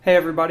Hey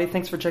everybody,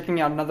 thanks for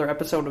checking out another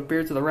episode of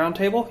Beards of the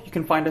Roundtable. You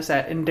can find us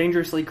at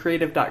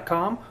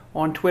endangerouslycreative.com,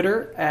 on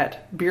Twitter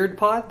at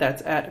BeardPod,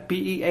 that's at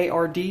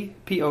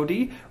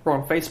BeardPod. We're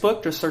on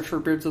Facebook, just search for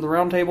Beards of the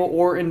Roundtable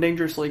or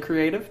Endangerously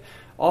Creative.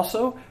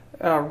 Also,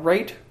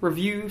 rate,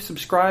 review,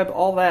 subscribe,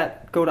 all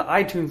that. Go to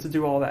iTunes to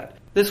do all that.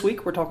 This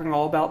week we're talking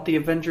all about the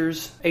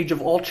Avengers Age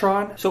of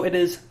Ultron, so it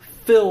is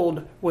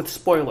filled with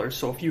spoilers.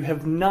 So if you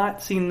have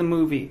not seen the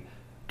movie,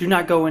 do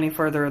not go any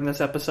further in this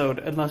episode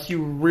unless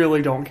you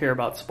really don't care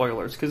about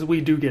spoilers, because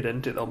we do get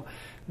into them.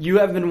 You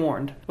have been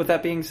warned. With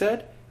that being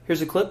said,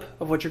 here's a clip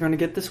of what you're going to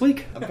get this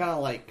week. I'm kind of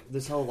like,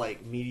 this whole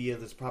like media,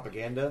 this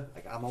propaganda,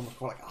 like I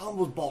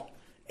almost bought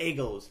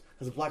Egos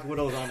because the Black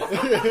Widow's on it.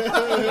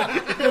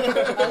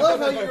 I love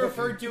how you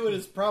refer to it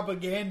as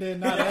propaganda and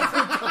not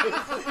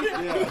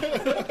advertising.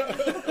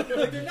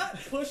 Like they're not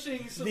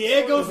pushing some The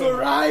Egos will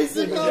rise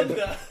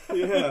agenda.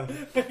 Yeah.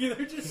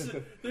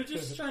 they're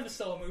just trying to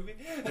sell a movie.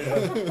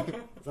 Yeah.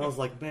 So I was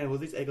like, man, will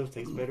these Egos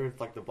taste better if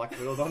like the Black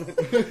Widow's on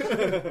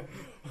it?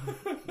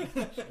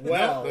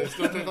 Well, They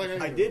still taste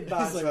like I did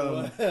buy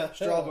some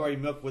strawberry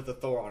milk with the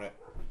Thor on it.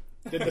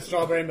 did the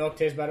strawberry milk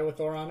taste better with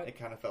Thor on it? It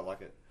kind of felt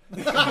like it.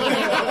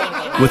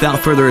 Without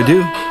further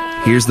ado,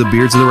 here's the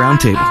Beards of the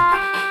Roundtable.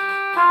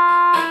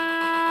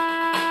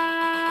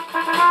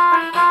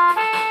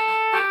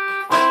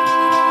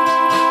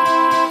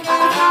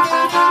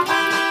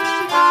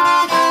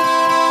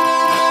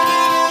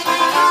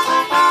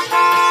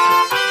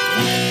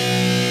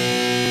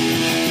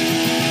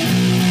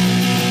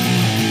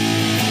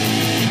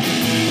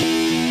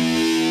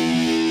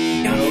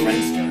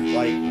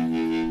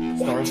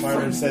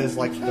 Says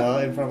like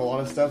 "the" in front of a lot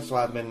of stuff, so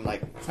I've been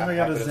like. I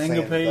got a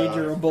Zynga page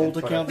or a Bolt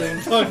account that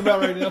I'm talking about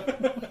right now.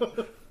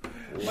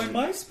 My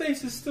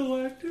MySpace is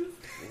still active.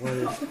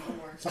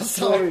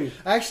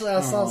 I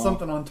saw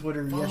something on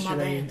Twitter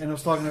yesterday, and it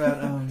was talking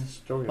about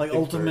like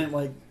ultimate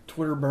like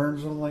Twitter burns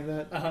or something like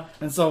that. Uh-huh.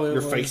 And so it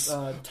Your was face.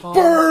 Tom.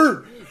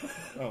 Burn!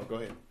 Oh, go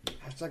ahead.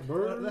 Hashtag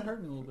burn. That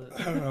hurt me a little bit.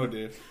 I don't know,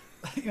 dude.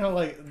 You know,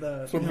 like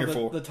That's what I'm here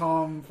for. the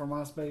Tom from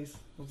MySpace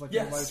was like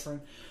Yes. everybody's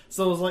friend.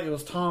 So it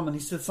was Tom, and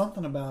he said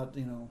something about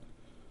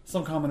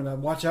some comment about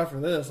watch out for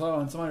this. Oh,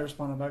 and somebody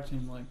responded back to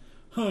him like,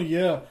 "Oh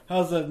yeah,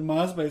 how's that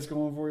MySpace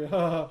going for you?"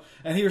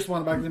 And he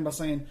responded back to him by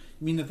saying,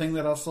 "You mean the thing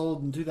that I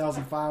sold in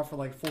 2005 for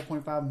like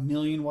 4.5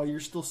 million while you're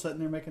still sitting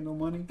there making no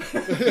money?"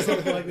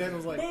 Something like that. It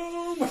was like,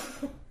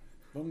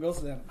 boom goes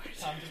to dynamite.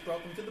 Tom just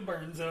brought them to the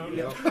burn zone.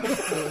 Yep.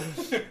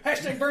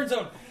 Hashtag burn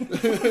zone.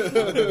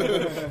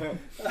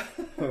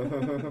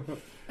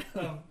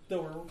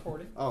 Though we're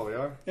recording. Oh, we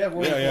are. Yeah,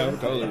 we're I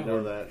totally didn't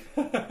know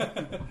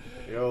that.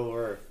 Yo,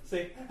 we're.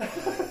 See?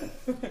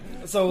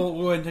 So we'll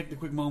go ahead and take the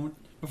quick moment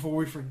before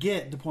we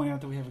forget to point out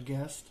that we have a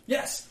guest.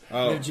 Yes. We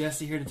Oh, have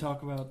Jesse here to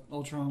talk about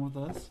Ultron with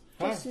us.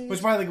 Hi.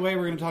 Which, by the way,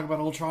 we're going to talk about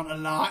Ultron a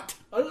lot.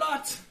 A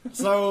lot.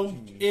 So,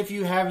 if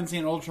you haven't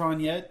seen Ultron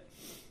yet,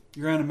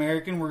 you're an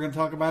American. We're going to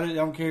talk about it. I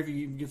don't care if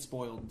you get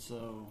spoiled.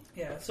 So,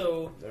 Yeah,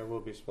 so There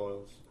will be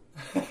spoils.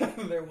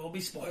 there will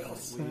be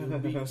spoils. we'll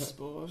be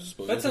spoiled.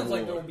 That sounds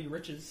like there will be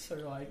riches, or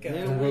like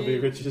There will be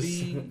riches.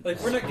 like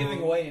we're not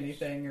giving away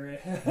anything, or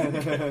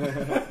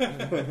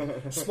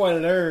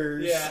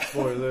Spoilers. yeah.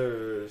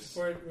 Spoilers.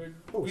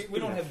 We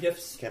don't have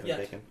gifts Kevin yet.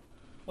 Bacon.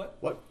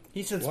 What?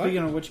 He said, What?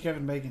 speaking of which,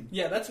 Kevin Bacon.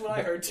 Yeah, that's what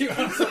I heard too.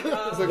 I was like,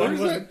 like, what is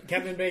that?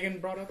 Kevin Bacon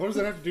brought up? What does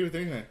that have to do with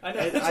anything? I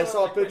know. I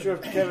saw a picture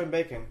of Kevin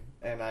Bacon,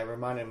 and I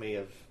reminded me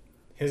of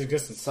His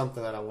existence.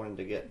 something that I wanted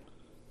to get.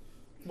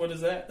 What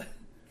is that?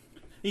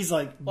 He's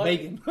like,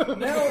 bacon. Now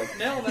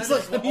that's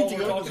like, I need all to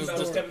we're go to talking the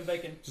about is store. Kevin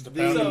Bacon. Just a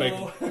pound of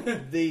bacon. So,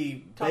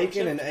 The Top bacon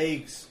chef? and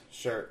eggs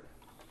shirt.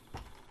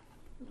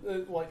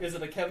 like, is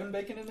it a Kevin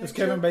Bacon in there? Is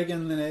Kevin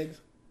Bacon and eggs?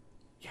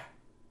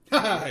 All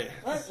right,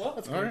 well,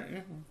 that's All right, yeah.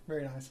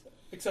 Very nice.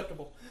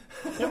 acceptable.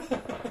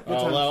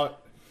 I'll allow it.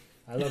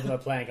 I love when a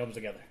plan comes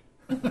together.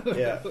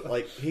 Yeah,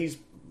 like he's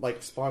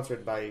like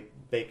sponsored by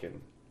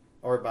bacon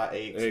or by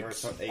eggs or Eggs.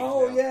 something.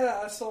 Oh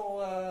yeah, I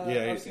saw.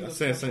 Yeah, I've seen I've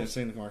those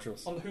seen the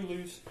commercials. on the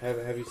Hulu's.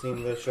 Have you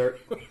seen the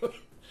shirt?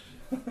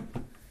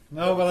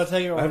 No, but I'll tell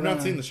you what. I have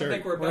not seen the I shirt.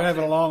 think we're We're about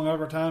having to. a long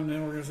overtime, and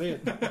then we're going to see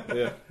it.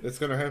 Yeah, it's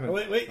going to happen. Oh,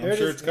 wait, I'm there it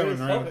sure is. it's coming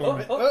There around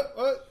the corner.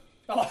 What?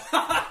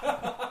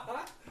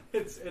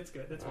 It's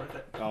good. It's worth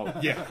it. Oh,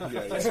 yeah.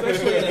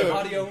 Especially in an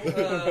audio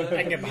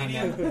I can get behind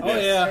medium. that. Oh,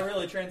 yeah. It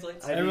really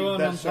translates. I need Everyone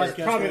that on shirt.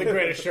 podcast. Probably the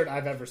greatest shirt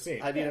I've ever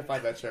seen. I need to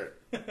find that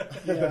shirt.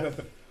 Yeah.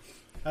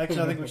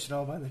 Actually, I think we should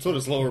all buy this. That's what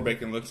his lower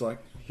bacon looks like.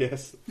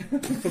 Yes.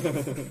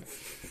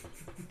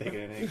 Bacon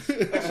and eggs.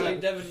 Actually,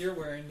 Devin, you're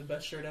wearing the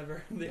best shirt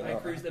ever. The I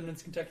Cruised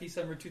Edmonds, Kentucky,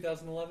 summer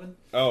 2011.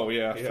 Oh,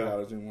 yeah. I Yeah. forgot I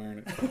was even wearing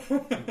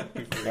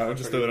it. I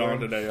just threw it on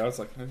today. I was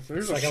like, there's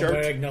It's a like I'm shirt.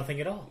 wearing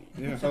nothing at all.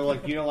 Yeah. So,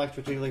 like, you don't like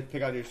strategically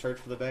pick out your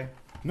shirts for the day?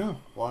 No,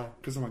 Why?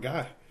 because I'm a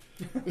guy.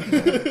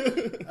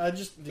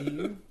 Do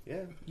you?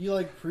 Yeah. You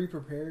like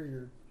pre-prepare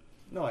your...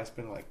 No, I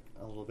spend like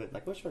a little bit.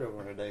 Like, what shirt are I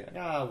wearing today? Like,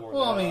 I wore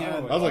Well, I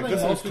that. mean, I was like, think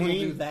this most one's people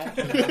clean. do that.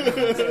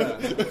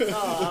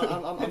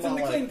 No, I'm It's in not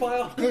the clean like,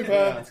 pile. Clean pile.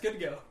 Yeah. It's good to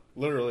go.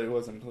 Literally, it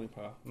wasn't a clean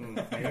pile. mm,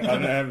 I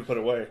didn't have to put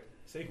it away.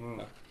 See? mm.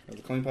 It was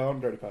a clean pile and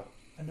a dirty pile.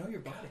 I know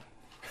your body.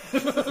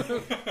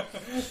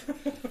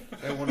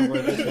 I wonder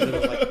where this is. It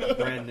was like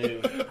brand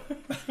new.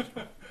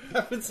 I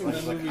haven't seen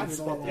that movie in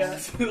so long. Yeah,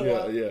 it's been a Yeah,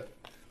 while. yeah.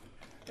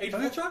 Age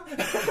of Ultron?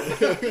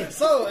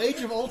 So,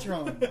 Age of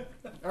Ultron.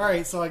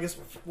 Alright, so I guess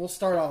we'll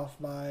start off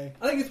by...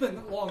 I think it's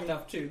been long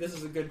enough, too. This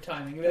is a good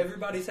timing.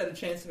 Everybody's had a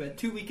chance. They've had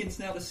 2 weekends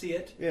now to see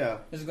it. Yeah.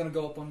 This is going to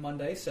go up on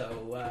Monday, so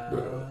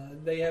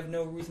they have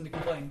no reason to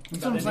complain.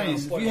 That's what I'm saying.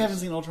 If you haven't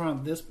seen Ultron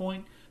at this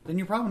point, then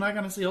you're probably not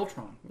going to see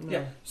Ultron.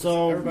 Yeah.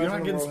 So, Everybody you're not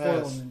from getting the world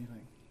spoiled has. on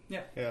anything.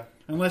 Yeah.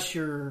 Unless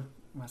you're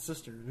my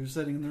sister, who's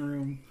sitting in the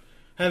room,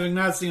 having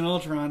not seen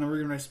Ultron, and we're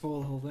going to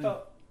spoil the whole thing.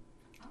 Oh.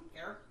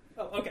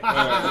 Oh, okay.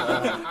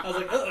 I was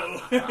like,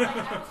 uh-oh. I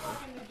was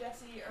talking to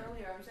Jesse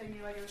earlier. I was saying,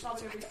 like, it was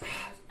probably going to be spoilers.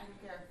 I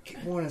don't care.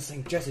 Keep wanting to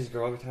sing Jesse's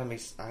Girl every time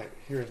I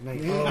hear his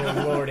name.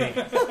 Oh, Lordy.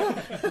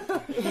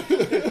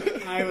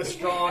 I have a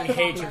strong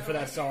hatred for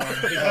that song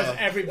because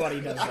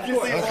everybody does that.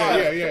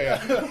 Okay,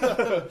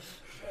 yeah.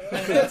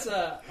 And that's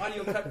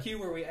Audio Cut Q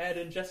where we add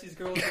in Jesse's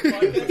Girl to the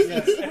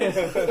podcast.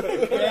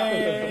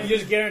 You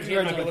just guarantee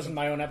I'm not going to listen to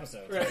my own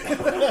episodes. Right.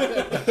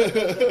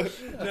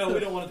 No, we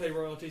don't want to pay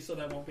royalties, so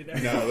that won't be there.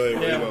 No, they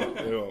won't.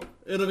 They won't.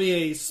 It'll be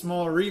a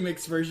small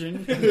remix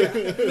version.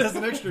 That's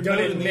an extra Done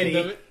note in in the end MIDI.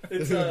 of it.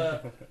 It's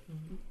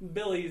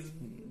Billy's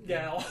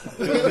gal.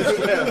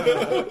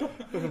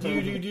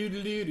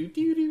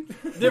 Do-do-do-do-do-do-do.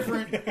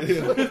 Different.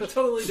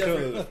 Totally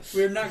different.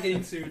 We're not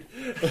getting sued.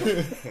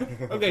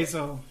 Okay,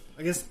 so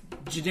I guess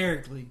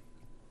generically,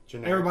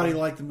 everybody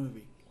liked the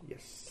movie.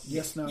 Yes.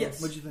 Yes, no. Yes.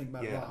 What'd you think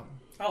about Yeah. Bob?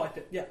 I liked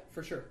it. Yeah,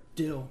 for sure.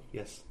 Dill.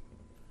 Yes.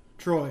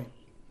 Troy.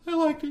 I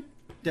liked it.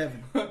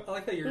 Devin. I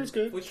like how you're It was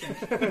good. voice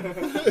changed.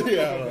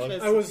 Yeah.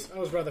 I was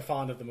rather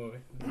fond of the movie.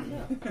 All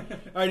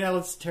right, now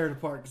let's tear it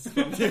apart.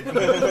 Exactly.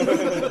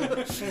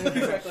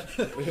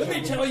 Let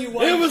me tell you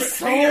what. It was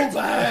so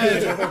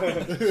bad.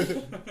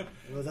 It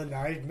was a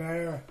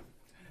nightmare.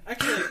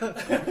 Actually,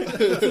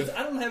 since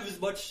I don't have as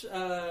much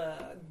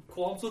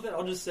qualms with it,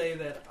 I'll just say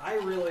that I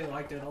really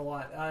liked it a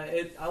lot.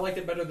 I liked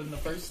it better than the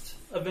first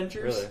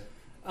Avengers. Really?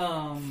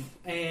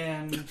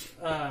 And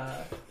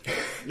Ow.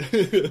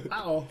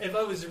 if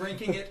I was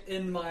ranking it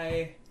in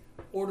my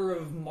order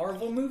of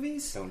Marvel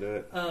movies, Don't do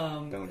it.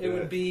 it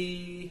would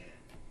be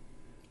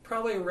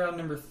probably around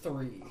number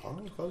 3, Oh,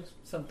 close.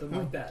 something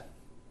like that.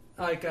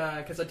 Like,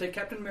 because I take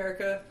Captain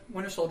America,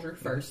 Winter Soldier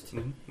first.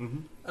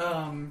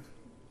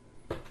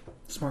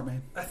 Smart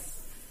man. I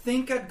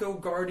think I'd go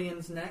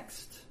Guardians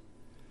next,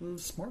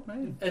 Smart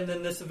man. and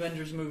then this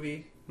Avengers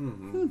movie,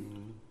 Mm-hmm.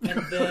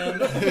 and then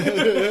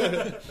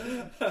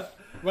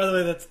By the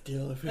way, that's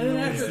Dill. If you and then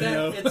know after you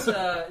know.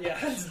 that,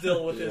 it's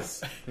Dill with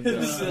his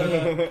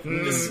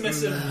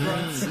dismissive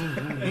grunts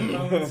and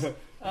moans. And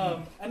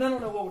I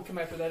don't know what would come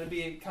after that. It'd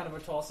be kind of a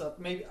toss-up.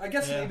 Maybe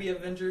maybe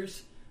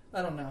Avengers.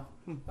 I don't know.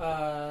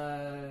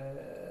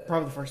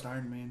 Probably the first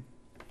Iron Man.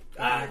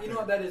 You know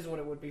what? That is what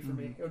it would be for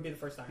me. It would be the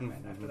first Iron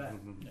Man after that.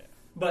 Yeah.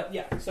 But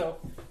yeah, so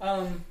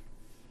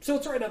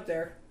it's right up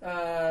there.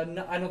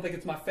 No, I don't think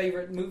it's my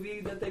favorite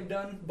movie that they've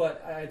done,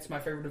 but it's my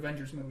favorite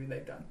Avengers movie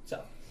they've done.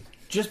 So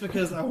Just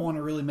because I want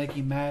to really make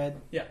you mad,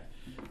 yeah,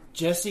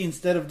 Jesse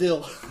instead of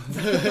Dill.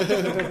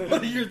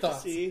 What are your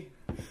thoughts? See?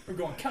 we're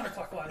going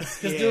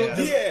counterclockwise.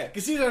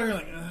 Because he's out here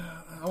like,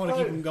 I want to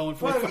keep him going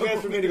for Well, it's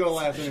best for me to go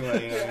last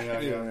anyway.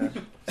 Yeah.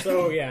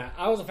 So yeah,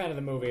 I was a fan of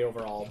the movie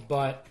overall,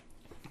 but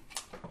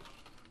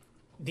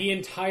the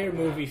entire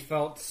movie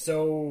felt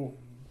so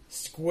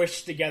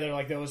squished together,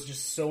 like there was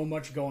just so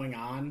much going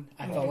on.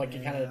 I felt like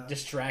it kind of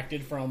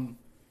distracted from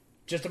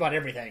just about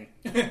everything.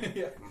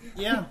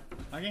 Yeah,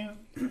 I can.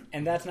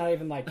 And that's not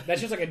even like,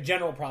 that's just like a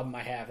general problem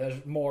I have.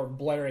 There's more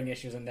blaring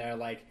issues in there.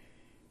 Like,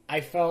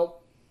 I felt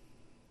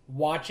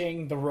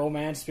watching the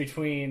romance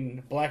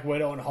between Black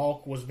Widow and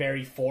Hulk was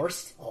very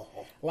forced.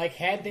 Like,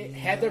 had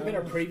there been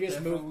a previous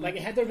movie, like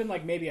had there been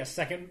like maybe a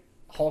second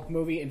Hulk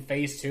movie in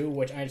Phase 2,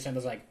 which I understand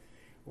there's like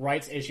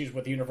rights issues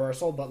with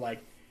Universal, but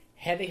like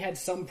had they had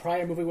some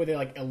prior movie where they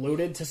like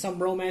alluded to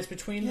some romance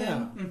between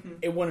them,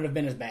 it wouldn't have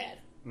been as bad.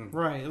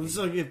 Right. It was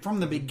like from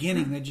the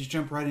beginning, they just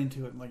jump right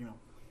into it. Like,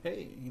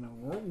 hey,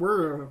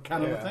 we're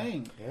kind of a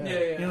thing. Yeah.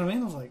 You know what I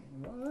mean? I was like,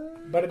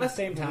 what? But at the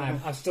same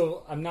time,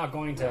 I'm not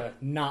going to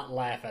not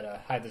laugh at a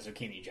hide the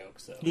zucchini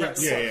joke. So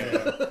Yes.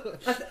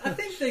 I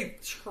think they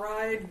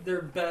tried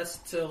their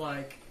best to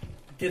like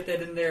get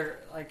that in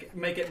there, like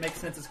make it make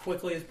sense as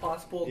quickly as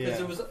possible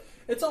because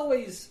it's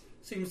always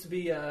seems to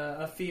be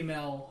a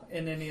female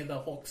in any of the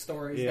Hulk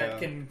stories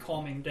that can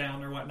calm him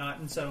down or whatnot,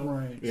 and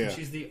so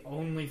she's the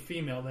only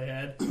female they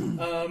had.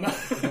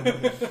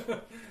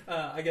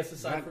 I guess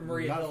aside from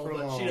Maria Hill,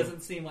 but she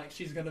doesn't seem like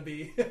she's going to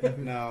be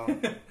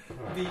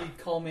be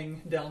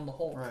calming down the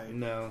Hulk. Right.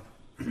 No.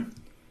 Do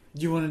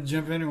you want to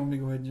jump in or want me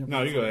to go ahead and jump in?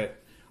 No, you go ahead.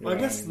 Well, I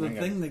guess the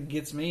thing that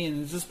gets me,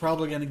 and it's just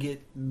probably going to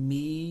get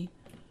me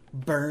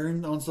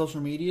burned on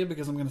social media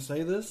because I'm going to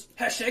say this.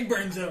 Hashtag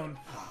burn zone.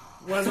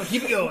 Well, as I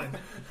keep going,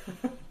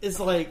 it's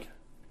like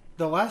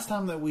the last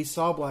time that we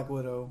saw Black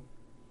Widow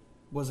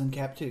was in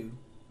Cap 2,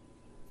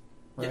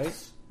 right?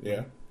 Yes.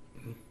 Yeah.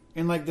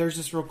 And like, there's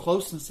this real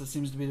closeness that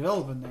seems to be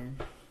developing there.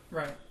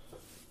 Right.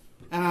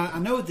 And I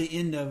know at the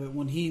end of it,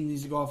 when he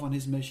needs to go off on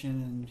his mission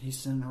and he's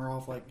sending her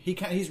off, like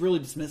he's really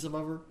dismissive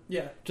of her.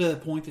 Yeah. To the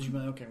point that you're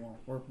like, okay, well,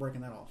 we're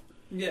breaking that off.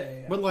 Yeah.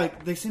 But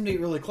like they seem to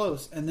get really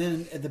close, and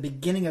then at the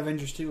beginning of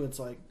Avengers 2, it's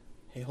like,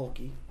 hey,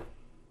 Hulky.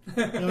 You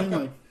know what I mean?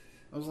 Like,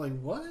 I was like,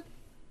 what?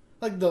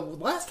 Like the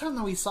last time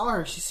that we saw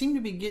her, she seemed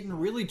to be getting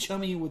really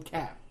chummy with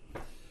Cap.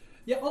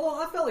 Yeah,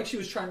 although I felt like she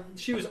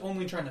was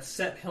only trying to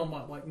set him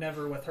up, like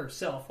never with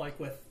herself, like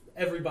with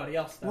everybody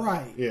else. Though.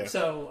 Right. Yeah.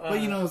 So, but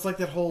it's like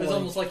that whole. It's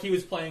almost like he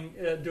was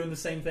doing the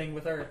same thing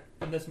with her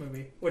in this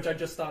movie, which I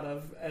just thought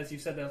of as you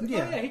said that. I was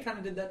like, oh yeah, he kind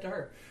of did that to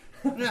her.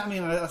 Yeah, I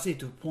mean, I see it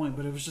to a point,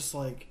 but it was just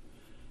like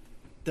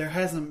there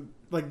hasn't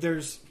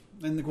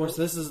and of course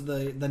this is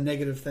the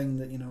negative thing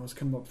that has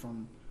come up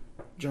from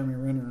Jeremy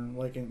Renner,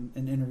 like in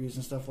interviews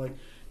and stuff. Like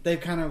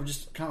they've kind of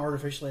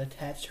artificially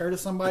attached her to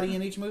somebody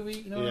in each movie.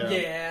 You know?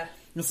 Yeah.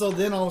 And so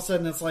then all of a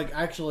sudden it's like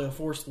actually a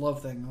forced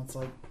love thing. It's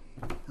like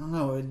I don't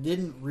know. It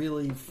didn't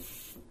really.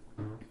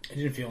 It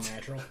didn't feel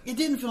natural. It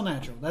didn't feel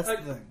natural. That's the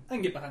thing. I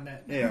can get behind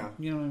that. Yeah.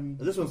 You know what I mean?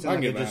 This one seemed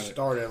like it just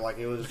started. Like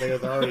it was. They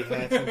already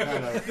had some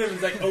kind of. It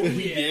was like, oh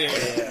yeah.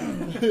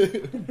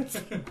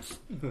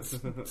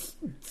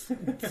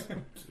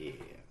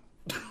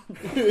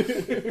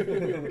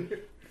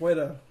 Way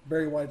to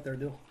Barry White there,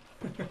 Dill.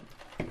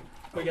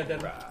 We got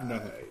that.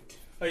 Nothing.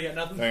 Oh, you got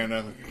nothing? I got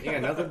nothing. You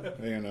got nothing.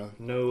 I got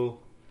nothing.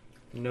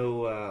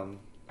 No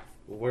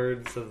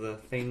words of the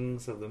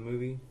things of the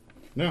movie.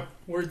 No.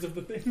 Words of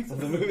the things.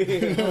 Of the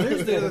movie. Well,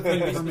 here's the other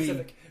thing for me.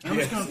 Specific. I'm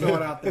just going to throw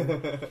it out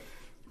there.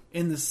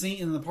 In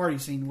the party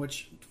scene,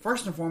 which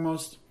first and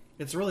foremost,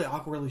 it's a really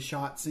awkwardly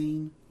shot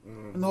scene.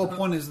 And the whole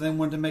point is then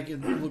to make it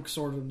look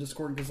sort of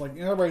discordant because like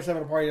everybody's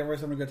having a party,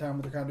 everybody's having a good time,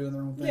 but they're kind of doing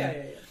their own thing.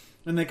 Yeah.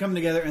 And they come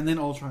together, and then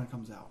Ultron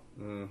comes out,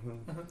 Mm-hmm.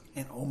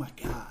 and oh my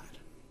god,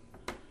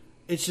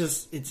 it's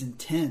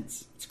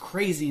intense. It's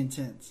crazy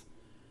intense.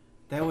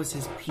 That was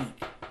his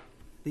peak.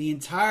 The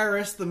entire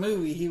rest of the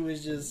movie, he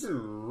was just.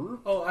 Oh,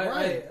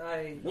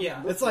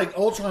 yeah. It's like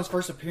Ultron's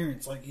first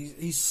appearance. Like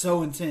he's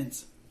so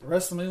intense. The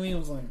rest of the movie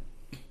was like.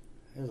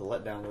 It was a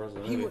letdown. The rest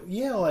of the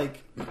movie.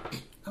 Like I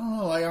don't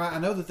know. Like I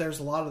know that there's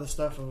a lot of the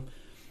stuff of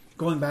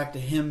going back to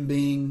him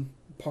being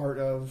part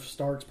of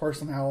Stark's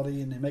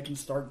personality and making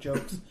Stark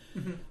jokes,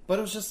 but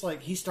it was just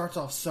like he starts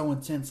off so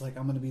intense. Like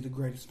I'm going to be the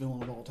greatest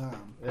villain of all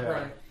time. Yeah.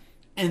 Right.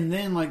 And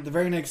then like the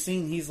very next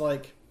scene, he's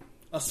like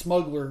a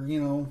smuggler.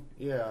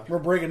 Yeah. We're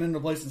breaking into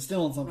a place and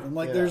stealing something.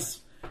 Like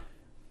there's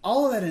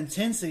all of that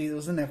intensity that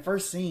was in that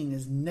first scene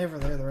is never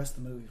there the rest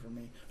of the movie for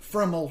me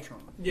from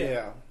Ultron.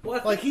 Yeah.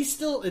 Well, Like he's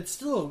still a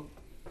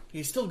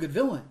good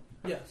villain.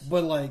 yes.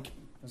 But like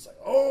it's like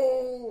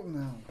oh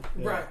no.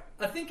 Right.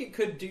 I think it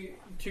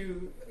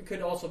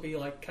could also be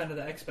like kind of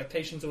the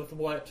expectations with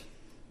what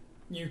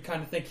you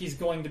kind of think he's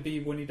going to be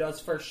when he does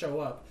first show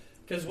up.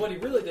 Because what he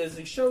really does,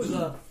 he shows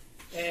up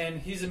and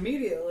he's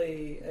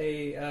immediately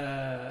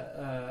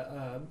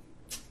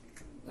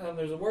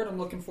there's a word I'm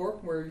looking for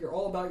where you're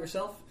all about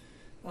yourself.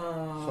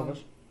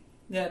 Selfish?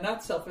 Yeah,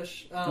 not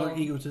selfish. Like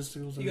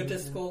egotistical.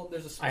 Egotistical.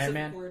 There's a Iron specific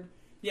Man? word.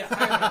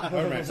 Yeah,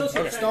 Iron Man.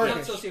 Sociopath, not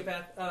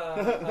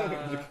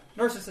sociopath.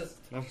 Narcissist.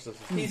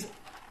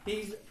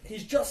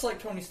 He's just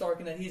like Tony Stark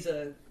in that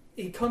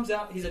he comes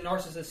out, he's a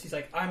narcissist, he's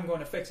like, I'm going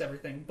to fix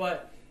everything.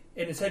 But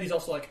in his head he's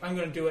also like, I'm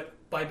going to do it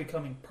by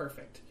becoming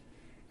perfect.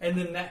 And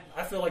then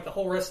I feel like the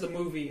whole rest of the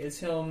movie is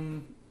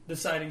him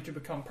deciding to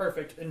become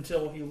perfect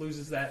until he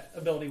loses that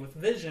ability with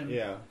Vision.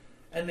 Yeah.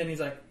 And then he's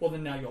like, well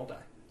then now you all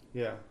die.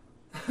 Yeah.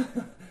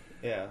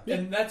 Yeah.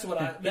 And that's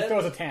what He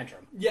throws a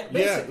tantrum. Yeah,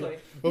 basically.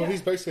 Well, Yeah.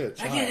 he's basically a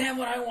child. I can't have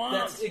what I want.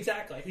 That's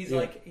exactly. He's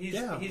like he's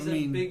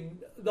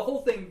the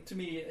whole thing to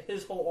me.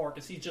 His whole arc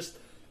is he's just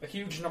a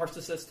huge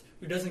narcissist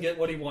who doesn't get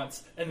what he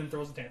wants and then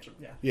throws a tantrum.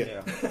 Yeah.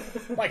 Yeah.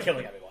 By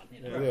killing everyone.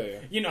 Yeah.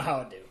 You know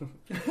how it do.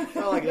 Kind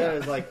of like that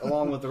is like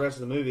along with the rest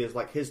of the movie is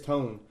like his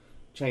tone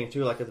changed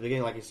too. Like at the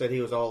beginning, like you said,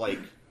 he was all like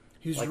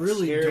He was like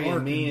really scary dark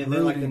and mean, and and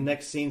then like the brooding.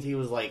 next scenes he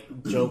was like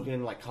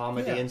joking, like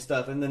comedy and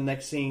stuff, and the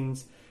next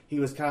scenes he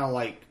was kind of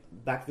like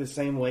back the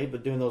same way,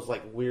 but doing those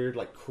like weird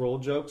like cruel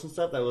jokes and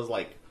stuff. That was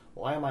like,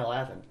 why am I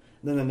laughing?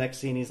 And then the next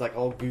scene he's like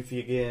all goofy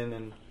again,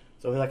 and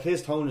so like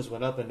his tone just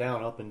went up and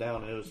down, up and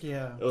down. It was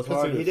it was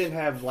hard. He didn't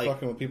have like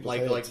fucking with people's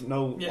like heads.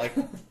 no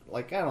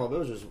like I don't know. It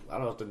was just I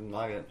don't know. Didn't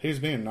like it. He was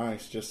being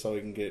nice just so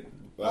he can get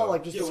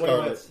Like just the way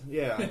Scarlet. it's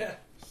yeah.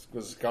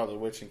 Was Scarlet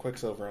Witch and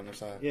Quicksilver on their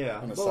side. Yeah,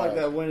 on the but side. like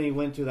that when he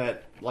went to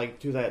that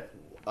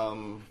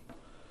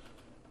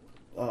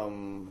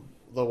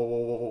the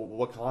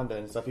Wakanda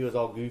and stuff, he was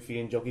all goofy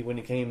and jokey when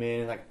he came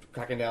in, like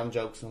cracking down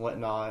jokes and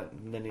whatnot.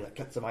 And then he like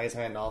cut somebody's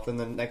hand off. And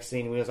then the next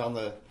scene, when he was on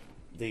the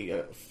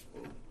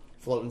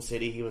floating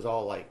city, he was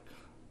all like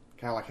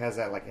kind of like has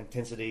that like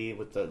intensity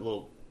with the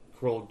little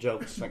cruel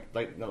jokes, like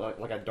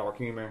a dark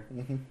humor.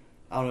 Mm-hmm.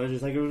 I don't know, it's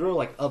just like it was real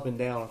like up and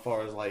down as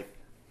far as like.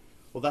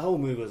 Well, the whole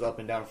movie was up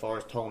and down as far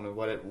as tone and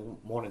what it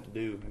wanted to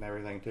do and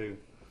everything too.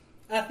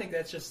 I think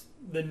that's just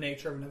the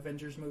nature of an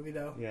Avengers movie,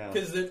 though. Yeah.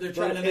 Because they're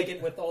trying to make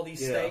it with all these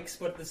stakes,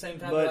 but at the same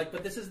time, they're like,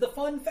 but this is the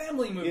fun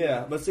family movie.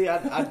 Yeah, but see,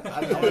 I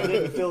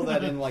didn't feel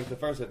that in like the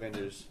first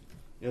Avengers.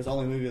 It was the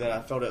only movie that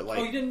I felt it like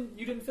Oh, you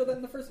didn't feel that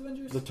in the first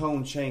Avengers? the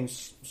tone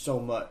changed so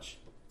much.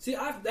 See,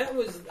 that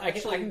was I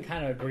actually can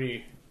kind of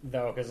agree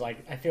though, because like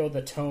I feel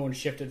the tone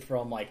shifted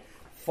from like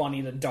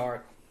funny to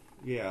dark,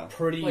 Yeah.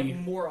 pretty like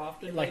more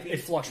often. like maybe.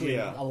 it fluctuated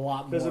Yeah. a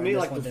lot more. Because to in me, this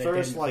like one the than it did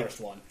first in the like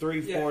first one.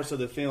 3/4 of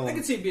the film, I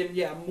could see it being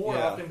more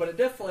Yeah. often, but it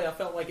definitely I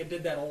felt like it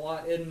did that a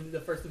lot in the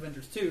first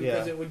Avengers too,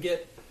 because Yeah. it would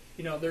get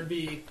there'd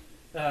be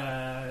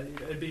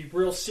it'd be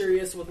real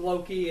serious with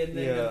Loki, and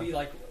then Yeah. there'd be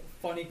like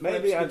funny clips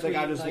Maybe I between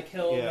think I just- like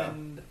Helm yeah.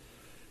 and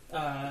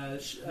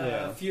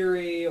Yeah.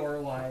 Fury, or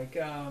like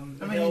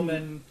Helm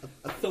and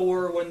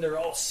Thor when they're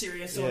all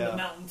serious on Yeah. the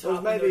mountaintop Those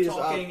and maybe they're is,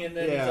 talking, and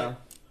then he's yeah. like,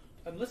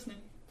 "I'm listening."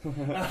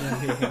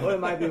 well, it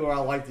might be where I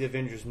like the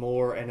Avengers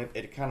more, and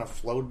it kind of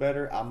flowed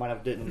better. I might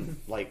have didn't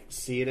like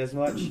see it as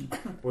much.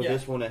 Where Yeah.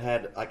 this one, it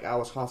had like I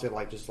was constantly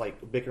like just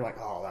like bickering like,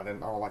 oh, I don't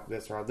like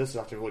this, or this is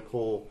actually really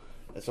cool.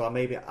 And so I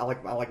maybe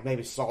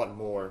saw it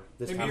more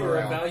this Maybe time you were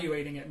around.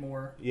 evaluating it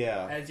more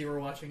Yeah, as you were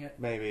watching it.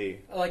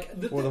 maybe. Like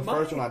Well, the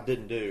first one I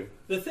didn't do.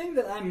 The thing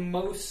that I'm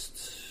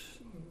most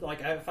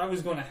like, if I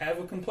was going to have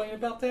a complaint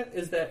about that,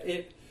 is that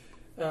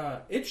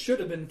it should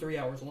have been 3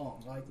 hours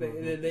long. Like they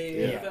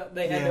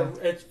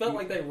it felt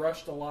like they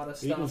rushed a lot of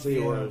stuff. You can see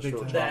where it's big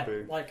short time. that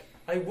choppy. like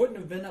I wouldn't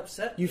have been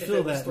upset. You if feel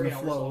it was that in 3 the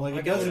hours flow. long. Like it I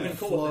would doesn't have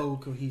been cool with flow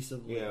it.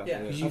 cohesively. Yeah,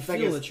 Yeah. Because you I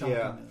think feel the it's- yeah.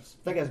 choppiness.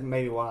 I think that's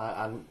maybe why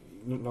I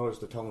noticed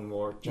the tone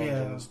more changing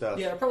Yeah. and stuff.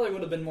 Yeah, it probably would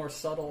have been more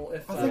subtle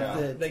if I think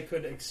that- they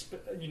could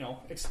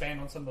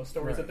expand on some of those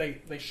stories Right.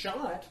 that they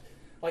shot.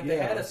 Like they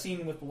Yeah. had a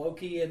scene with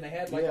Loki, and they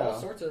had like Yeah. all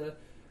sorts of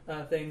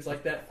things,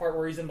 like that part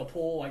where he's in the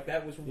pool. Like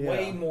that was Yeah.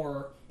 way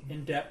more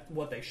in depth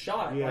what they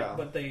shot. Yeah. Like,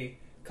 but they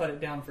cut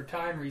it down for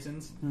time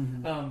reasons.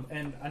 And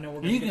I know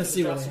we're going You to can get to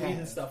see the what Joss they Whedon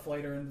had. stuff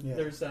later, and Yeah.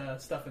 there's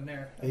stuff in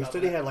there. He about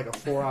said he that. had like a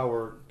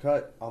 4-hour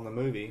cut on the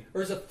movie,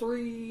 There's a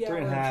 3 hour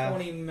 3.5.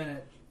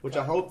 20-minute. which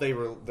I hope they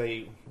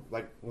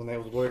like when the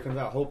Glory comes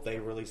out. I hope they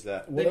release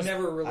that. They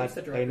never released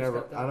the They director's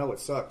never. cut, though. I know it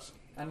sucks.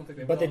 I don't think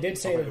they. But they will. did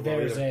say I don't that think it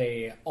will there's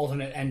a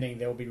alternate ending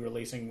they'll be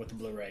releasing with the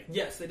Blu-ray.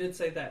 Yes, they did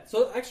say that.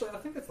 So actually, I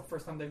think that's the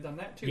first time they've done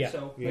that too. Yeah.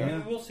 So Yeah.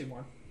 maybe we'll see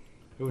more.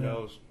 Who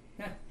knows?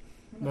 Yeah.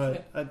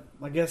 But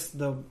I guess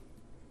going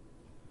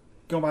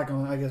back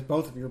on, I guess,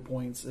 both of your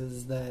points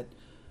is that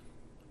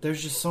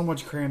there's just so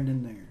much crammed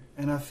in there.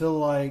 And I feel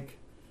like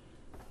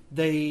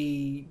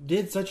they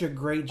did such a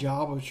great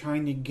job of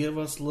trying to give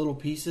us little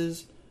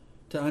pieces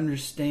to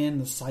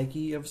understand the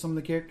psyche of some of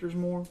the characters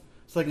more.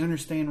 So I can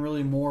understand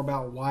really more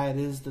about why it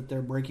is that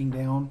they're breaking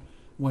down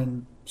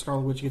when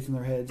Scarlet Witch gets in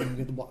their heads and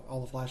we get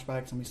all the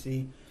flashbacks and we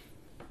see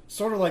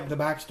sort of like the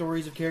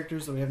backstories of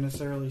characters that we haven't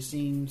necessarily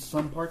seen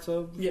some parts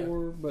of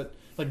before, but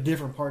like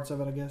different parts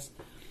of it, I guess.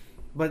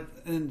 But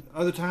and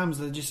other times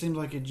it just seems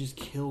like it just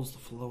kills the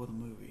flow of the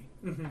movie.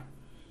 Mm-hmm.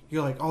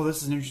 You're like, oh,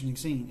 this is an interesting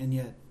scene, and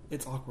yet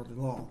it's awkwardly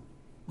long.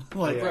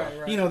 Like, Yeah.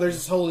 Right. you know, there's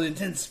this whole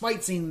intense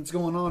fight scene that's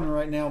going on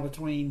right now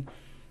between,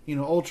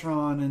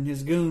 Ultron and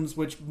his goons,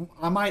 which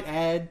I might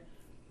add,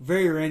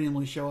 very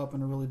randomly show up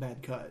in a really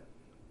bad cut.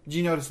 Did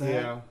you notice that?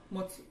 Yeah.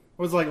 What's It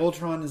was like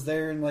Ultron is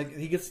there, and like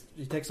he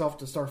takes off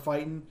to start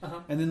fighting,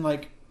 and then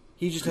like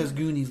he just has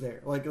Goonies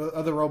there, like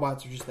other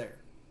robots are just there.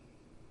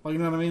 Like, you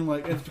know what I mean?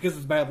 Like it's because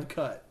it's badly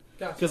cut.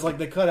 Gotcha. Because like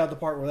they cut out the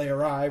part where they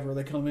arrive or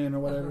they come in or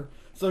whatever.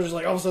 So it's just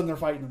like all of a sudden they're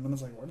fighting them, and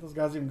it's like, where did those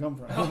guys even come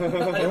from? I They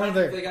weren't don't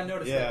there. think I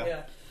noticed Yeah. that.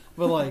 Yeah.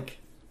 But like,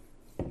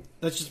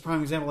 that's just a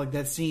prime example. Like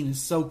that scene is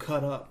so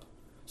cut up,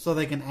 so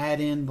they can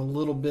add in the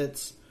little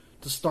bits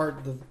to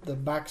start the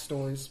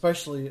backstory,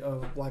 especially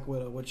of Black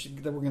Widow, which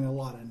we're going to a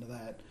lot into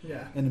that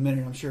Yeah. in a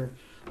minute, I'm sure.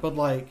 But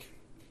like,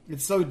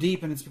 it's so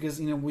deep, and it's because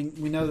we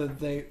know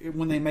that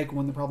when they make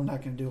one, they're probably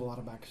not going to do a lot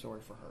of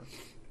backstory for her.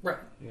 Right.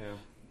 Yeah.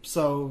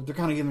 So they're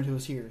kind of giving it to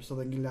us here, so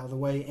they can get it out of the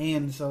way,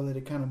 and so that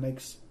it kind of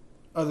makes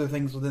other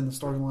things within the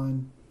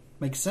storyline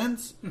make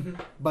sense. Mm-hmm.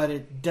 But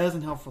it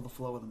doesn't help for the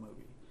flow of the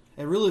movie.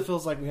 It really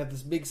feels like we have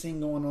this big scene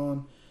going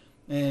on,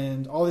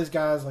 and all these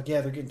guys, like,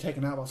 they're getting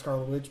taken out by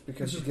Scarlet Witch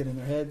because she's getting in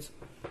their heads.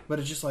 But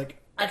it's just like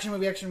action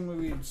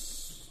movie.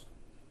 It's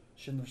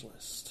Schindler's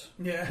List.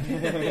 Yeah.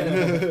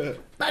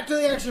 Back to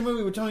the action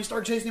movie with Tony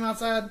Stark chasing him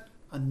outside.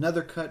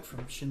 Another cut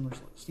from Schindler's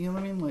List. You know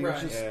what I mean? Like,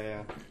 Right. it's just.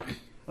 Yeah.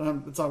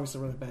 It's obviously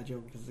a really bad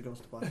joke because it goes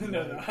to Black.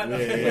 No, I know.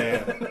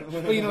 Yeah.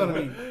 But you know what I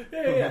mean.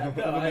 Yeah.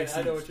 No, I makes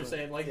know sense, what you're but-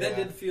 saying. Like Yeah. that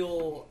did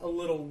feel a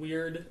little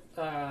weird,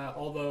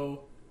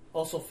 although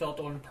also felt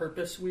on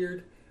purpose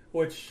weird,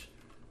 which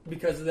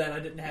because of that I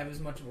didn't have as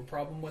much of a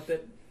problem with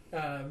it. Yeah,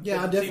 it I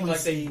seemed definitely like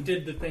see- they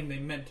did the thing they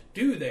meant to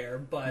do there,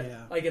 but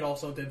Yeah. like it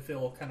also did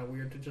feel kind of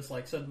weird to just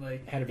like suddenly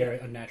It had a very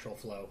unnatural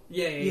flow.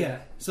 Yeah.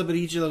 So, but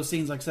each of those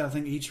scenes, like I said, I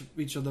think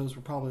each of those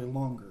were probably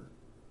longer,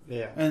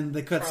 Yeah. and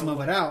they cut some of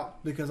it Probably.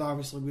 out because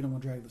obviously we don't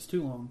want to drag this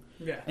too long.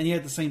 Yeah. And yet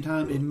at the same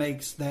time, it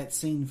makes that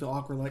scene feel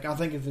awkward. Like I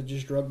think if it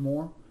just drug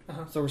more,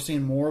 Uh-huh. so we're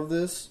seeing more of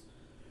this,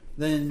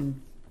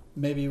 then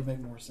maybe it would make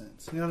more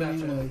sense. You know what I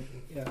mean? Gotcha. Like,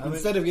 Yeah.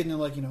 instead of getting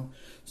like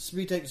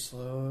speed take,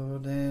 slow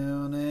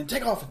down and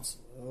take off and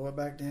slow it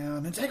back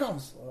down and take off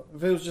and slow.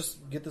 If it was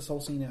just get this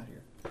whole scene out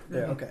here,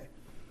 Yeah. okay.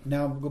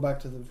 Now we'll go back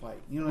to the fight.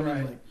 You know what I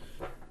mean? Right.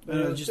 Like, But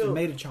it was just still-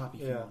 made it choppy.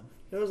 Yeah.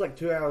 It was like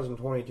 2 hours and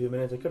 22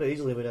 minutes. It could have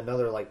easily been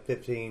another like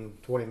 15,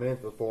 20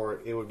 minutes before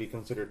it would be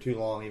considered too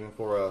long, even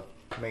for a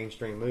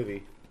mainstream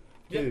movie.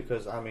 Too,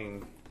 because I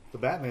mean, the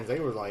Batmans, they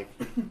were like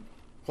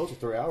close to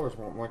 3 hours,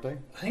 weren't they?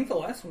 I think the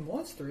last one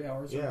was 3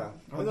 hours. Yeah.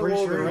 I'm I mean, the pretty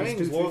Lord sure of the it was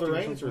Rings, Lord of the 250 or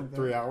Rings something are like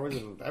 3 hours,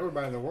 and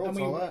everybody in the world I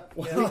mean, saw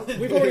that.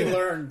 We've already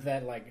learned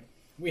that like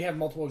we have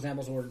multiple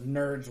examples where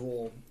nerds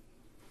will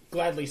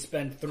gladly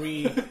spend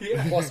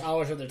 3+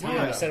 hours of their time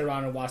Yeah. to sit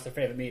around and watch their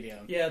favorite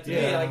medium. Yeah, to me,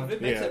 Yeah. like, if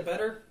it makes Yeah. it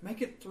better,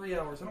 make it 3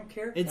 hours. I don't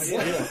care. It's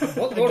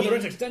Well, Lord of the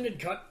Rings extended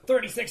cut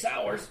 36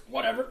 hours,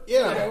 whatever.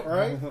 Yeah,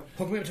 right?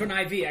 Hook me up to an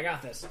IV. I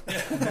got this.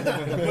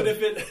 but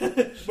if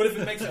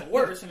it makes it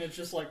worse and it's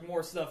just like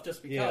more stuff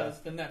just because, Yeah.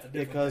 then that's a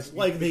different Because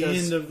like the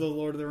because- end of the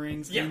Lord of the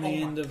Rings Yeah, and the oh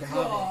end my of the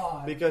Hobbit.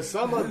 God. Because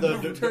some of the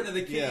Return of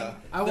the King. Yeah.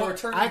 I The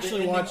Return of I the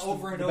actually ending watched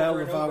over and the over Battle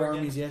and of the Five over again.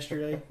 Armies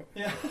yesterday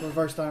Yeah. for the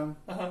first time.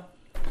 Uh-huh.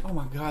 Oh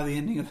my god, the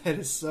ending of that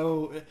is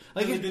so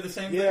like They it, do the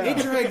same Yeah. it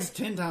thing. drags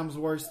 10 times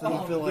worse than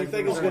I feel You like.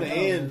 think the it's going to Return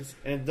of the end, is.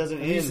 and it doesn't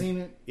Have end. you seen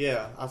it?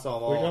 Yeah, I saw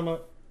them What are you talking all.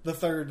 about? The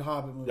third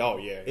Hobbit movie. Oh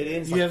yeah. It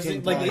ends You like have 10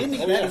 seen, like the times.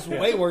 ending of that is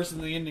way worse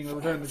than the ending of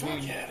Return of the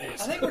King. I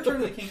think Return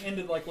of the King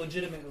ended like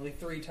legitimately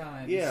 3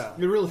 times. Yeah.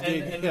 It really And,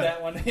 did. and yeah.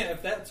 that one, yeah,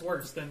 if that's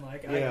worse, then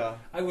like Yeah.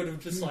 I would have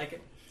just like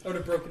I would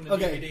have broken the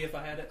Okay. DVD if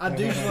I had it. I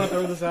do just want to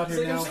throw this out It's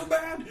here like, now I'm so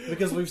bad.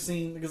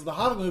 because the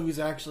Hobbit movies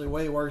are actually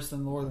way worse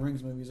than the Lord of the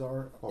Rings movies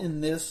are in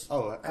this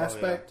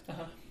aspect. yeah.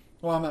 Uh-huh.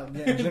 Well, I'm not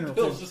in general.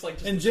 Bill's too. just like,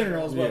 just in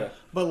general as well. Yeah.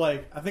 But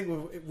like, I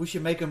think we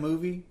should make a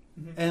movie,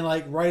 and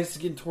like right as it's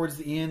getting towards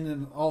the end,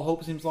 and all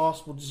hope seems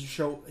lost, we'll just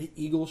show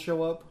Eagles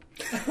show up.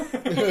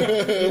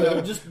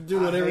 Just do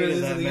whatever it hated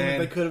is that, at the end man.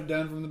 that they could have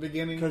done from the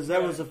beginning. Because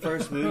that was the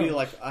first movie,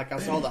 like I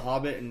saw The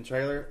Hobbit in the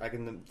trailer, like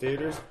in the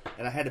theaters,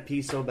 and I had to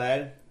pee so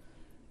bad,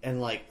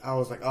 and like I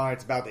was like, all right,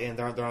 it's about to end.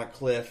 They're on a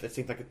cliff. It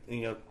seems like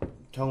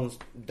tone's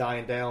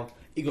dying down.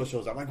 Eagle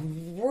shows up.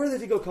 I'm like, where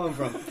did Eagle come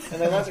from? And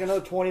then that's like another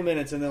 20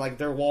 minutes, and then like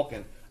they're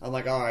walking. I'm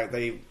like, all right,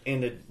 they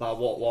ended by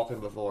walking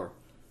before,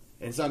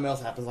 and something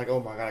else happens. Like, oh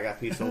my god, I got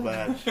pee so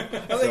bad. I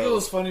think it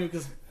was funny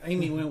because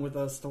Amy went with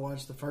us to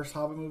watch the first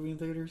Hobbit movie in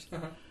theaters,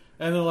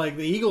 and then like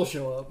the Eagles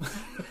show up.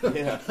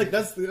 Yeah. Like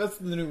that's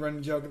the new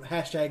running joke.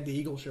 Hashtag the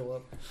Eagles show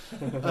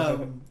up.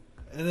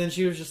 And then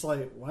she was just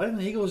like, "Why didn't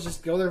the Eagles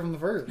just go there from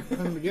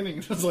the beginning?"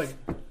 It was like,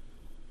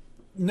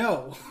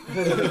 "No,"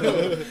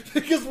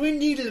 because we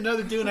needed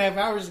another 2.5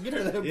 hours to get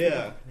her there.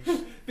 Yeah.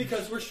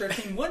 Because we're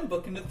stretching one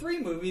book into 3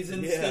 movies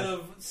instead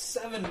of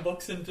 7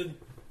 books into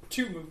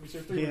 2 movies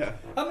or 3. Yeah. Movies.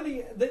 How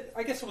many?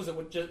 I guess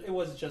it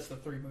was just the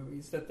 3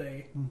 movies that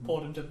they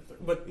pulled into.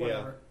 But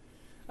whatever.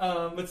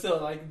 But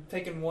still, like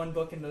taking one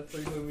book into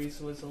 3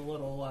 movies was a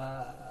little.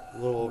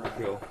 Little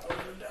overkill.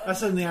 I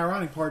said, and the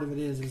ironic part of it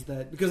is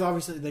that because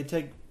obviously they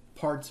take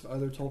parts of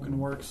other Tolkien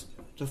works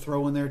to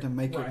throw in there to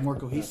make it more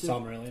cohesive.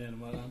 Silmarillion and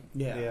whatnot.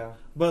 Yeah.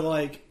 But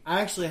like,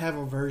 I actually have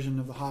a version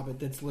of The Hobbit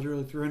that's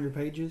literally 300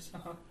 pages,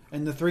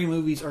 and the 3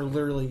 movies are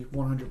literally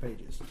 100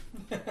 pages.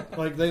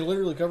 Like they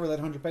literally cover that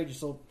 100 pages,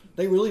 so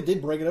they really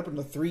did break it up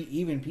into 3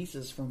 even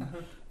pieces from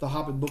the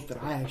Hobbit book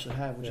that I actually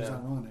have, which is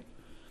ironic.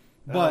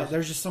 But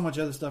there's just so much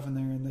other stuff in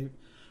there, and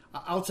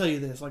I'll tell you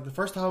this: like the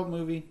first Hobbit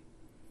movie,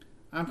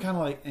 I'm kind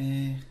of like,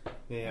 eh.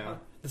 Yeah.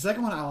 The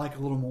second one I like a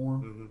little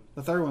more.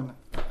 The third one,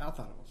 I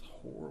thought it was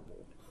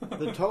horrible.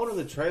 The tone of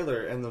the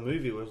trailer and the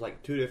movie was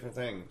like 2 different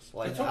things.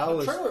 Like The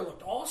trailer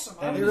looked awesome.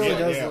 It really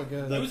does yeah. look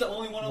good. It was the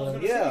only one I was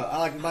going to Yeah, I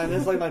like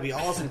this like might be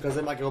awesome because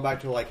it might go back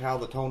to like how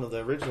the tone of the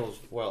originals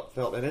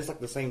felt, and it's like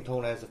the same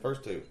tone as the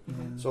first 2.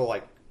 So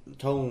like the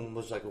tone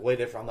was like way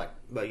different. I'm like,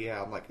 but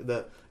yeah, I'm like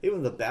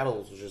even the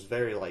battles was just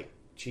very like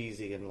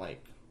cheesy and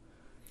like.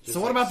 So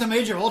what about the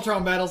Age of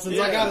Ultron battle? Since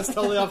I got us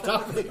totally off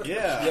topic.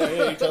 Yeah,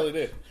 Yeah, you totally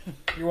did.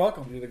 You're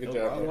welcome. You did a good No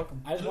job. problem. You're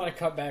welcome. I just want to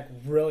cut back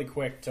really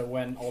quick to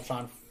when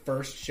Ultron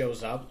first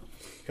shows up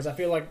because I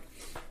feel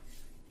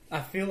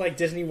like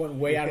Disney went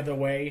way out of their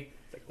way.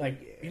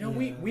 Like,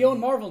 we own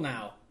Marvel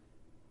now.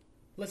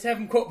 Let's have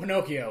him quote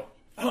Pinocchio.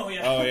 Oh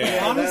yeah. Oh yeah.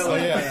 Honestly,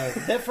 yeah.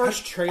 that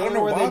first I trailer don't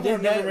know where why they I've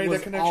did never that made was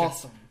that connection.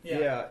 awesome.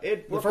 Yeah,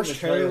 it The worked first in the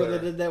trailer where they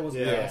did that was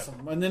Yeah.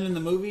 awesome, and then in the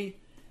movie,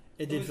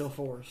 it did feel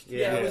forced.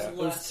 Yeah, it was Yeah. It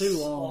less was too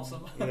long.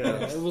 awesome. Yeah.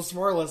 It was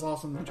far less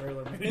awesome than the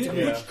trailer.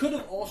 Which could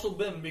have also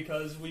been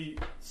because we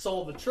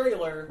saw the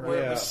trailer where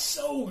it Yeah. was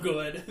so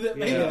good that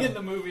maybe Yeah. in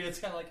the movie it's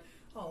kind of like,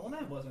 oh, well,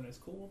 that wasn't as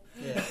cool.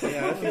 Yeah, I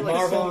feel like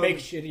Marvel some-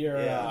 makes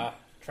shittier Yeah.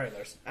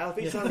 trailers.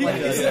 Alfie sounds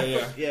like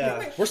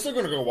yeah. We're still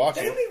gonna go watch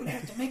They it. don't even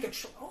have to make a.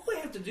 All they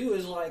have to do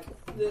is like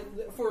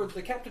for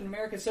the Captain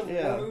America Civil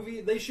Yeah. War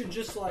movie, they should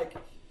just like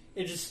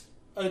it just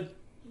a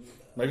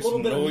Maybe little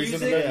some bit of noise in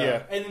music, the back.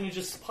 Yeah. and then it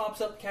just pops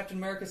up Captain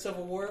America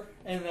Civil War,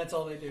 and that's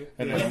all they do.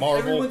 And then Marvel.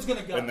 Everyone's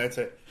gonna go. And that's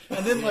it.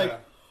 And then like, Yeah.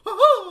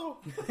 oh,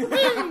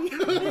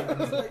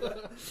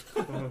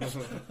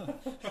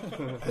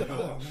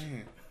 Oh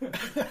man.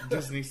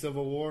 Disney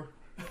Civil War.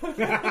 You're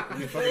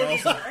fucking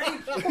awesome.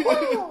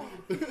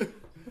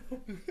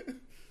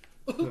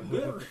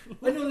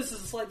 I know this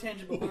is a slight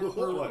tangent, but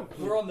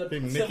we're on the Hey,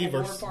 Civil Mickey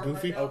War versus part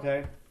Goofy? right now.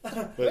 Okay.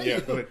 But yeah,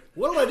 go ahead.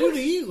 what did I do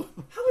to you?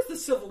 How is the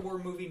Civil War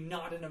movie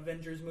not an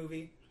Avengers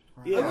movie?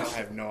 Yeah, I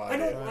have no I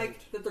idea. don't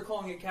like that they're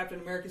calling it Captain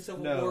America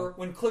Civil No. War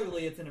when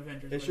clearly it's an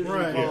Avengers It should movie.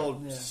 be Right.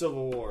 called Yeah.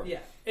 Civil War. Yeah.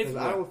 Because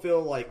I don't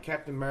feel like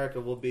Captain America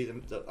will be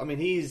I mean,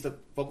 he's the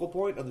focal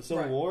point of the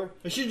Civil Right. War.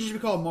 It should just be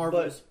called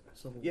Marvel's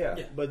Civil War. Yeah,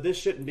 Yeah. but this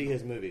shouldn't be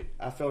his movie.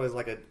 I feel it's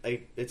like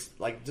it's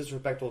like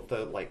disrespectful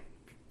to like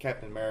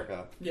Captain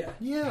America Yeah.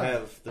 Yeah.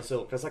 have the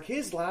Civil because like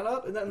his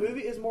lineup in that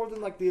movie is more than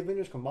like the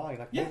Avengers combined.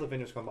 Like Yeah. both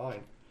Avengers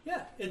combined.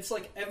 Yeah. It's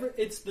like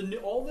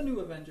all the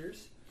new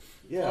Avengers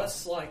Yeah,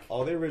 plus like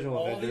all the original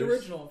all Avengers, the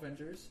original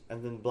Avengers.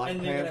 and then Black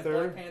and you're Panther. gonna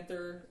have Black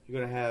Panther.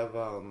 You're gonna have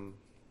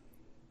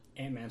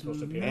Ant-Man's supposed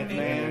to appear.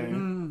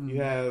 Ant-Man.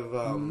 You have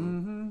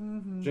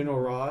General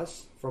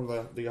Ross from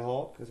the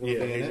Hulk is going to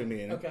Yeah, be he's in gonna it,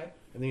 be in it. Okay.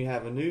 and then you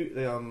have a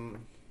new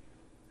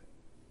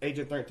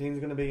Agent 13 is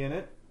going to be in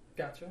it.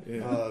 Gotcha.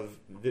 Yeah.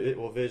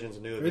 Vision's a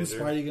new Isn't Avenger.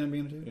 Spidey going to be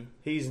in it too?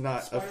 He's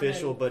not Spider-Man,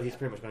 official, but he's yeah.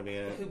 pretty much going to be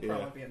in He'll it.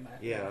 probably be in that.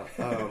 Yeah,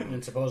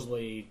 And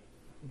supposedly,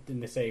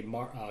 didn't they say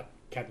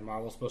Captain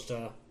Marvel's supposed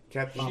to?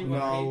 Captain. She might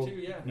No, be too,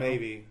 yeah.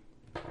 maybe.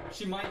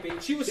 She might be.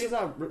 She was. She's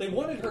not. They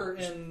wanted her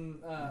in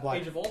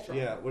Black- Age of Ultron.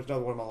 Yeah, which is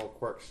another one of my little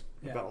quirks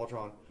Yeah. about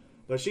Ultron.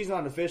 But she's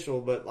not official.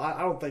 But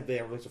I don't think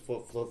they released the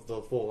full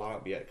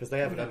lineup yet because they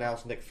haven't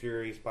announced Nick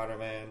Fury,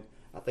 Spider-Man.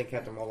 I think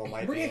Captain Marvel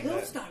might be Maria in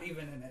Hill's that. not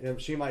even in it. Yeah,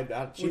 she might.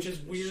 Which is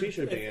weird. She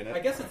should be If- in it. I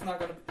guess it's not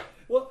going to.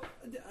 Well,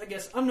 I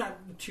guess I'm not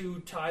too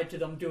tied to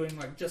them doing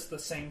like just the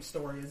same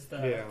story as the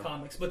Yeah.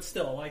 comics, but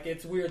still, like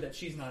it's weird that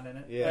she's not in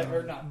it. Yeah.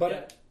 Or not. But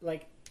yet.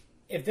 like,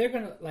 if they're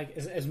gonna like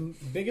as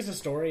big as a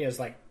story as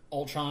like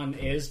Ultron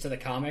is to the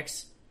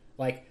comics,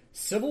 like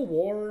Civil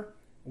War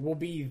will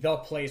be the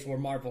place where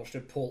Marvel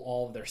should pull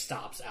all of their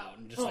stops out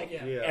and just Oh, like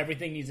yeah. Yeah.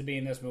 everything needs to be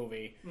in this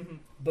movie. Mm-hmm.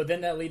 But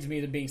then that leads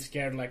me to being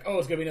scared, like, oh,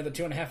 it's gonna be another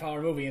 2.5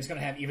 hour movie, and it's gonna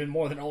have even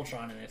more than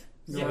Ultron in it.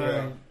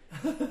 Yeah.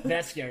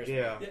 That scares me.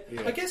 Yeah.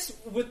 Yeah. I guess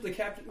with the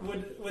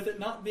with it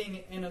not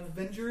being an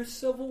Avengers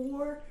Civil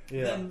War,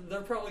 Yeah. then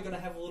they're probably going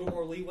to have a little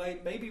more leeway.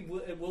 Maybe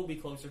it will be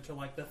closer to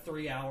like the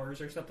 3 hours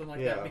or something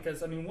like Yeah. that.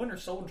 Because I mean, Winter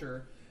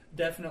Soldier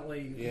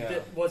definitely Yeah.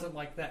 wasn't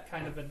like that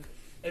kind of an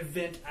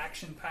event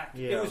action packed.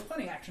 Yeah. It was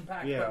plenty action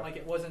packed, Yeah. but like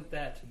it wasn't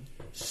that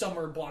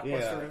summer blockbuster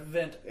Yeah.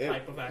 event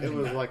type of action. It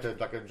was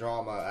like a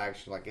drama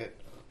action, like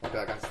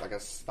a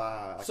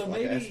spy, So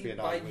like an maybe espionage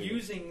by movie.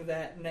 using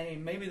that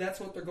name, maybe that's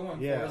what they're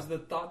going Yeah. for. Is the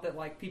thought that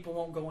like people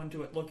won't go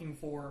into it looking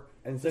for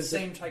And the since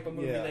same type of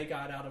movie yeah. they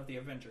got out of the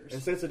Avengers.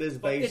 And since it is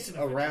But it's based an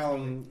Avengers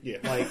around, Yeah.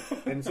 like,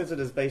 and since it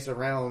is based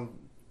around,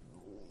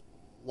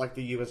 like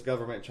the U.S.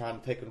 government trying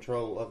to take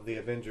control of the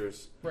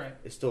Avengers, Right.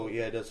 it still,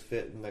 it does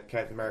fit in the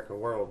Captain America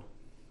world.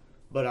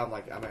 But I'm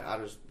like,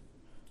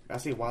 I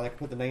see why they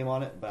put the name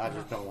on it, but I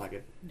just don't like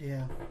it.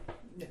 Yeah.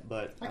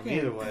 But I I mean,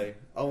 can't- either way,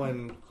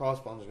 Owen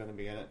Crossbones is going to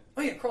be in it,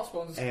 Oh yeah,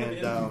 Crossbones is going to be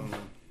and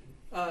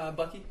in.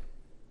 Bucky.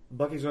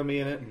 Bucky's going to be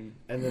in it,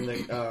 and then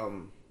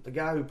the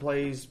guy who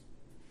plays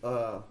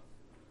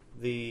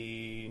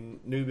the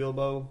new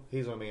Bilbo,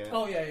 he's going to be in it.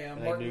 Oh yeah, yeah,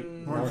 And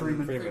Martin.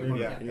 Martin Freeman.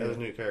 Yeah, that's a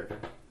new character.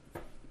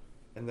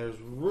 And there's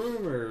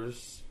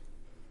rumors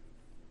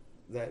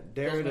that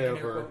Those making air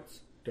Daredevil quotes.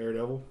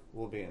 Daredevil.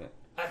 will be in it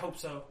I hope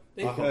so.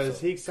 because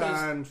so. he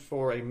signed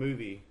for a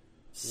movie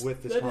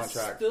with this that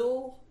contract, is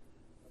still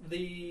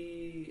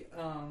the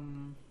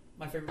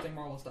my favorite thing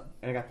Marvel's done.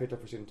 and it got picked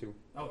up for season 2.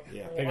 Oh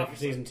Yeah, Well, pick up for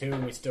obviously. season 2,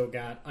 and we still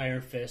got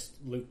Iron Fist,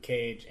 Luke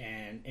Cage,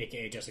 and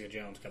AKA Jessica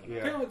Jones coming Yeah.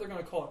 up. Apparently they're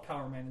going to call it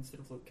Power Man instead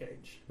of Luke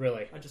Cage.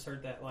 Really? I just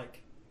heard that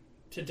like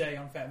today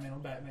on Fat Man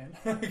on Batman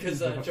because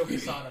Joe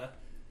Quesada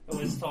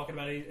was talking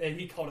about it, and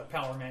he called it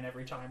Power Man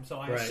every time. So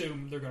I Right.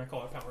 assume they're going to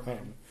call it Power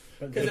Man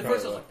But because then, at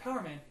first I was like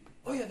Power Man.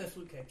 Oh yeah, that's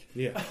Luke Cage.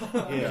 Yeah.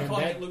 They're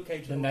calling that- it Luke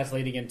Cage. then that's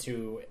leading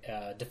into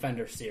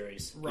Defender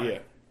series. right. Yeah.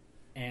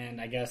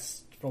 And I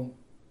guess from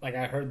like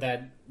I heard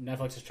that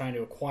Netflix is trying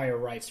to acquire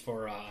rights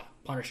for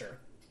Punisher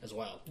as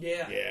well.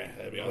 Yeah. Yeah,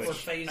 that'd be Or awesome.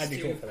 phase I'd be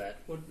 2. cool for that.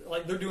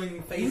 Like they're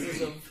doing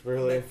phases of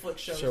Really? Netflix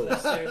shows. Shows.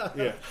 That's it.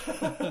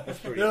 Yeah.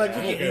 They're like,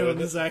 I'm you okay can't with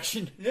this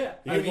action. Yeah.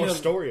 You I get mean, more you know,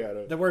 story out of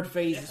it. The word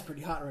phase is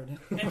pretty hot right now.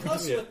 And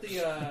plus with the,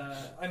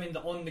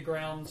 the on the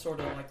ground sort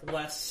of like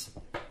less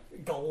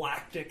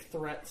galactic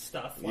threat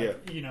stuff.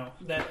 Like, you know,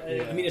 that.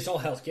 I mean, it's all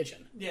Hell's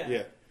Kitchen. yeah.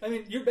 Yeah. I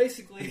mean, you're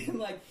basically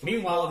like. 3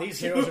 Meanwhile, blocks. these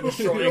heroes are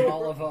destroying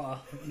all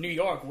of New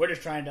York. We're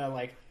just trying to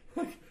like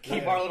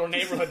keep our little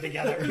neighborhood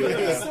together.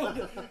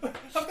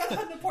 I've got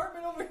an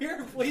apartment over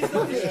here. Please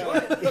don't destroy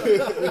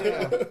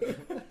it.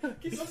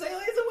 Keep those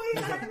aliens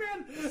away, Iron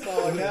Man.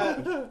 So like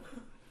that.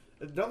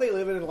 Don't they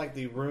live in like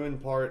the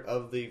ruined part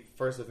of the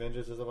first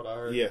Avengers? Is that what I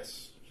heard?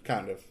 Yes,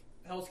 kind of.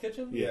 Hell's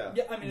Kitchen? Yeah.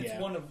 Yeah, I mean, it's Yeah.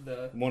 one of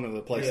the. One of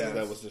the places Yeah.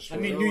 that was I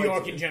destroyed. mean, So, New like,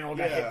 York in general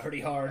got yeah. hit pretty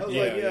hard. I was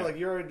Yeah, like, yeah. like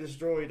you're already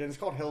destroyed, and it's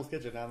called Hell's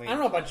Kitchen. I mean, I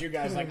don't know about you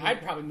guys. Like,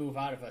 I'd probably move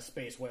out if a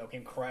space whale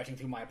came crashing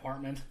through my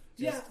apartment.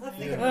 Yeah, I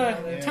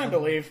think Time to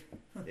leave.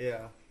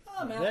 Yeah.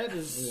 Oh, man. That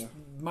is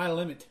my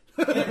limit.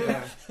 Have them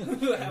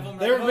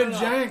There have right- been no, no.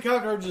 giant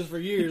cockroaches for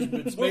years,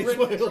 but We're space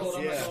rent controlled.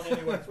 whales. I'm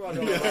Yeah. not going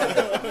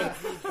anywhere.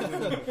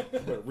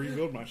 Better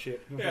rebuild my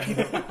shit.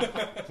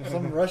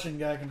 Some Russian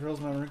guy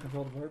controls my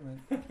rent-controlled apartment.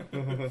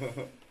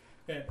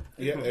 Okay.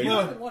 Yeah, You No,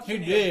 haven't watched he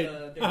any did.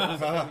 of the Daredevil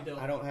stuff we did.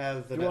 I don't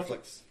have the You watch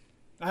Netflix.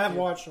 I have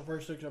watched the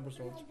first 6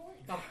 episodes.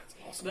 Oh,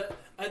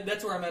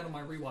 that's where I'm at on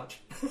my rewatch.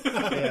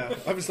 Yeah.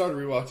 I haven't started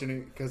rewatching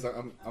it because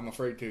I'm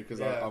afraid to because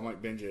Yeah. I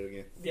might binge it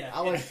again. Yeah,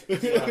 I like.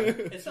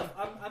 it's tough.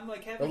 I'm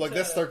like having. I'm like, to,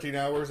 that's 13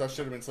 hours. I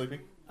should have been sleeping.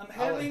 I'm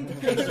having to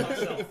pace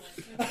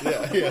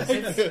myself. Yeah.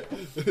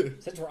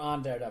 Since we're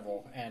on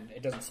Daredevil and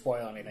it doesn't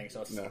spoil anything,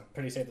 so it's No.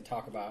 pretty safe to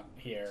talk about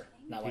here.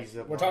 Not like He's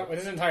a we're talking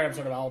this entire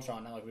episode of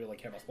Ultron. Not like we really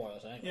care about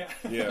spoilers, eh? Yeah.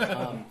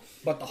 Yeah.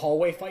 But the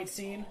hallway fight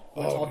scene,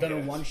 where it's Oh, all done in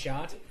yes. one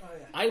shot, Oh,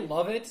 yeah. I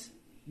love it.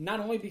 Not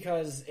only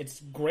because it's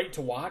great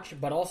to watch,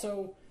 but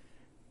also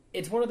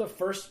it's one of the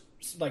first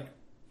like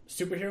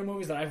superhero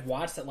movies that I've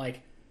watched that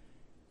like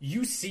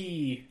you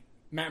see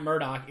Matt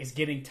Murdock is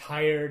getting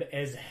tired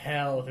as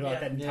hell throughout Yeah.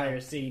 that entire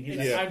scene. He's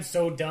Yeah. like, I'm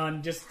so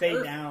done. Just stay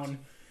Perfect. down.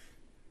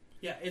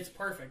 Yeah, it's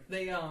perfect.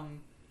 They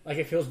Like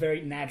it feels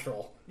very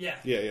natural. Yeah,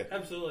 Yeah.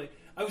 absolutely.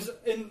 I was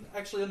in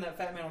that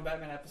Fat Man on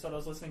Batman episode I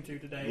was listening to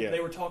today. Yeah. They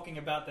were talking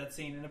about that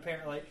scene, and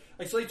apparently,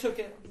 like, so they took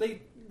it.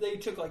 They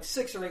took like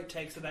 6 or 8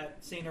 takes of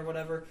that scene or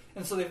whatever,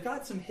 and so they've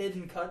got some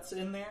hidden cuts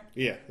in there.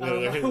 Yeah. I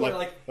don't know,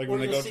 Like where, when where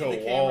they you'll go see to a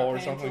the wall camera or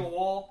pan something. To a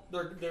wall,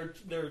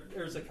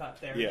 there's a cut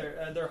there.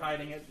 Yeah. They're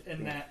hiding it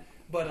in that,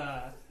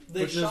 but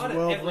they Which is shot it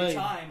well every played.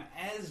 time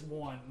as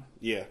one.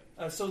 Yeah.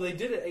 So they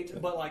did it,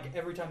 but like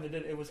every time they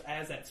did it, it was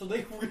as that. So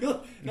they really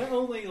not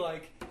only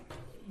like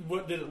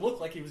what did it look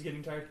like he was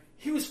getting tired,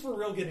 he was for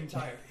real getting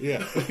tired.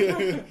 Yeah.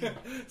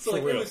 So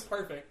like real. it was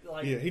perfect.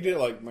 Like Yeah, he did it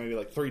like maybe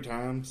like 3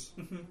 times,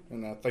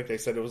 and I think they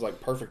said it was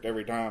like perfect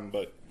every time,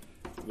 but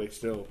they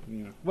still,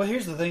 Well,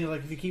 here's the thing: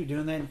 like if you keep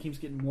doing that and it keeps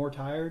getting more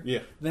tired, Yeah.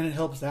 then it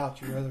helps out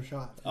your other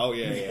shots. Oh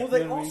yeah, Well, they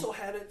You know what I mean? also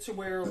had it to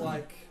where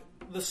like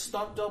the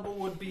stunt double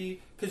would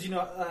be because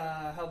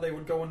how they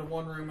would go into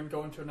one room and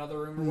go into another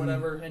room or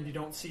whatever, and you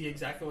don't see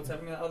exactly what's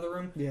happening in the other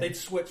room. Yeah. They'd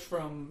switch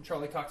from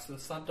Charlie Cox to the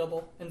stunt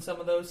double in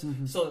some of those,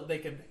 so that they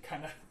could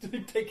kind of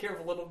take care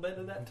of a little bit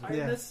of that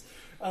tiredness.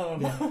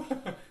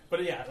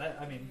 But yeah,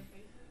 I mean,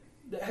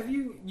 have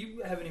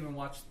you haven't even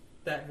watched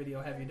that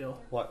video, have you, Dill?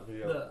 What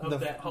video?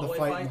 That hallway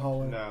fight in fight. the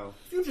hallway. No.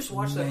 If you just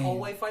watch that Man.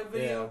 hallway fight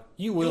video,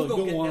 You will. go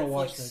You'll get want to Netflix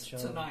watch that show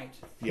tonight.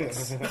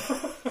 yes. So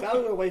I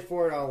was gonna wait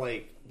for it on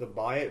like to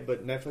buy it,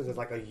 but Netflix is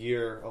like a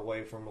year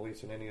away from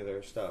releasing any of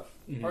their stuff.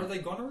 Are they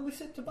going to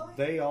release it to buy?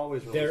 They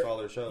always release They're- all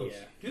their shows.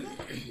 Yeah. Do they? I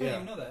Yeah. didn't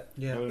even know that.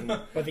 Yeah.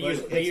 But they But use,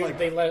 it's like-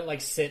 they let it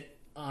like sit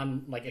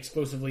on like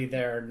exclusively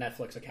their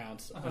Netflix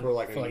accounts For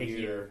like for a like a year.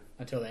 year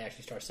until they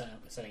actually start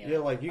setting it Yeah,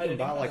 up. like you I can didn't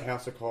buy know like that.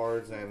 House of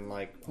Cards and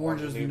like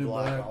Orange is the New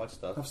Black. and all that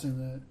stuff. I've seen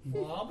that.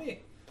 Well, I'll be.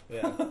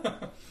 Yeah.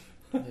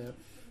 Yeah.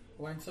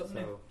 Learn something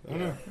new. So, I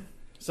know.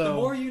 So The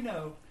more you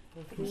know.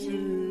 We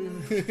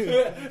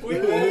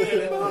made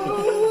it.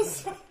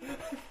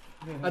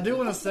 I do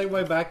want to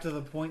segue back to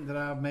the point that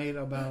I made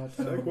about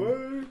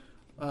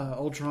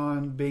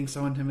Ultron being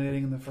so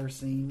intimidating in the first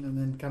scene and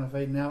then kind of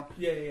fading out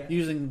Yeah.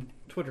 using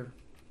Twitter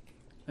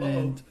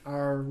and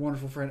our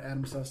wonderful friend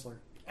Adam Sessler.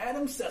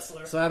 Adam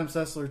Sessler. So Adam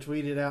Sessler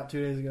tweeted out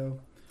 2 days ago.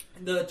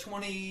 The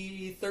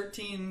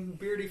 2013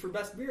 Beardy for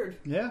Best Beard.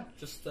 Yeah,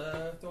 Just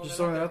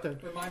throwing it out there.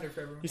 Reminder for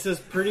everyone. he says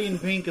Pretty in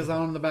Pink is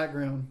on in the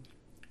background,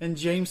 and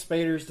James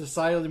Spader is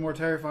decidedly more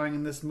terrifying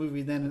in this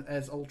movie than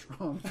as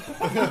Ultron.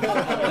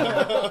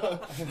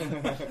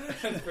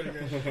 That's pretty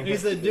good. He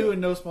said, due in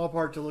no small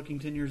part to looking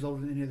 10 years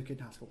older than any other kid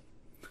in high school.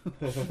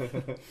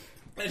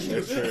 That's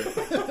That's true.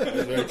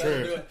 That's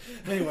very true.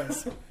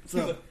 Anyways,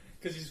 so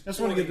Because he's I just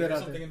want to 40 get that or out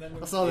something there. in that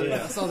movie. I saw that.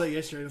 Yeah. I saw that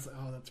yesterday. I was like,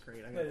 oh, that's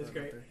great. I That gotta is put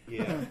great. out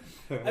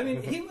yeah. I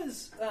mean, he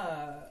was.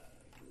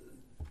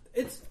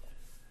 It's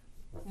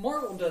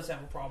Marvel does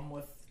have a problem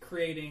with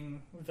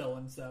creating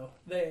villains, though.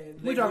 They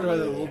We talked about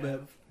it a really little bit.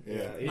 have. Yeah.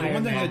 The Iron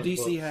one thing Man that DC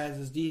books. has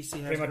is DC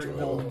has Pretty much great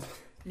all. villains.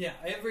 Yeah,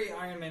 every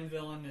Iron Man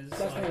villain is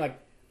Definitely like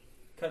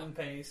cut and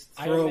paste.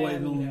 Iron Throwaway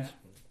Man, villains. Yeah.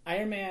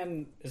 Iron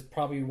Man is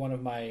probably one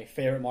of my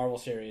favorite Marvel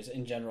series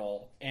in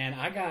general, and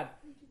I got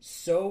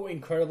so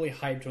incredibly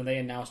hyped when they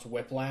announced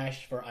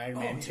Whiplash for Iron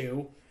Man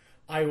 2.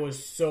 I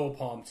was so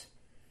pumped.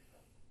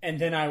 And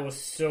then I was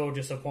so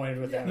disappointed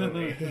with that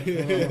movie.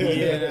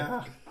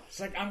 Yeah. It's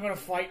like, I'm going to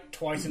fight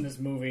twice in this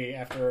movie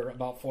after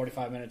about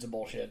 45 minutes of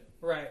bullshit.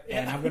 Right.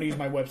 And Yeah. I'm going to use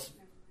my whips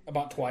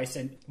about twice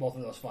in both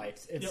of those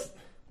fights. It's Yep.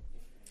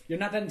 You're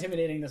not that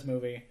intimidating in this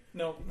movie.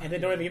 No. And then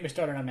don't even get me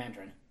started on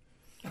Mandarin.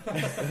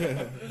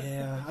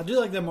 Yeah. I do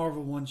like that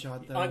Marvel one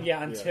shot though.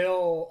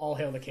 Until All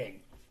Hail the King.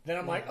 Then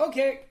I'm like,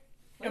 okay,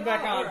 I'm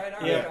back on.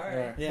 All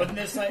right. Yeah. But then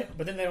it's like,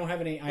 but then they don't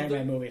have any Iron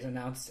Man movies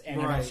announced, and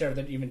I'm Right. not sure if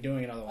they're even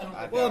doing another one.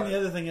 Well, and the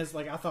other thing is,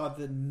 like, I thought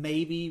that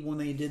maybe when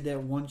they did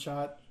that one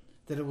shot,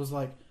 that it was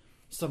like,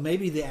 so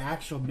maybe the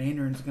actual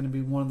Mandarin is going to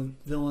be one of the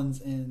villains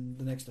in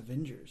the next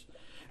Avengers.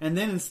 And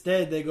then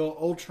instead they go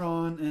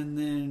Ultron and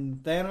then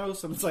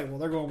Thanos, and it's like, well,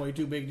 they're going way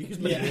too big to use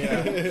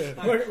Mandarin.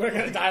 We're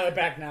going to dial it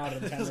back now to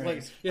the 10 It's like,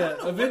 rings. yeah,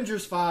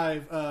 Avengers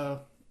 5 on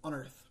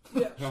Earth.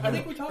 Yeah, I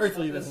think we talked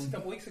Earthly about this a villain.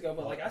 couple weeks ago,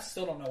 but like I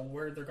still don't know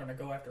where they're going to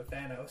go after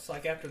Thanos.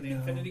 Like after the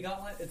Infinity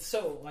Gauntlet, it's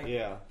so like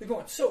Yeah. they're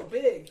going so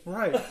big.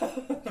 Right.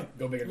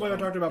 Go bigger. Like I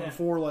talked about Yeah.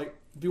 before, like,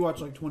 if you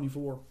watch, like,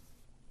 24,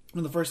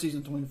 in the first season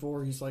of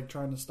 24, he's, like,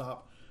 trying to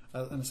stop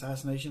an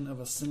assassination of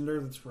a senator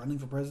that's running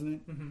for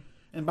president. Mm-hmm.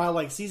 And by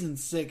like season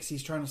 6,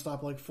 he's trying to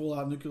stop like full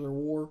out nuclear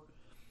war.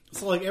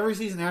 So like every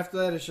season after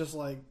that, it's just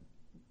like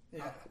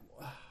Yeah.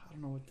 I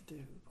don't know what to do.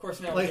 Of course,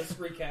 now Like- we're just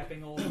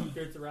recapping old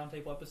Beards of the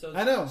Roundtable episodes.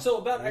 I know. So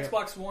about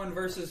Xbox One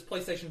versus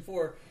PlayStation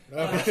 4.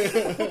 I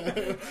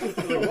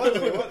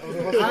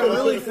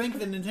really think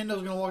that Nintendo's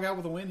going to walk out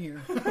with a win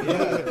here.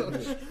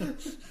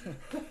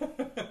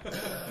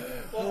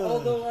 Well,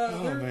 although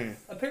man.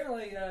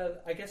 apparently,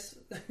 I guess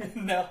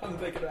now I'm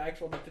thinking of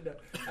actual Nintendo.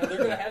 They're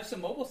going to have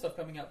some mobile stuff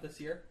coming out this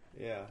year.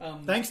 Yeah.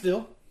 Thanks,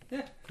 Dill.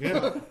 Yeah. Yeah.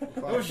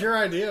 That was your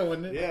idea,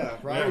 wasn't it? Yeah,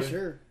 Pretty right.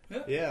 sure.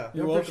 Yeah.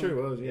 You're I'm welcome. pretty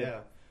sure it was. Yeah.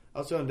 I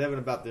was telling Devin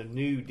about the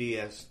new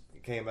DS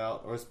that came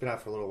out, or it's been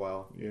out for a little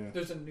while. Yeah.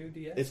 There's a new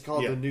DS. It's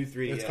called Yeah. the new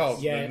 3DS. It's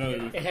called- Yeah, No,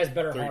 it has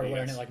better 3DS.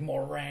 hardware in it, like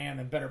more RAM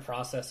and better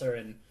processor,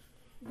 and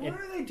Why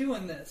are they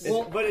doing this?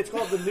 But it's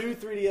called the new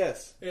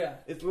 3DS. yeah.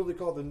 It's literally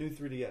called the new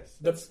 3DS.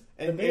 the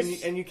And,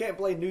 base- and you can't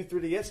play new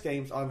 3DS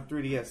games on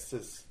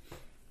 3DSs.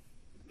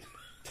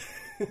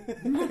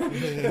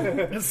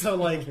 And so,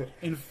 like,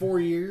 in 4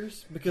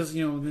 years, because,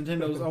 you know,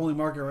 Nintendo's only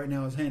market right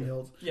now is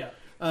handhelds, Yeah.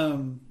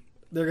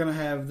 they're going to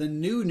have the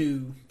new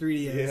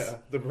 3DS. Yeah,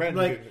 the brand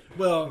new. Like,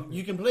 well,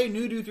 you can play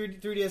new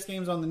 3DS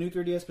games on the new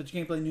 3DS, but you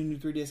can't play new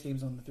 3DS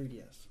games on the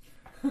 3DS.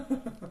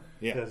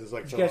 Yeah. Because it's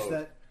like Did you catch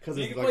that? Because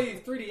You it's can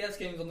like, play 3DS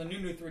games on the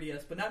new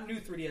 3DS, but not new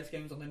 3DS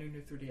games on the new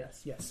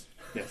 3DS. Yes.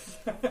 Yes.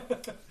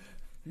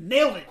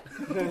 Nailed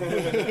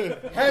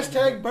it!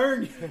 Hashtag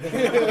burn.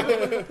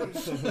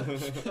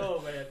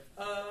 Oh man.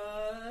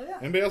 Yeah.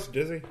 Anybody else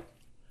dizzy? A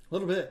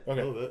little bit. a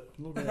Okay. little bit.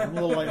 A little bit. I'm a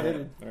little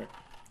lightheaded. All right.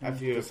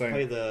 After you Just saying.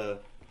 play the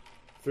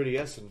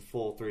 3DS in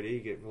full 3D, you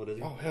get real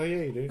dizzy. Oh hell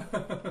yeah, you do.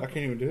 I can't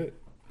even do it.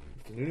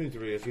 The new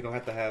 3DS, you don't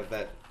have to have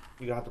that.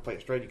 You don't have to play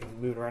it straight. You can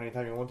move it around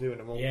anytime you want to, and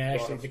it won't. yeah, go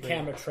actually, off the screen.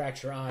 camera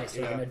tracks your eyes, so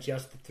you Yeah. can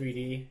adjust the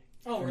 3D.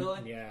 Oh really?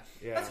 Yeah,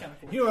 Yeah. That's kind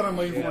of cool. You know what I'm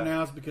waiting Yeah. for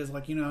now is because,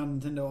 like, you know how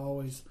Nintendo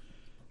always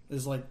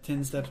is like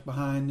 10 steps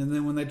behind, and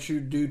then when they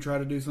do try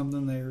to do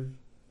something,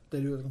 they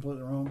do it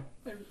completely wrong.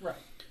 Right.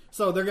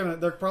 So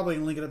they're probably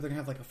gonna link it up. They're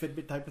gonna have like a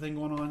Fitbit type of thing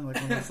going on. Like,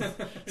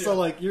 so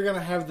like you're gonna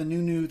have the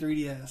new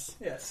 3DS,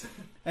 Yes.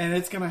 and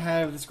it's gonna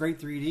have this great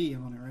 3D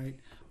on it, right?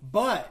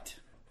 But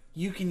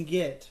you can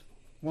get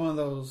one of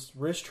those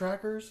wrist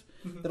trackers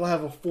that'll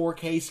have a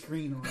 4K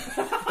screen on it.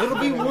 It'll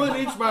be 1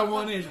 inch by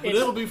 1 inch, but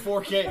it'll be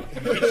 4K.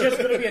 it's just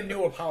going to be a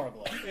newer Power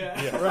Glove.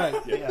 Yeah. Right.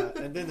 Yeah,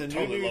 and then the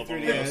Totally new love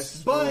them.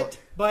 3DS.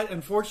 But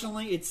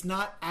unfortunately, it's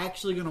not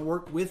actually going to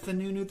work with the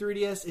new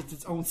 3DS. It's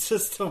its own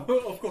system.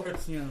 Of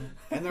course. You know.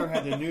 And they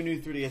had the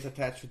new 3DS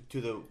attached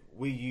to the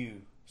Wii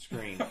U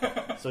screen,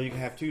 so you can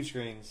have 2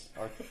 screens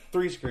or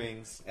 3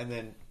 screens, and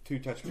then 2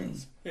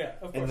 touchscreens. Yeah.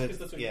 Of And course. then, 'Cause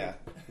that's what yeah,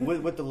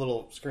 with the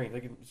little screen,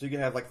 so you can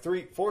have like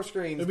 4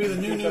 screens. It'll be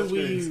the new 2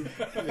 Wii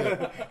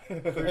U.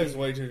 They're just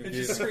way too you,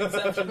 it's just confused.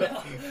 screenception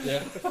now.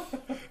 Yeah.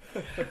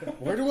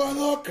 Where do I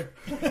look?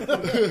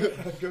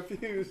 I'm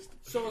confused.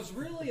 So I was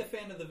really a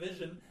fan of the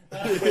Vision.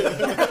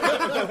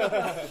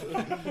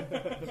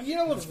 You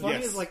know what's funny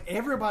Yes. is like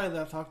everybody that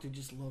I've talked to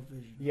just love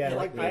Vision. Yeah,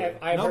 like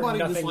I've Nobody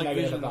heard nothing disliked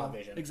negative Vision about at all.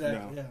 Vision.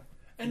 Exactly. No. Yeah.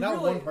 And Not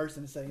really, one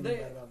person is saying anything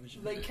they, bad about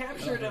Vision. they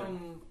captured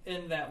him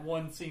in that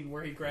one scene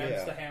where he grabs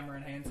Yeah. the hammer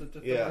and hands it to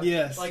Thor. Yeah.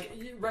 Yes. Like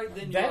right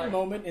then, you're That like,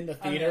 moment in the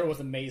I theater mean, was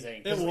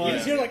amazing. 'Cause It You was.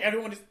 just hear like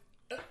everyone just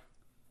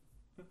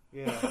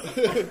Yeah,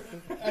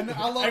 And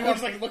I love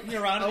everyone's how, like looking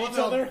around I at love each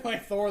how other.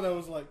 Like Thor that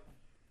was like,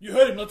 "You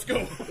hit him. Let's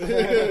go."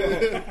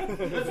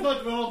 That's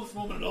not going on this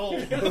moment at all.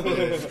 Wait, I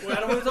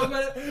don't want to talk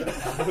about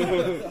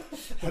it.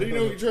 How do you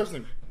know you trust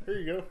him? Here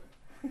you go.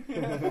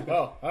 oh,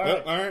 all Oh,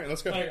 right. all right,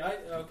 let's go. Okay,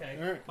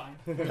 All right. fine.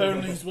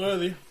 Apparently he's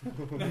worthy.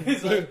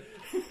 He's like,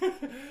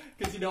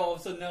 because all of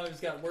a sudden now he's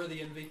got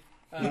worthy envy.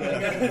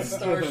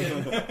 Stark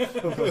and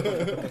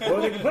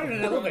Well, they can put it in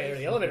an elevator.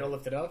 The elevator will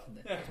lift it up and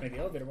make the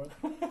elevator work.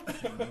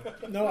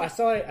 No, I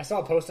saw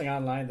a posting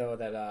online though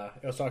that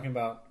it was talking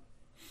about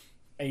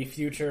a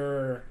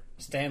future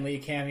Stan Lee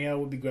cameo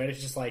would be great.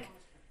 It's just like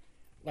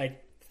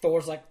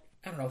Thor's like,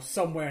 I don't know,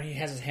 somewhere and he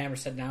has his hammer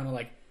set down and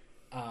like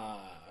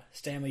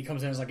Stan Lee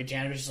comes in as like a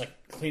janitor, just like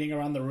cleaning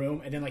around the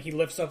room, and then like he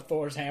lifts up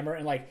Thor's hammer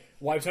and like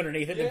wipes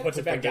underneath it and Yeah. puts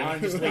it back down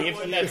and just leaves,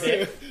 and that's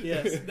it.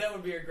 Yes. that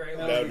would be a great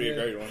one. That would be a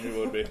great one. It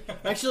would be.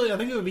 Actually, I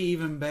think it would be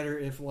even better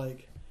if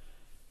like,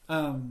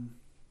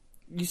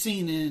 you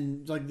seen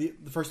in like the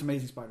first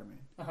Amazing Spider-Man.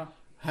 Uh-huh.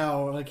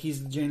 How like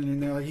he's the janitor in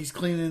there, like he's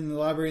cleaning the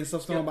library and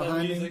stuff's going on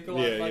behind him.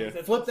 Yeah.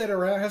 Flip that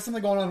around, have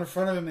something going on in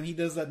front of him, and he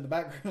does that in the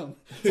background.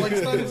 It's like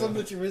it's not even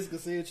something that you risk to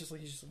see. It's just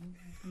like he's just.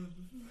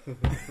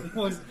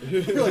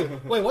 You're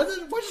like, wait, what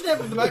just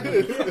happened in the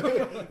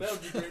background? That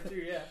would be great too.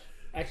 Yeah.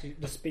 Actually,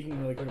 just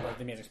speaking really quick about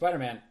the Amazing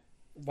Spider-Man,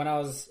 when I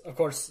was, of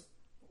course,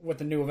 with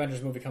the new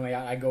Avengers movie coming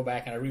out, I go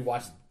back and I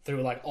rewatched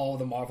through like all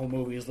the Marvel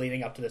movies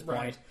leading up to this point.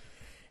 Right.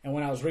 And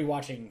when I was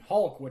rewatching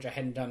Hulk, which I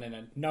hadn't done in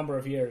a number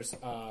of years,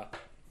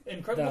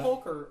 Incredible The-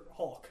 Hulk or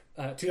Hulk?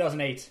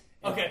 2008,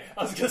 Okay,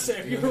 I was gonna say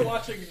if you were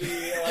watching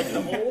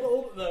the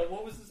old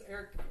what was this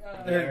Eric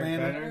Bana. Eric Bana?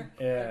 Banner.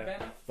 Yeah,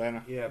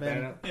 Bana.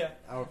 Bana. Yeah.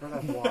 I would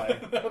that's why.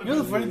 You know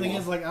the funny thing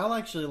is, like, I'll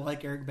actually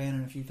like Eric Bana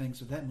in a few things,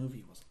 but that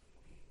movie was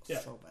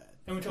so bad.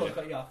 And we totally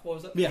cut you off. What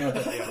was it? Yeah.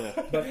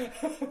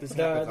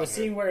 But the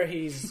scene where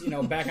he's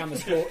back on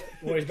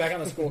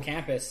the school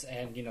campus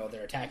and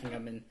they're attacking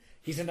him and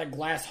he's in that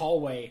glass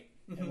hallway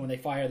and when they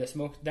fire the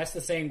smoke, that's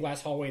the same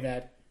glass hallway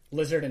that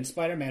Lizard and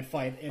Spider-Man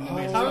fight in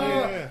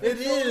the It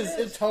is.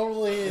 It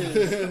totally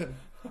is.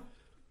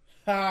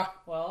 Well,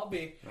 I'll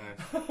be.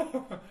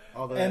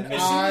 Although And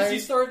As soon as he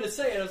started to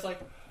say it, I was like,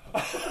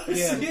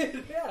 Yeah.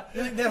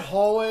 yeah. That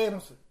hallway, and I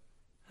was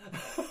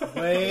like,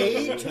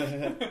 wait.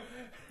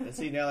 and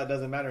see, now that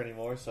doesn't matter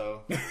anymore.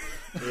 So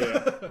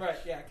Right,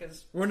 yeah,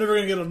 because We're never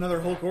going to get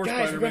another Hulk or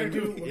Guys, we're Spider-Man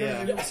gonna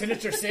movie. do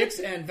Sinister Six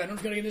and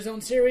Venom's gonna get his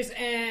own series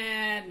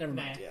and never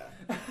mind.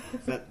 yeah,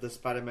 that the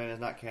Spider-Man is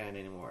not canon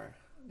anymore.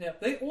 yeah,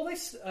 they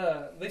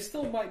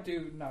still might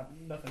do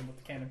nothing with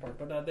the canon part,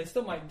 but they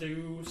still might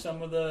do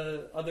some of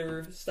the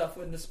other stuff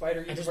in the Spider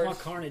I universe. just want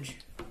Carnage.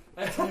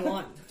 That's all I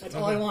want. That's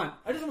all I want.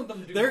 I just want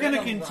them to do. They're going to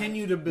Venom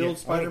continue to build Yeah, I want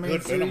a Spider-Man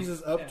good Venom.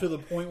 series up Yeah. to the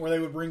point where they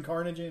would bring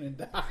Carnage in and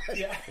die. right.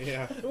 Yeah,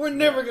 Yeah, We're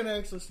never going to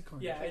actually see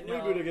Carnage. yeah, and,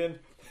 reboot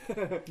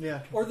again.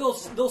 Yeah. or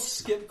they'll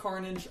skip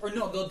Carnage, or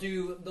no,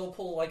 they'll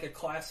pull like a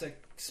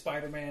classic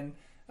Spider-Man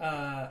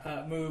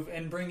move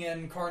and bring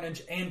in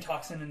Carnage and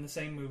Toxin in the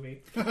same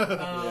movie.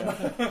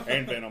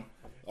 And Venom.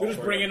 We're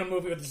just bringing a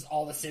movie with just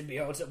all the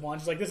symbiotes at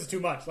once. Like, this is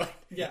too much. Like,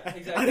 Yeah,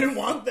 exactly. I didn't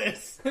want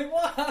this.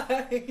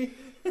 Why?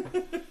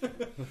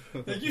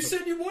 You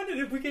said you wanted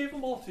it. We gave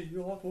them all to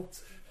you all at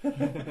once.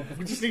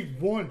 We just need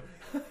one.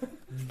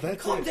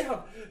 That's Calm it.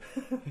 down.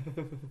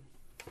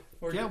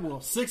 Or- Yeah,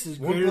 well, 6 is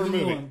One greater per than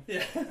movie. 1.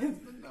 Yeah,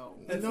 No.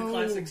 that's the No.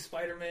 classic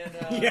Spider-Man.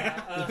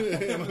 Yeah.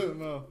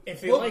 No.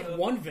 If they like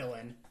one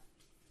villain,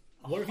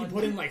 what if you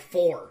put in like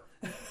 4?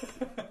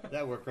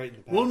 That worked great in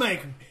the past. We'll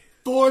make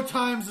 4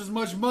 times as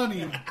much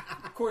money.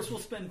 Of course, we'll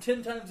spend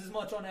 10 times as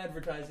much on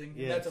advertising.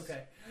 Yes. That's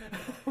okay.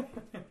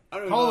 I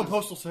don't Call know. the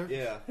postal service.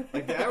 Yeah,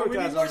 like the We need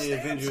advertising more on the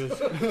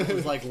Avengers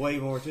was like way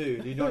more too.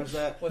 Do you notice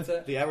that? What's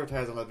that? The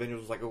advertising on the Avengers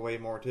was like a way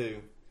more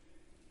too.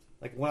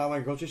 Like when I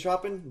went grocery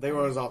shopping, they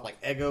were on like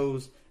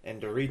Eggos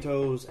and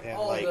Doritos and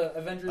All like the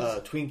Avengers,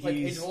 Twinkies. like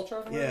Age of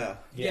Ultron. or Yeah. whatever?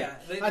 yeah.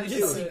 I They just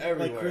do see, it. like,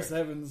 everywhere. Chris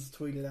Evans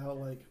tweeted out,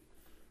 like,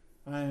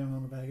 I am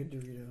on a bag of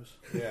Doritos.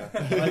 Yeah.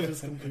 Life is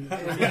complete.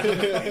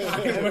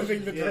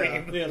 Living the Yeah.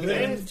 dream. Yeah, And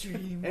living his, the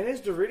dream. and his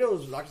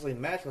Doritos actually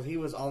matched because he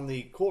was on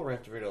the Cool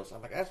Ranch Doritos.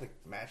 I'm like, that's like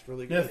matched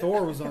really Yeah, good.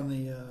 Thor was on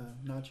the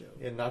nacho.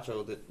 Yeah,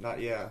 Nacho did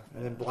not. Yeah,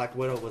 and then Black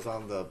Widow was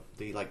on the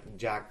like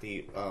Jack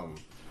the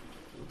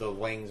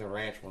wings and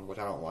ranch one, which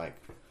I don't like.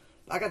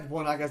 I got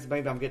one. I guess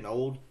maybe I'm getting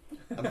old.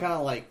 I'm kind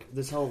of like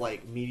this whole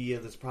like media,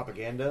 this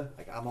propaganda.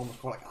 Like I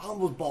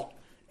almost bought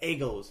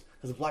Eggos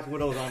because the Black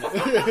Widow's on it.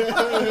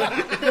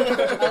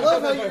 I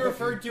love how you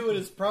referred to it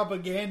as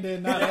propaganda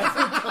and not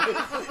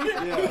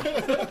advertising.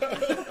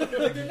 Yeah,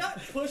 Like, they're not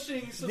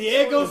pushing some The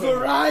sort Eggos of were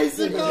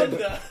rising up.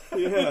 agenda.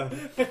 yeah.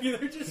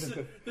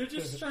 they're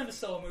just trying to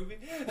sell a movie.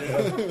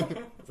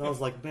 So I was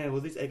like, man, will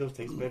these Eggos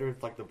taste better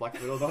if like the Black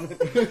Widow's on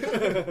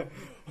it?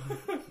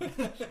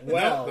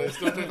 Well, They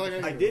still taste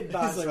like I did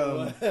buy He's like, some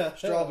what?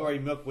 strawberry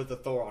milk with the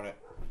Thor on it.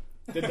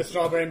 did the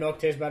strawberry milk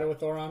taste better with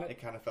Thor on it?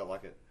 It kind of felt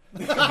like it.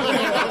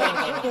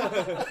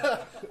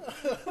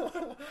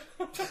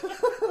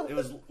 It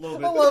was a little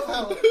bit. I love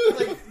how,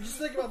 like, just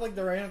think about, like,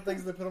 the random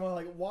things they put them on,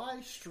 like, why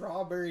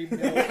strawberry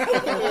milk?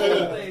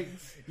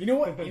 Things. You know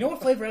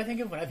what flavor I think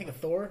of when I think of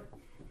Thor?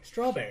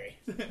 Strawberry.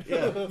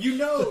 Yeah. You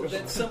know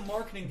that some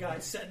marketing guy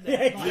said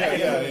that.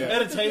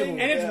 At a table.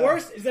 And it's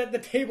worse is that the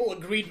table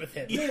agreed with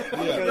him. Because,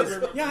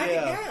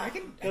 I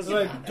can. Because,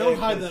 like, don't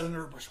hide that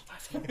under a bushel.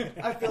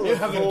 I feel like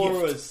Thor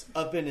was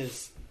up in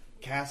his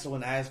castle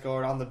in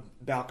Asgard on the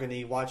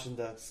balcony watching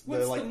the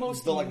What's like the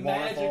most the, like,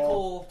 magical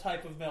waterfall.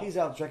 type of milk? He's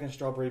out drinking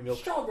strawberry milk.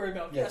 Strawberry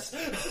milk, yes.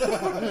 Yes.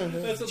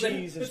 That's what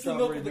Cheese and it's the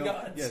milk strawberry of the milk.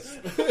 gods. Yes.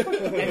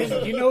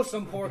 And then,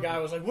 some poor guy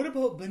was like, "What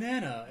about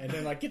banana?" And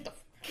then like, get the.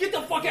 Get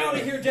the fuck out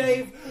of here,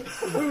 Dave!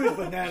 Who is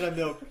banana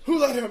milk? Who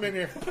let him in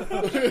here?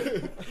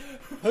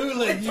 Who I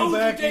let you told you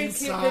back Dave can't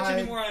pitch any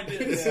inside? more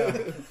ideas.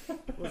 Yeah.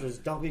 What is this,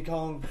 Donkey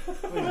Kong? What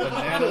is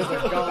bananas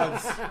are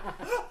gods.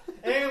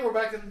 And we're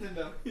back to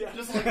Nintendo. Yeah.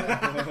 Just like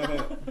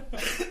that.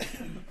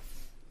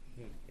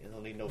 You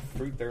don't need no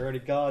fruit, they're already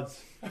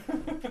gods.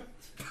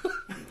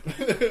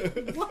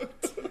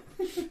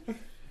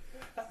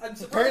 I'm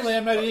surprised. Apparently,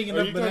 I'm not eating Are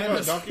enough you talking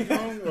about bananas. Donkey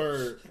Kong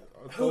or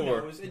Who Thor?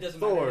 knows? It doesn't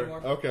Thor. matter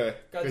anymore. Okay,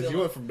 because Godzilla. you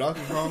went from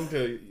Donkey Kong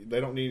to they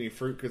don't need any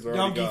fruit because they're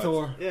already Donkey gods.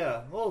 Thor.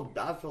 Yeah, well,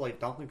 I feel like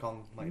Donkey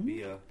Kong might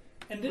be a.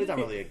 And He's not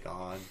really a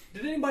god.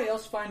 did anybody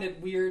else find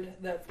it weird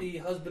that the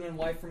husband and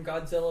wife from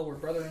Godzilla were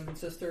brother and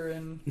sister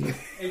in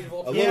Age of A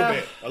Ultron? little Yeah.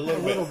 bit, a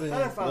little A little bit. bit.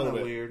 I find Little that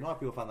bit. weird. A lot of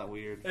people find that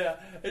weird. Yeah,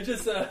 it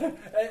just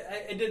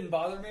it didn't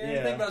bother me or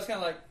anything, Yeah. but I was kind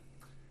of like,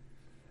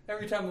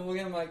 every time we look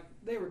at them, like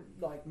they were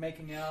like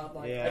making out.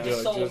 Like Yeah. I just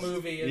Yeah, saw just- a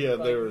movie. And, yeah,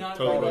 like, they were not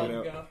totally very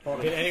long making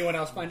ago. Did anyone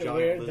else find it Giant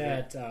weird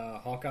lizard. that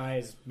Hawkeye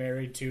is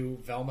married to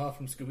Velma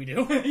from Scooby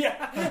Doo?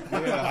 Yeah.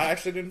 Yeah, I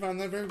actually didn't find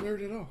that very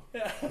weird at all.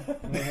 Yeah.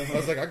 I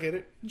was like, I get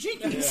it.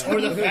 Jinkies.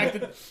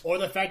 or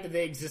the fact that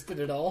they existed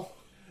at all?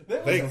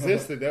 They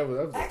existed. That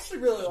was I actually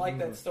really like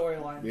that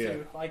storyline Yeah.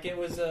 too. Like it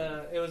was.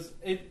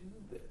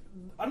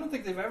 I don't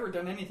think they've ever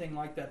done anything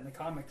like that in the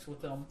comics with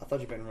them. I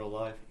thought you meant in real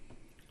life.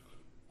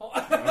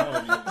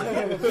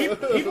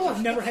 People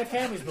have never had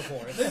families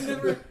before.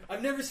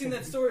 I've never seen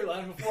that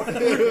storyline before.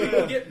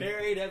 People get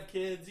married, have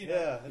kids. You know,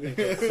 Yeah, that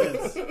makes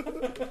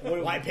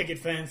sense. White picket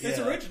fence. it's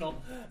Yeah. original.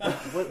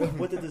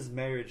 What did this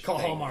marriage Call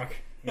thing- Hallmark.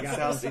 You got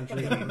Sounds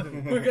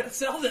intriguing. We're gonna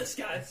sell this,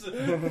 guys.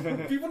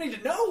 People need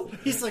to know.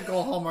 He's like,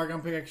 oh, Hallmark.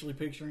 I'm actually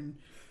picturing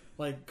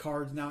like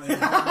cards now in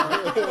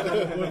Hallmark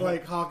with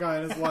like Hawkeye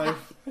and his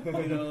wife. You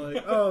know,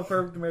 like, oh,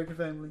 perfect American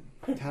family.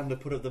 Time to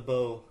put up the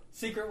bow.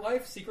 Secret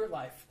wife, secret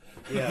life.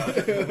 Yeah.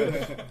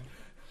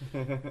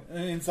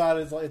 And inside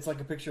is like it's like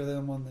a picture of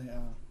them on the.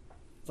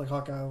 It's like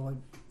Hawkeye like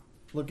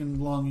looking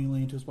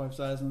longingly into his wife's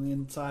eyes, and on the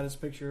inside is a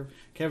picture of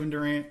Kevin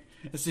Durant.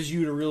 It says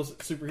you, the real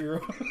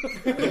superhero.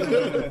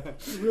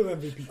 real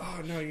MVP.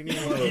 Oh no, you need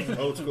one of those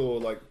old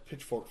school like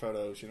pitchfork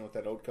photos. You know, with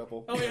that old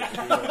couple. Oh yeah,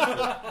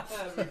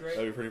 that'd be great.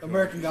 That'd be pretty funny.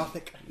 American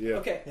Gothic. Yeah.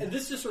 Okay, and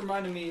this just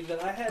reminded me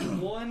that I had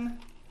one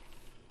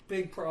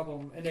big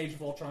problem in Age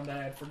of Ultron that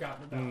I had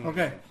forgotten about,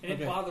 Okay. and it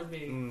Okay. bothered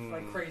me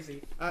like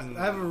crazy. I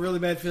have a really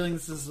bad feeling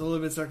this is a little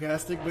bit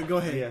sarcastic, but go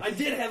ahead. Yeah. I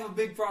did have a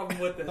big problem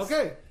with this.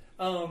 Okay.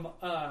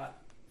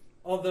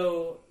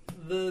 Although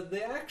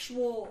the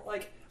actual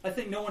like, I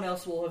think no one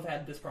else will have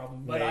had this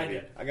problem, but I Maybe.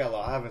 did. I got a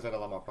lot. I haven't said a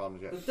lot of my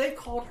problems yet. But they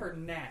called her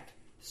Nat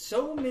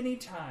so many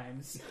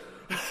times.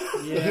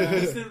 Yeah.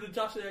 Instead of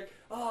Natasha, they're like,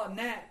 oh,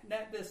 Nat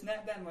this,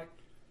 Nat that. I'm like,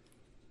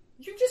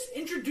 you just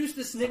introduced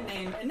this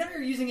nickname, and now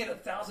you're using it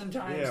 1,000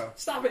 times. Yeah.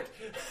 Stop it.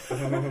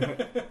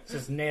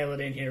 Just nail it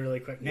in here really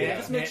quick. Yeah.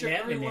 Just make sure Nat,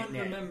 everyone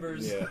Nat.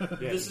 remembers Yeah.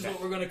 this is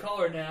what we're going to call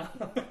her now.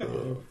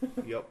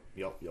 Yep.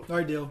 All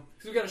right, deal.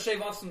 Because we got to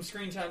shave off some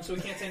screen time so we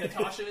can't say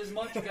Natasha as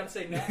much. We got to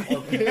say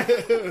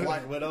Nat.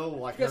 Black Widow,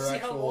 like You her got to see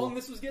actual. how long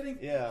this was getting.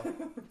 Yeah.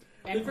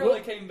 They And probably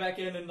what- came back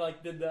in and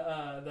like did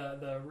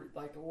the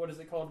like, what is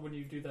it called when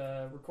you do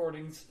the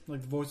recordings?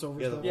 Like the voiceover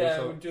Yeah, the stuff. Yeah,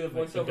 voiceover. we do the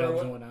Like the voiceover.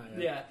 dubs and whatnot,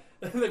 Yeah,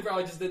 they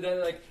probably just did that.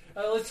 Like,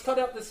 let's cut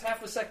out this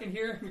half a second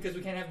here because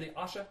we can't have the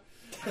Asha.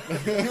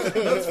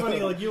 That's funny.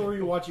 Like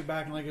you watch it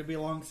back and like it'd be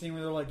a long scene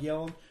where they're like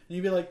yelling, and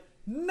you'd be like,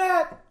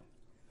 Nat,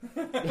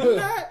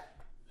 Nat.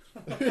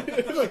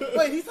 Like,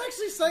 wait, he's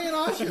actually saying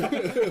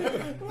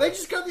Asha. They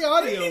just cut the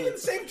audio. Even the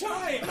same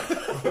time.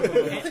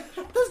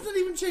 Doesn't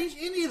even change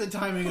any of the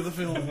timing of the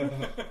film.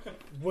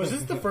 Was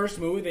this the first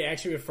movie they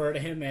actually refer to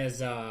him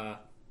as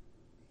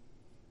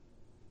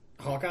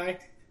Hawkeye?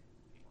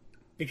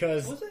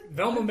 Because Was it?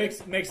 Velma makes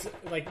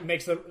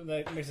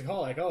the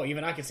call like, oh,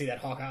 even I can see that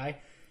Hawkeye,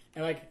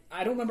 and like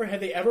I don't remember,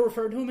 have they ever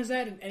referred to him as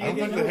that in any I of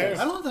don't the think they movies?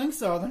 have. I don't think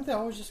so. I think they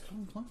always just call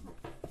him Clown.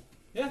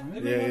 Yeah,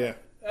 maybe Yeah, not.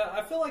 yeah.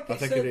 I feel like they I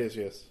think said it is.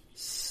 Yes.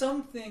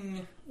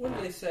 something. What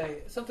did they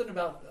say? Something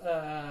about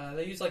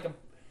they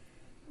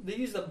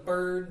use a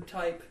bird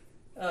type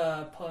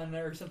pun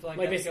or something like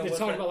Like that. they to go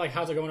talk with it. about like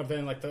how's it going up there,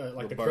 and like the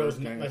The crows,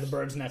 bird like the things.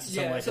 birds' nests,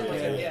 or yeah, something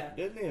like that. yeah.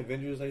 Didn't the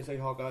Avengers they say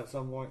Hawkeye at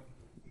some point?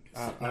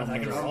 Not that I can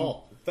remember.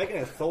 recall. Thinking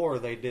of Thor,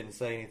 they didn't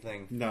say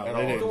anything. No, at they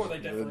all. didn't. Thor, they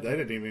definitely They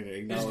didn't even They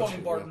acknowledge just called him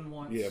it, Barton yeah.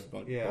 once. Yeah,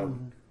 but Yeah.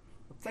 I'm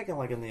thinking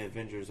like in the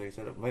Avengers they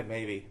said it.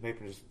 Maybe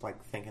I'm just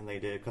like thinking they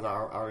did because I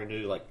already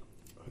knew like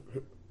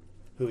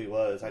who he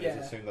was. I just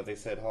Yeah. assumed that they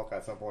said Hawkeye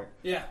at some point.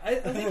 Yeah, I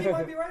think you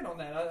might be right on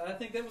that. I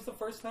think that was the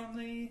first time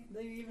they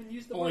even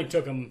used the Only word.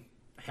 took him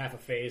half a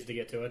phase to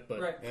get to it, but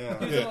Right. Yeah.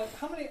 He was Yeah. like,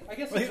 how many? I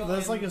guess Wait, it's only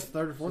that's like in- his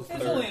third or fourth.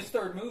 It's only his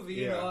third movie.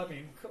 You Yeah. know, I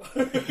mean,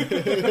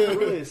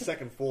 Really, his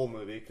second full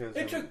movie because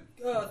it took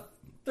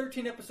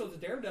 13 episodes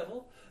of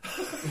Daredevil.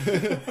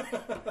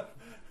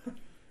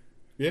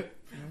 yeah.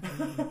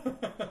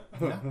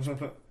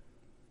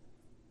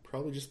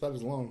 Probably just about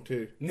as long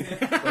too.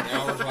 Like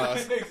hours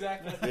wise.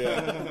 Exactly.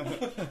 Yeah.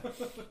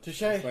 Touche.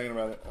 Thinking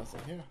about it, I was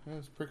like, yeah,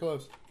 that's pretty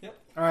close.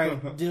 All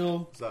right, Dill,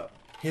 What's up?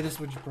 hit us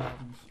with your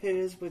problems. Hit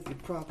us with your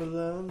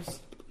problems.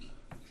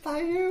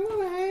 Fire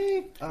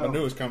away. I knew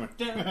it was coming.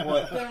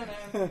 What?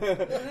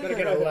 better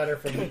get a letter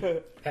from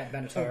Pat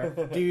Benatar.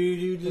 Do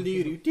do do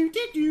do do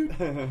do do.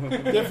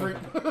 Different.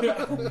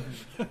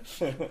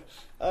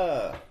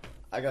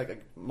 I got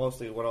like,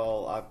 mostly what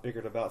all I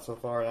figured about so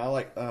far, and I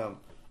like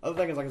other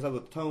thing is like I said,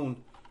 the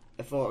tone.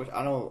 I feel like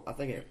I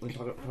think when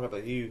talking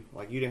about you,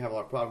 like you didn't have a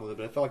lot of problem with it,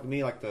 but it felt like to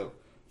me like the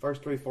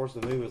first 3/4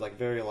 of the movie was like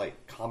very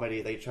like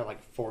comedy. They try to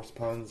like force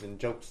puns and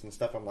jokes and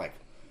stuff. I'm like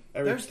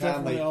every There's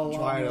time they definitely a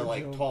lot try to more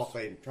like jokes. talk,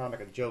 they try to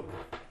make a joke.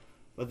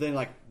 But then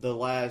like the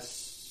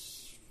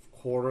last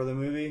quarter of the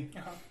movie,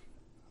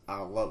 I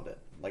loved it.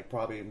 Like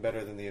probably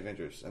better than the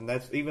Avengers, and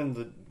that's even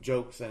the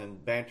jokes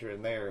and banter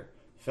in there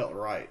felt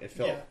right. It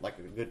felt like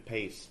a good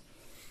pace.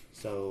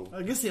 So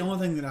I guess the only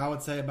thing that I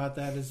would say about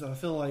that is I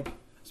feel like,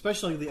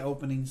 especially the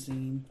opening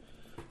scene,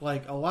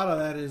 like a lot of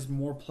that is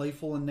more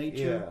playful in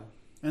nature.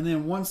 Yeah. And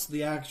then once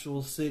the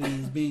actual city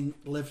is being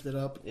lifted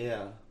up,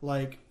 Yeah.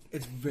 like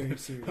it's very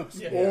serious.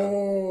 Yeah.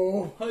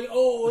 Oh, Like,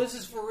 oh, this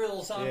is for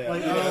real, son. Yeah.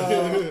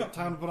 Like,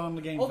 time to put on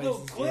the game Although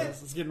faces. Clint-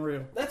 Yes, it's getting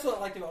real. That's what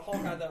I liked about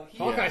Hawkeye, though.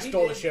 Hawkeye he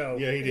stole the did- show.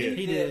 Yeah, he did.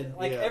 He did.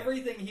 Like Yeah.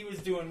 everything he was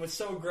doing was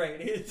so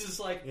great. It's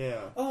just like, Yeah.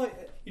 oh,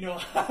 you know,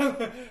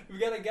 we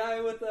got a guy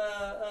with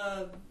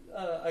a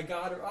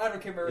god, or I don't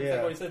remember exactly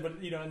Yeah. what he said,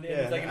 but you know, and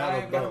Yeah, he's like, and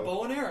I I've got a don't know.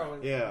 bow and arrow.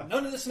 Yeah.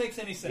 None of this makes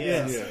any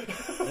sense. Yeah.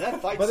 Yeah. And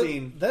that fight But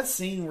scene. that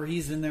scene where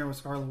he's in there with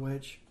Scarlet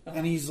Witch,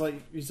 and he's like,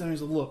 he's like,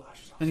 look,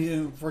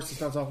 and first he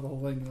starts off with the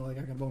whole thing, like,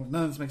 I got bone.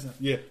 None of this makes sense.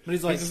 Yeah. But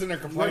he's like, just in there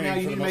right complaining now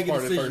you for need the to make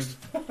most a part at decision.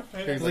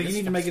 first. It's like, you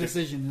need to make a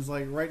decision. It's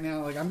like, right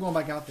now, like, I'm going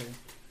back out there.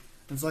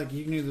 It's like,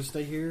 you can either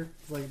stay here,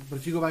 it's like, but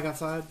if you go back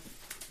outside,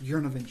 you're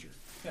an Avenger.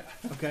 Yeah.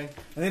 Okay?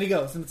 And then he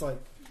goes, and it's like,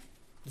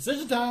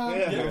 decision time!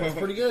 Yeah. It's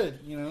pretty good.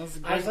 You know, it's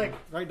I was great,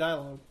 like- great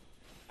dialogue.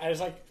 I was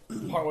like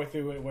partway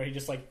through it where he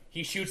just like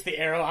he shoots the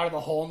arrow out of the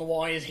hole in the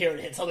wall and you just hear it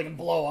hit something and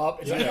blow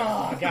up. It's like,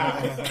 oh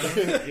god.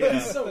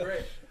 It's so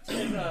great.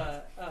 And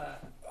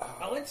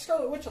I like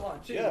Scarlet Witch a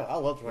lot too. Yeah, I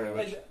love Scarlet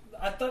Witch. Like,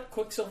 I thought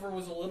Quicksilver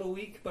was a little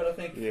weak, but I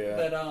think Yeah.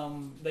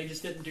 that they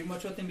just didn't do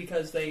much with him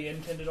because they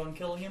intended on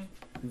killing him.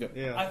 Yeah. I think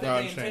No, I they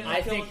understand. intended on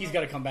I killing think he's him.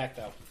 got to come back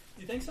though.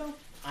 You think so?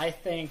 I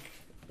think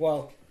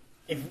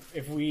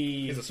if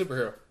we He's a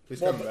superhero. He's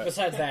well, coming back.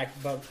 besides that,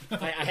 but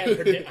I have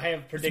I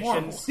have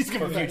predictions He's for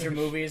coming back. future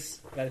movies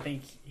that I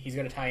think he's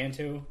going to tie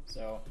into.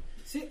 So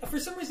See, for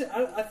some reason,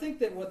 I think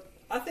that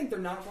I think they're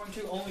not going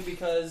to, only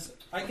because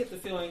I get the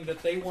feeling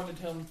that they wanted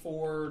him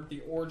for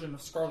the origin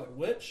of Scarlet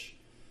Witch.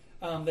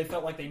 They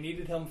felt like they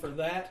needed him for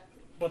that,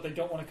 but they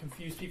don't want to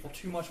confuse people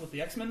too much with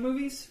the X-Men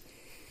movies.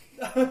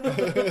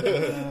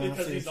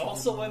 Because he's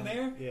also in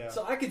there. Yeah.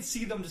 So I could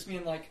see them just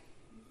being like,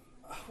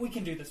 we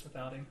can do this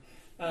without him.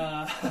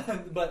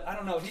 But I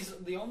don't know. He's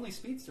the only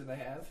speedster they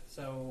have,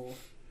 so...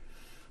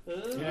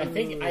 I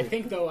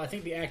think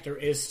the actor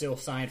is still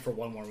signed for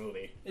one more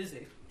movie. Is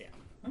he? Yeah.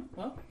 Huh,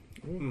 well,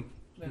 then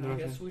I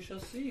guess we shall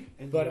see.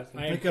 But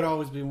It could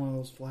always be one of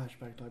those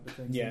flashback type of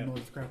things. Yeah. That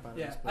annoys the crap out of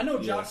Yeah, us, I but know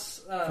Joss...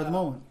 for the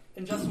moment.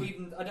 And Joss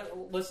Whedon, I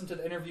listened to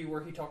the interview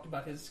where he talked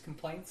about his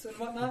complaints and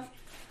whatnot,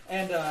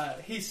 and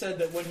he said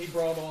that when he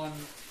brought on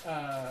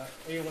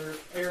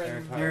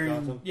Aaron, Tyler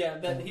Johnson. yeah,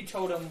 that he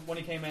told him when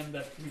he came in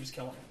that he was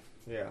killing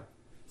him. Yeah.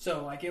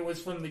 So like it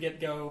was from the get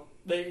go.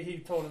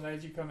 He told him that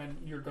as you come in,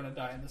 you're going to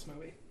die in this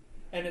movie,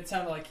 and it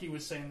sounded like he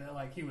was saying that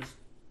like he was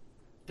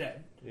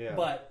dead, Yeah.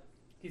 but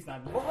he's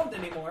not involved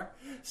anymore.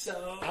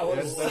 So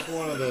That's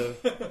one of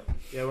the.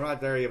 Yeah, we're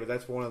not there yet, but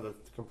that's one of the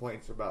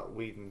complaints about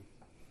Whedon.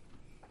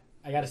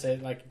 I gotta say,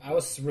 like, I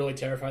was really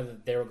terrified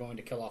that they were going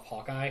to kill off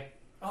Hawkeye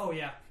oh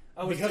yeah,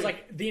 I was because too.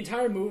 like the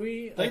entire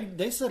movie, like,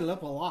 They set it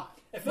up a lot.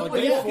 It felt Like,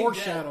 like they Walking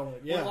foreshadow Dead,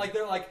 it, yeah.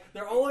 where,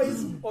 they're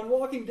always on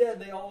Walking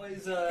Dead. They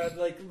always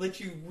like let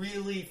you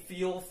really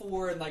feel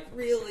for and like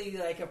really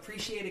like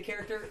appreciate a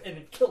character and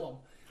then kill them.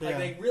 Like Yeah.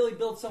 they really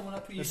build someone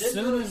up who you As didn't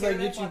soon really as care they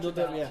that get you much built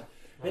up, about. yeah.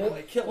 And then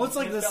they kill Well, it's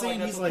them. like And the it felt scene.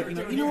 that's He's what like,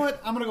 they you were know doing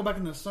what? I'm gonna go back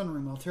in the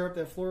sunroom. I'll tear up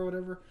that floor or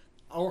whatever.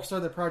 I'll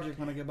start that project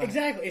when I get back.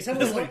 exactly. It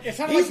sounded like He's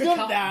the gonna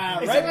cop, die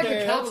it right sounded like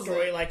there. a That cop was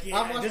story. like, Like, I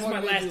yeah, watched this is my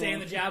one last video. day on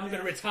the job. I'm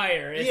gonna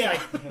retire. It's Yeah.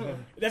 like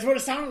that's what it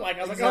sounded like.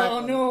 I was like, oh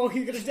Exactly. no,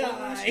 he's gonna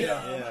die.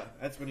 Yeah,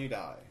 that's when you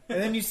die.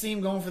 And then you see him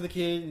going for the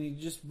kid, and he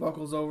just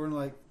buckles over and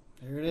like,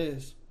 there it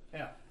is.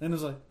 Yeah. Then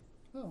it's like,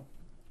 oh,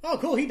 Oh,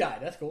 cool, he died.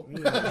 That's cool.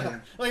 like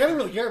I don't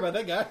really care about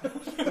that guy.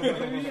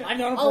 I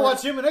know him. I'll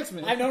watch him in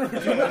X-Men. I've known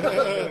him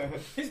for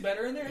He's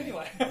better in there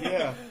anyway.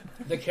 Yeah.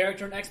 The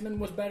character in X-Men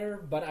was better,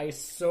 but I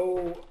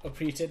so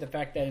appreciate the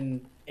fact that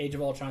in Age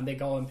of Ultron they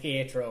call him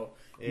Pietro,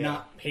 Yeah.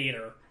 not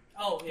Peter.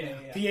 Oh yeah,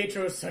 yeah.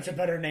 Pietro is such a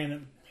better name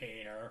than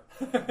Peter.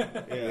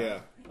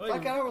 Yeah.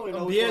 Like, I don't really know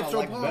I'm which one I Pietro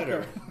like Parker.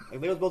 better.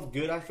 Like, they was both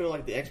good. I feel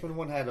like the X-Men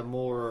one had a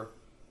more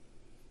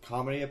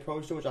comedy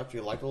approach to it, which I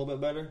actually liked a little bit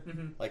better.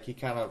 Like, he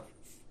kind of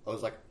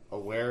was, like,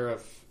 aware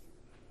of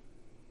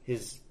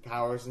his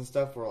powers and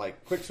stuff, where,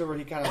 like, Quicksilver,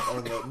 he kind of,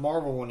 or the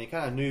Marvel one, he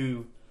kind of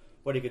knew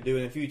what he could do,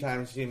 and a few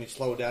times you see him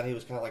slow down, he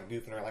was kind of, like,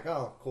 goofing around, like,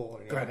 oh, cool.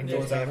 You know, Grabbing doing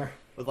Thor's stuff. hammer.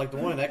 But, like, the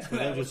one in X-Men,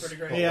 That it was was just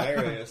pretty great.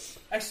 hilarious.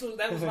 Actually,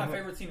 that was my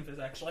favorite scene of his.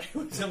 Actually,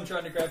 was him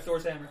trying to grab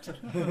Thor's hammer.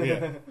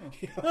 Yeah.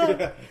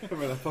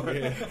 Remember that part?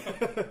 Yeah.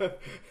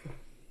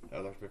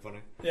 That was actually funny.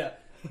 Yeah,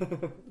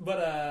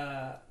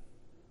 but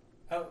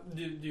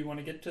do you want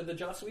to get to the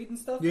Joss Whedon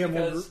stuff? Yeah,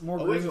 Because more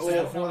Oh, green wait,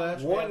 stuff before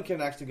that. One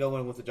can actually go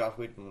in with the Joss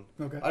Whedon one.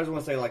 Okay. I just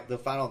want to say, like, the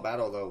final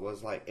battle, though,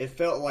 was, like, it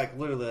felt like,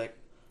 literally, like,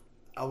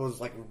 I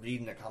was, like,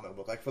 reading a comic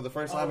book. Like, for the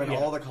first time in yeah.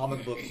 all the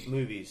comic book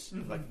movies,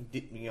 like,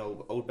 you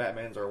know, old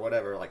Batmans or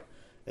whatever, like,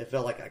 it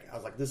felt like, I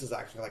was like, this is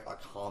actually, like, a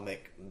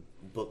comic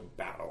book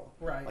battle.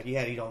 Right. Like, you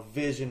had, you know,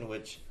 Vision,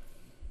 which,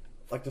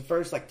 like, the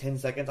first, like, 10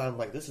 seconds, I'm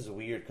like, this is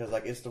weird, because,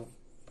 like, it's the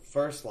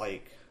first,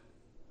 like,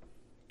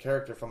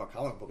 character from a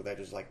comic book that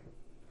just, like,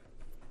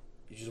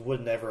 you just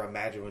would never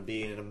imagine would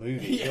be in a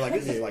movie. You're like,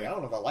 this is like, I don't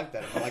know if I like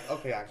that. And I'm like,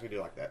 okay, I actually do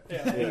like that.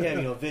 Yeah. And you have,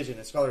 you know, Vision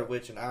and Scarlet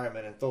Witch and Iron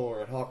Man and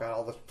Thor and Hawkeye,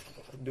 all this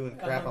doing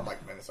crap. I'm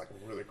like, man, it's like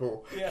really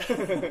cool. Yeah.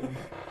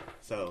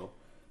 So,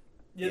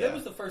 Yeah, that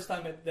was the first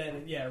time that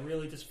it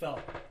really just felt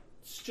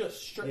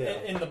just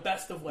straight in the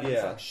best of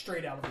ways, like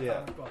straight out of the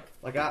comic book.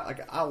 Like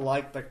I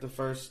liked like the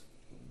first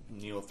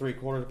 3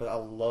 quarters, but I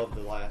love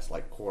the last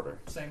like quarter.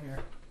 Same here.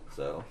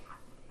 So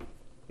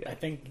I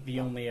think the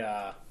only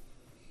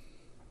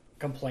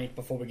complaint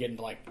before we get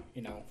into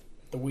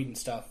the Whedon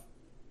stuff,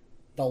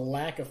 the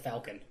lack of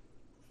Falcon.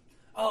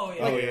 Oh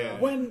yeah. yeah.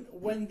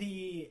 When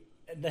the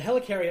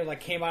helicarrier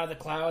came out of the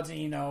clouds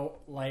and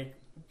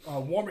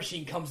War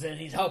Machine comes in,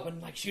 he's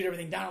helping shoot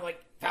everything down. I'm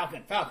like,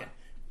 Falcon.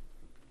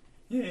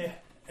 Yeah.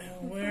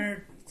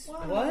 Where?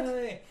 Why? What?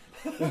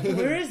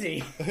 Where is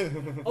he?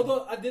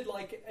 Although I did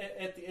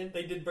at the end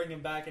they did bring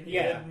him back and he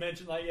did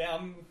mention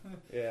I'm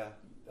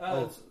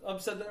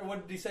upset that,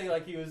 what did he say?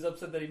 He was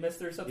upset that he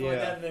missed her or something like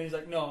that, and then he's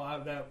like, no, I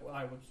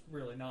was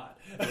really not.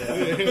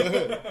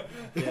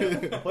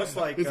 Plus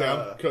He's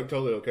I'm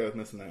totally okay with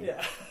missing that.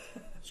 Yeah.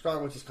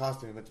 Scarlet Witch's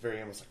costume at the very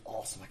end was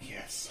awesome.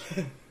 Yes.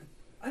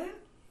 I didn't.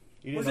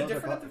 Was it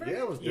different at the very end?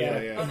 Yeah, it was Yeah,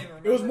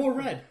 different. It was more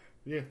red.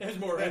 Yeah. It was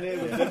more red. And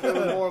it was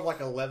more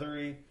of a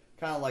leathery,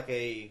 kind of like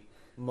a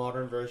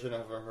modern version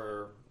of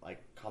her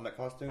comic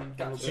costume.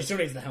 She still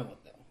needs the helmet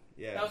though.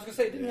 Yeah. I was gonna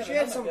say it didn't have she a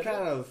had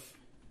helmet,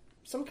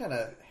 some kind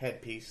of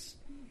headpiece,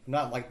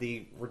 not like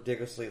the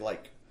ridiculously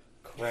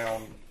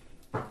crown.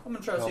 I'm gonna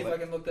try to see if I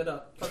can look that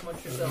up. Talk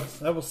amongst yourselves.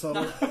 That was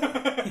subtle.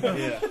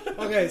 Yeah.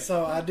 Okay,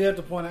 so I do have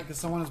to point out, because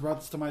someone has brought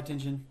this to my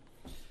attention.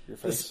 Your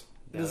face.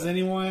 Does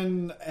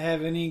anyone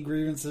have any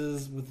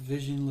grievances with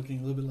Vision looking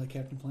a little bit like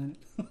Captain Planet?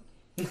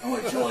 Oh,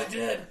 it totally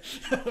did.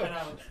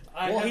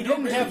 Well, he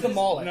didn't have the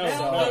mullet. No,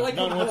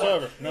 none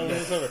whatsoever. None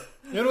whatsoever.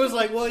 It was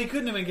like, well, he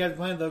couldn't have been Captain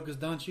Planet, though, because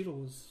Don Cheadle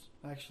was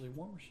actually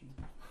War Machine.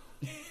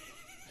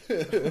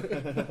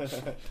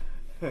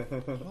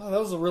 Wow, that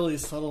was a really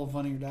subtle,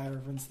 funny die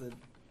reference that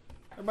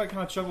everybody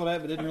kind of chuckled at,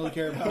 but didn't really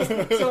care about.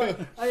 So,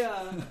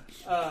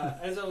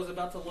 as I was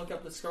about to look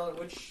up the Scarlet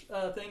Witch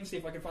thing, see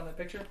if I could find that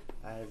picture.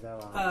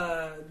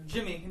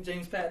 Jimmy,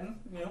 James Patton,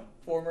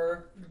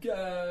 former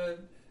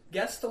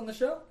guest on the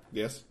show.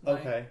 Yes.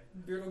 Okay.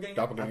 Beardle Gang.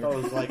 I thought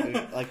it was like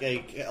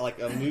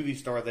a movie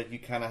star that you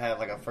kind of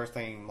have a first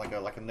name, like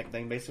a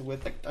nickname basically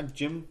with,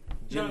 Jim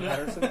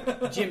Patterson.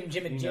 Jim.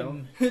 Jimmy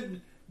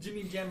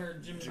Jammer,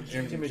 Jim.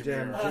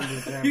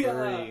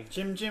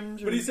 Jim.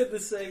 But he said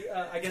this thing.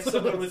 I guess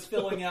someone was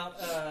filling out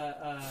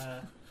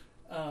Chi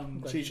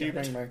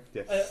bang bang.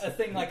 a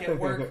thing at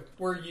work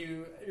where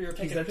you're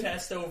taking a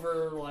test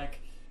over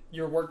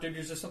your work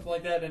duties or something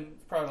like that, and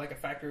probably a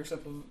factory or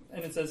something.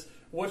 And it says,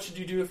 "What should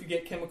you do if you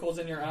get chemicals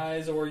in your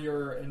eyes or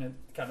your?" And it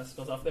kind of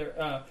spills off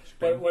there.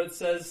 But what it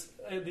says,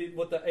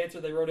 what the answer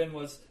they wrote in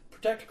was,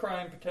 "Protect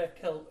crime, protect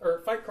hell,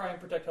 or fight crime,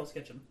 protect Hell's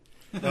Kitchen."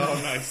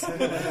 Oh, nice.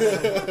 And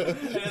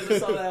as I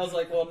saw that, I was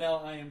like, well, now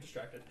I am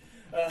distracted.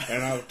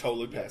 And I'm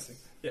totally passing.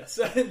 Yes.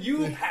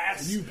 You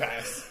pass. You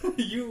pass.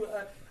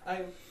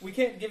 We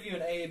can't give you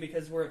an A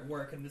because we're at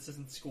work and this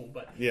isn't school,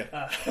 but... Yeah.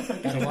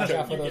 Gotta watch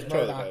out for those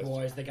Murdoch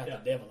boys. They got the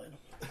devil in them.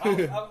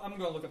 I'm going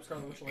to look up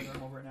Scarlet Witch later.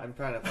 I'm over it now. I'm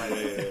trying to find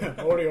it.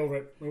 Already over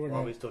it.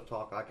 While we still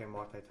talk, I can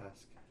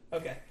multitask.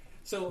 Okay.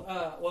 So,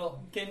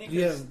 can you...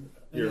 Yeah.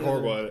 You're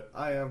horrible at it.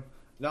 I am.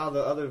 Now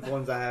the other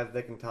ones I have,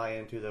 they can tie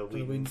into the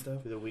Whedon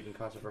stuff? to the Whedon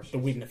controversy. The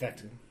Whedon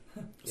effect.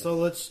 So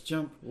let's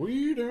jump.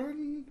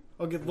 Whedon.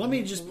 Okay, let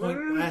me just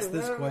ask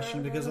this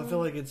question, because I feel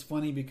like it's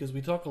funny, because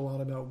we talk a lot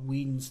about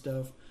Whedon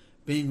stuff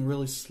being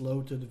really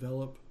slow to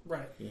develop.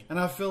 Right. Yeah. And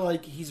I feel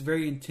like he's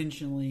very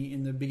intentionally,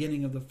 in the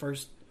beginning of the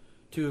first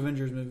 2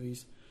 Avengers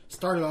movies,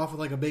 started off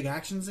with a big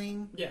action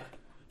scene. Yeah.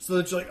 So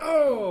that you're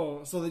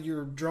oh! So that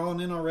you're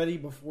drawn in already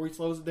before he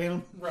slows it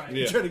down. Right.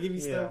 Yeah. Trying to give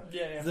you stuff.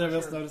 Yeah. Did anyone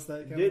else notice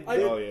that? Did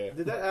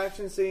that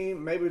action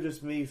scene, maybe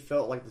just me,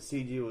 felt like the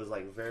CG was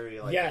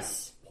very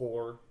yes.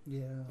 poor?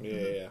 Yeah.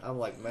 Yeah. I'm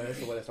like, man, that's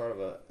the way they started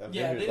a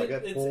Yeah,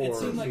 Avengers. it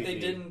seemed like CG. they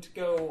didn't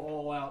go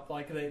all out.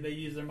 They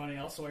used their money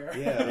elsewhere.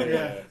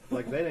 Yeah.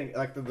 They didn't,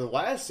 the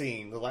last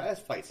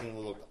fight scene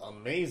looked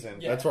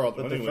amazing. Yeah. That's where all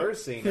the But money the went.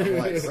 first scene, I'm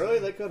like, really?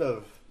 They could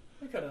have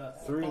They could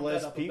have threw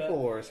less people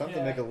or something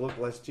to make it look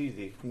less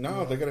cheesy.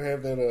 No, they gotta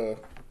have that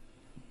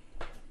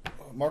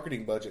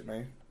marketing budget,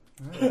 man.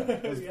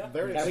 Yeah.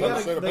 Very They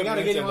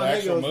gotta get him on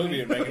actual Legos, movie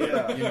and make it,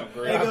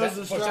 great. There goes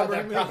Push the out strawberry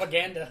that milk.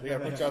 propaganda. Yeah,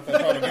 put out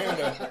that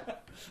propaganda.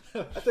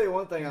 I tell you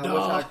one thing I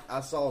wish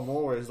I saw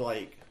more is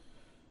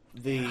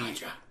the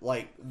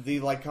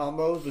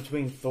combos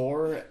between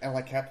Thor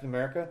and Captain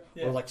America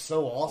were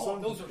so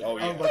awesome. Those are Oh,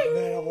 I'm yeah. like,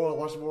 man, I want to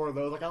watch more of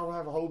those. I want to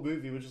have a whole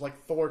movie with just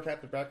Thor,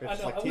 Captain America, I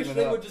just know. I wish teaming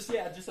they up. would just a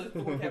Thor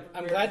Captain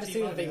I'm America glad to team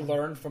see up. that they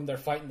learned from their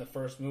fight in the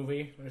first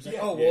movie. It's like,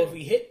 Yeah. oh well, if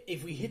we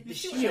hit the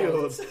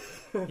shield,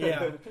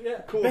 Yeah.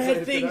 Yeah. Cool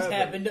bad things things could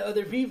happen to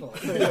other people.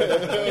 If we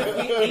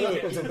aim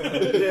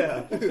it.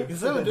 Yeah,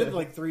 Because that did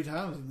 3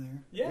 times in there.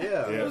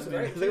 Yeah. It was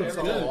great. They were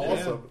so Good,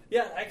 awesome.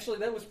 Yeah, actually,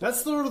 that was.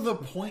 That's sort of the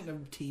point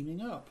of teaming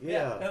up.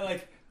 Yeah.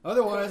 And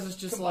Otherwise, it's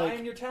just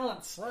combine your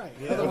talents. right.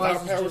 Yeah. Otherwise,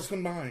 Without powers it's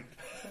combined.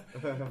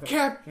 just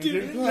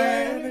Captain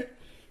Planet.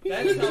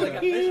 That's how they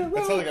got Vision.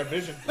 That's how they got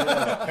Vision.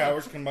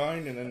 Powers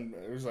combined, and then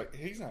it was like,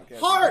 he's not Captain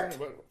Heart! America,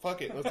 but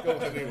fuck it, let's go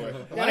with it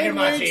anyway. Gotta get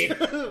my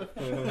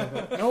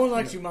team. No one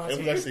likes you, It Monty.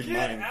 was actually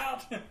Get mine.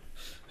 out!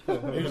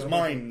 It was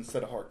mine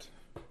instead of heart.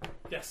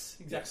 Yes,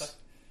 exactly.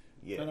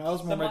 Yeah. And I was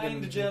The more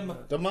making mind gym.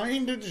 The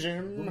mind of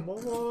Jim.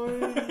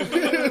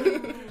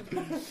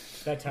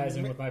 That ties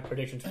in with my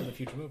predictions for the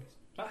future movies.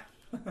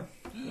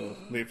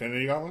 The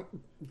Infinity Gauntlet.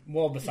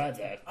 Well, besides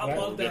that, I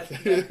love that.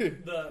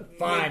 The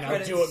Fine, I'll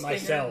mid-credits do it stinger.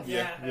 myself.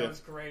 Yeah, Yeah. that was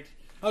great.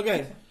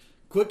 Okay,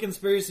 quick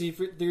conspiracy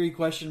theory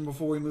question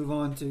before we move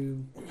on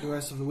to the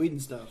rest of the Whedon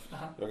stuff.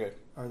 Okay.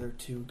 Are there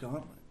 2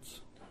 gauntlets?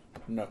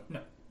 No.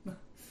 I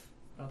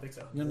don't think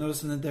so. You're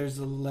noticing that there's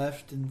a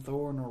left in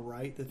Thor and a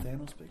right that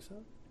Thanos picks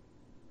up?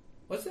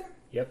 Was there?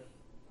 Yep.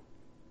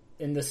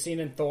 In the scene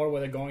in Thor where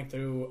they're going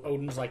through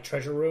Odin's like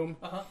treasure room,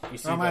 you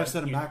see I might have the-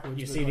 said 'em you- backwards,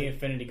 You but see the like-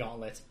 Infinity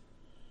Gauntlet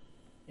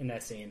in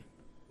that scene.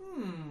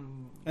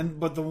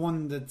 But the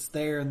one that's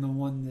there and the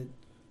one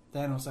that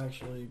Thanos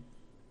actually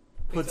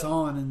puts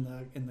on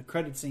in the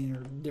credit scene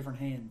are different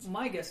hands.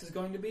 My guess is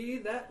going to be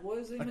that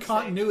was a A mistake.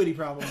 continuity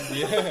problem.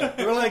 Yeah.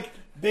 We're like,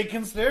 big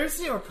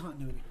conspiracy or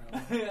continuity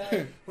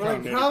problem? We're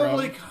like, Continuity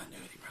probably problem.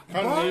 continuity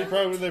problem.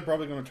 Probably they're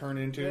probably going to turn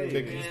into a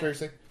big Yeah.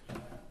 conspiracy.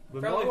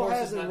 But Probably Marvel horses,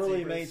 hasn't not really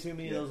zebras. made too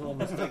many of those little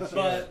mistakes.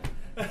 But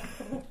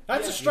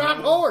That's Yeah. a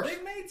strong horse.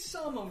 they made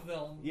some of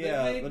them.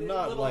 yeah, They made but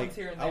not little like ones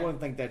here and I there. wouldn't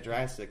think that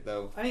drastic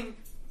though. I mean,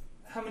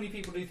 how many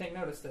people do you think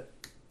noticed it?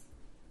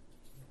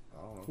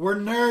 I don't know. We're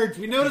nerds.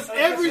 We notice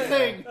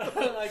everything.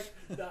 Like,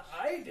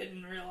 I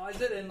didn't realize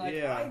it, and like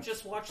Yeah. I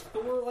just watched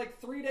Thor like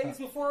 3 days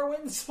before I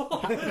went and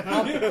saw it.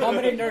 How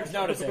many nerds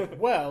notice it?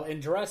 Well,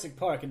 in Jurassic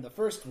Park, in the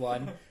first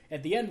one,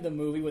 at the end of the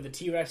movie, where the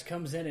T-Rex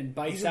comes in and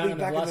bites He's down gonna on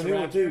be the back in the new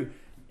one Velociraptor, too.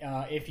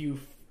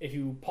 if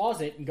you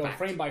pause it and go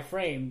frame by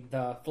frame,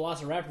 the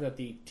Velociraptor that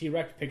the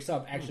T-Rex picks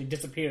up actually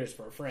disappears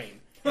for a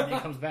frame, and then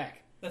comes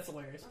back. That's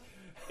hilarious.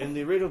 And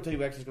the original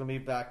T-Rex is going to be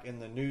back in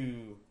the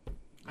new,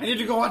 I need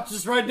to go watch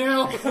this right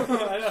now.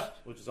 I know.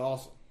 which is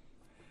awesome.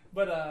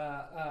 But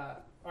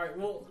all right.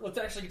 Well, let's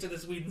actually get to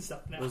this Whedon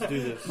stuff now. Let's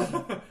do this.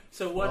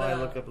 So what? While I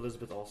look up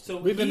Elizabeth Olsen. So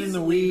We've been he's in the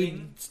leaving.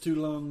 weeds too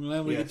long.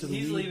 Now we Yes. get to the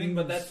He's weeds. leaving,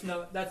 but that's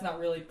not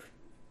really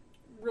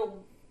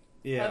real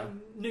Yeah.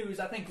 news.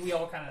 I think we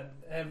all kind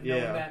of have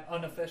known that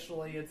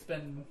unofficially. It's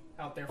been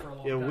out there for a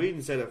long Yeah, time.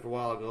 Whedon said it for a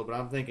while ago, but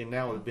I'm thinking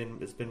now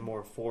it's been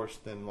more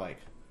forced than like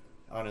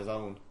on his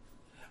own.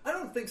 I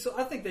don't think so.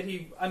 I think that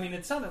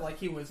it sounded like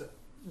he was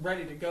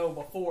ready to go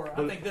before. I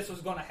But- think this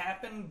was going to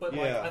happen, but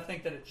like Yeah. I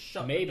think that it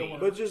shut Maybe. the door.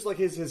 But just like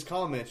his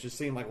comments just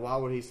seem like, why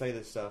would he say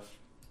this stuff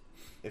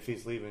if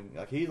he's leaving?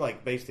 Like he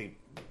like basically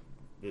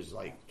just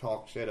like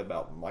talk shit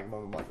about like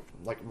Marvel.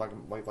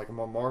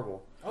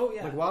 Oh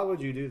yeah. Like why would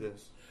you do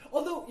this?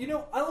 Although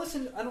I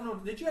listened. I don't know.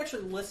 Did you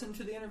actually listen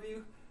to the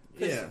interview?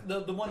 'Cause Yeah.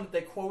 The one that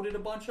they quoted a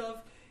bunch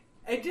of.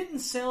 It didn't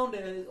sound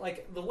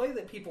like the way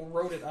that people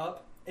wrote it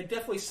up. It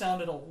definitely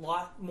sounded a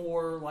lot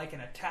more like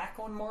an attack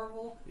on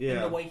Marvel in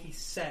Yeah. the way he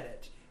said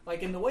it.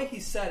 Like in the way he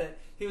said it,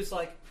 he was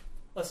like,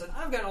 "Listen,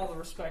 I've got all the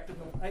respect in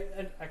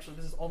the." Actually,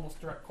 this is almost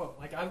a direct quote.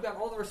 Like, I've got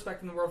all the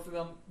respect in the world for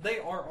them. They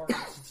are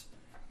artists,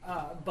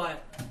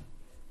 but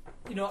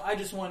I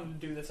just wanted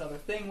to do this other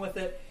thing with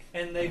it.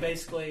 And they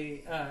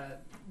basically,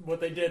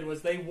 what they did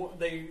was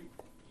they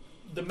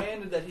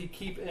demanded that he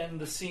keep in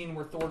the scene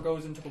where Thor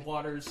goes into the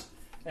waters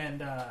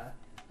and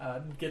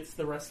gets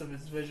the rest of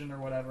his vision or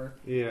whatever.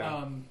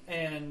 Yeah.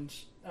 And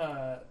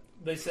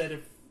they said,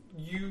 if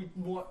you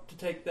want to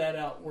take that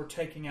out, we're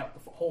taking out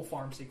the whole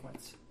farm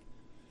sequence.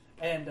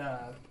 And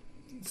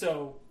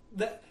so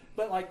that,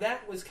 but like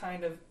that was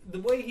kind of the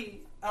way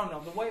I don't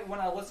know, the way when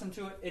I listened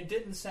to it, it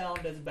didn't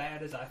sound as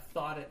bad as I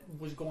thought it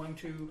was going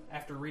to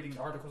after reading the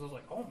articles. I was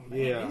like, oh man,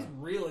 Yeah. he's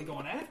really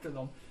going after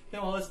them.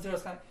 Then when I listened to it, I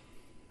was kind of,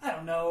 I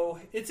don't know.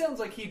 It sounds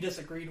like he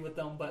disagreed with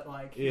them, but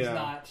like he's Yeah.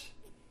 not.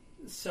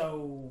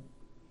 So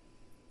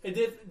it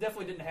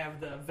definitely didn't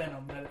have the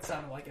venom that it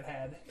sounded like it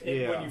had.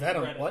 Yeah. when you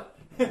Venom, read it. what?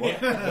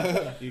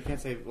 You can't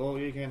say. Well,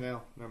 you can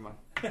now. Never mind.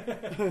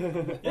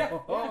 Yeah,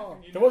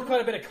 There was quite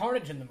a bit of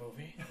carnage in the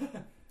movie.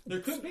 there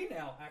could be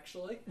now.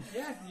 Actually,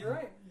 yeah, you're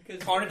right.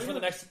 Because Carnage for the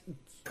next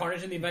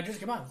Carnage in the Avengers.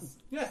 Come on,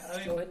 Yeah, I go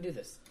mean, ahead and do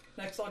this.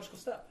 next logical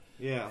step.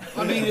 Yeah.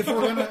 I mean, if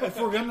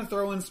we're gonna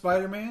throw in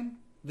Spider-Man,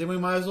 then we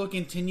might as well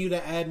continue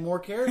to add more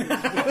characters.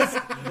 Because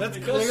that's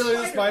clearly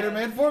the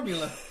Spider-Man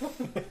formula.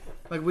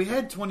 Like we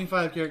had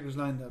 25 characters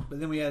lined up, but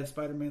then we added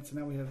Spider-Man, so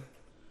now we have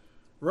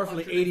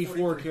roughly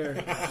 84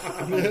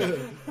 characters.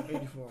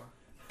 84.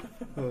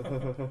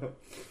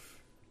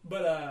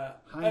 But I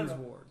don't Heinz know.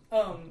 Ward.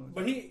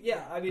 But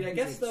I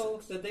guess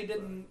though that they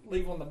didn't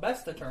leave on the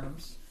best of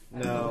terms.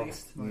 At No.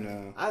 least.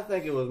 No. I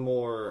think it was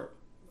more.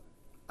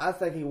 I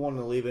think he wanted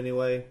to leave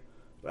anyway,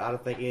 but I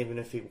don't think even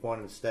if he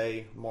wanted to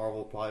stay,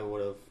 Marvel probably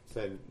would have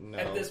said no.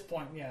 At this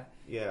point, yeah.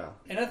 Yeah.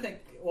 And I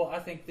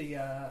think the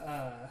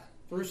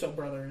Russo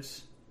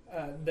brothers,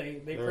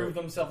 they proved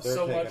themselves they're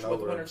so much taking with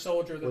over. Winter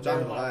Soldier that Which they're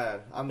I'm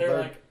like, glad. they're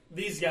like,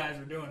 these guys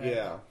are doing it.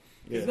 Yeah.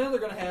 Because now they're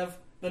going to have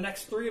the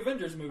next 3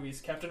 Avengers movies: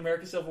 Captain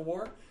America: Civil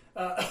War,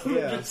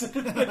 Yeah.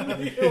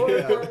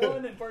 Part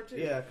 1 and Part 2.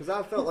 Yeah, because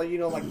I felt like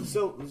like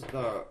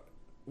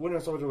Winter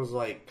Soldier was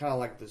like kind of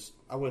like this.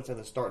 I wouldn't say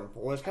the starting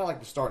point. Well, it's kind of like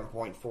the starting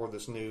point for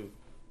this new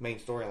main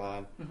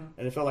storyline,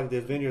 and it felt like the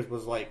Avengers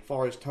was like,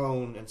 far as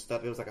tone and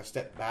stuff, it was like a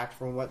step back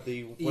from what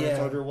the Winter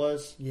Soldier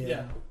was.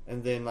 Yeah.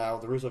 And then the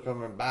Russo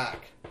coming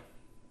back,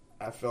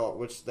 I felt,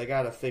 which they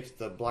got to fix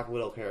the Black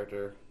Widow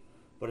character,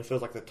 but it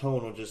feels like the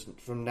tone will just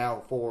from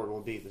now forward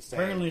will be the same.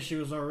 Apparently, she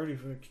was already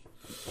fixed.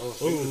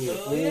 Oh, yeah,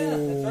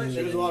 that's right.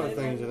 There's a lot of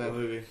things in that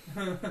movie.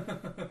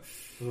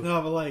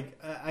 No, but like,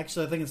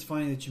 actually, I think it's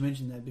funny that you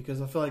mentioned that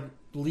because I feel like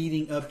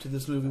leading up to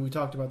this movie, we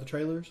talked about the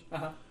trailers,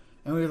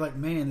 and we were like,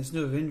 "Man, this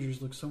new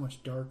Avengers looks so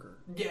much darker."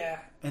 Yeah,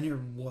 and it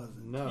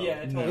wasn't. No, yeah,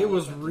 it, totally it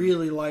was wasn't.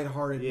 really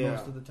lighthearted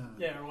most of the time.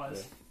 Yeah, it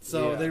was.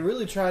 So they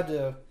really tried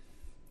to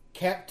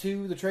cap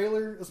to the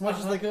trailer as much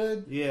as they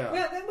could. Yeah,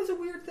 that was a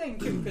weird thing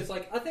too because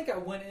like I think I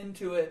went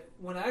into it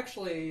when I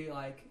actually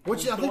like.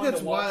 Which I think going that's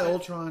to watch why it.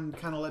 Ultron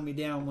kind of let me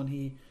down when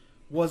he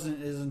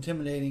wasn't as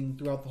intimidating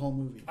throughout the whole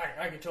movie.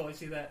 I could totally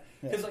see that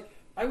because like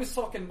I was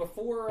talking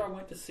before I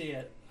went to see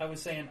it. I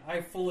was saying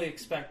I fully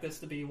expect this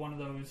to be one of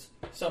those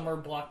summer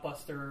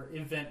blockbuster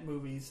event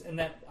movies, and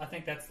that I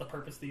think that's the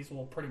purpose these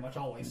will pretty much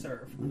always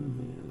serve.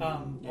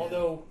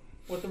 Although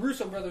what the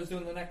Russo brothers do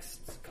in the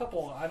next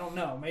couple, I don't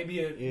know. Maybe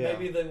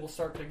they will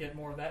start to get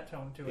more of that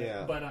tone to it.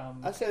 Yeah. But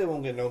I'd say they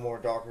won't get no more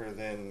darker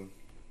than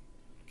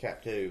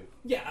Cap 2.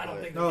 Yeah, I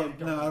don't think. No,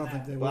 they I don't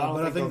think they will. Well, I don't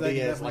but I think think they'll they be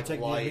can as, definitely like, take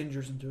light. the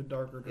Avengers into a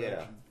darker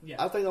direction.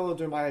 Yeah. I think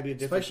there might be a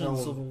different Especially in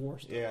tone. Civil War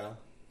stuff Yeah.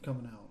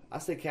 coming out. I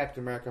say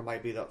Captain America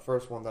might be the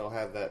first one that'll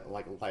have that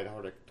like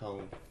lighthearted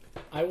tone.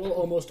 I will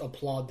almost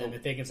applaud them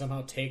if they can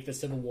somehow take the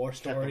Civil War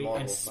story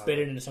Marvel, and spit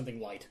it into something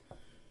light.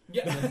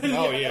 Yeah.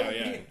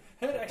 yeah.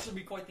 That'd actually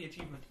be quite the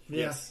achievement.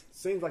 Yes.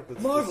 Seems like the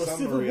Marvel the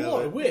Civil summary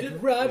War of it.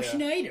 with Rob Yeah.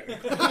 Schneider. I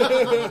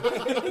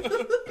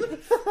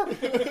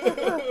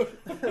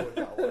would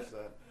not watch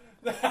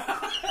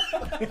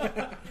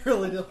that.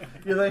 Really?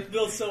 You think?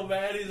 Bill's so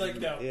mad. He's like,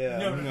 no, Yeah.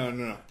 no.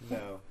 No.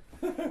 No.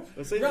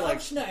 It seems Rob like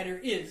Schneider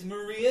is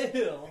Maria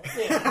Hill.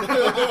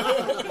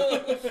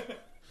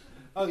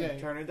 Okay.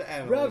 turn into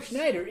animals. Rob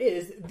Schneider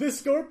is the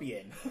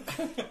Scorpion.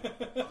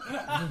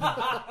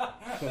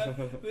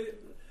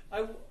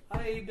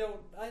 I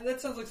don't.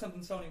 That sounds like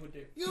something Sony would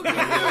do. You can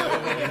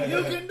do it!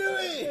 You can do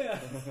it!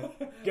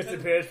 Yeah. Gets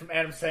appears from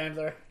Adam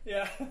Sandler.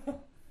 Yeah.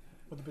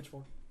 With the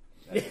pitchfork.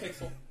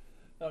 Pixel.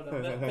 Oh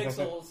no, that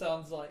Pixel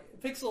sounds like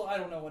Pixel. I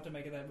don't know what to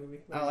make of that movie.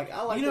 I like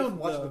You know, it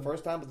watching the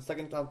first time, but the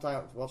second time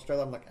I watched the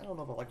trailer, I'm like, I don't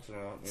know if I like it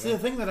or not. See, the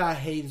thing that I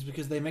hate is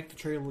because they make the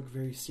trailer look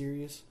very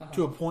serious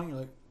to a point. You're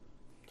like,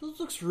 this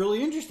looks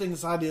really interesting.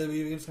 This idea that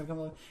video games can come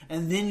along,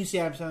 and then you see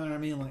Adam Sandler, and I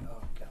mean, like,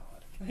 oh god.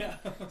 Yeah.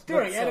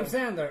 Starring Adam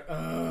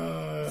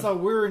Sandler. So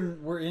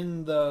we're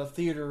in the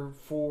theater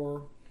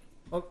for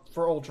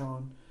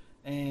Ultron,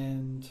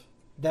 and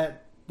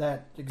that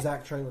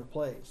exact trailer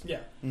plays.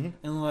 Yeah. And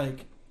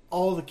like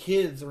all the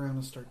kids around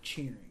us start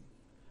cheering.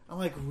 I'm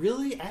like,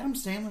 really? Adam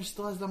Sandler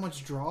still has that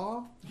much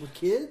draw with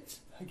kids?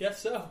 I guess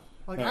so.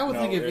 Like I would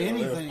think if it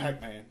was anything.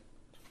 Pac-Man.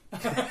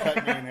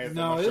 Pac-Man has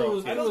No, so much it trouble.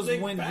 was- I don't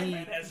think when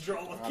Batman he- has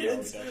drawn with I know he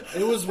kids.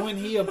 doesn't. It was when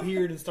he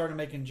appeared and started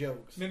making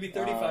jokes. Maybe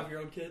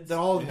 35-year-old kids. That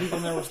all the people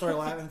in there would start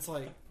laughing. It's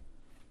like,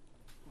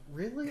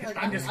 really? Like,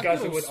 I'm I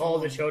discussing feel with all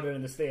the so- children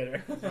in this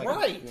theater.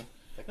 Right.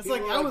 It's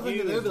like I would think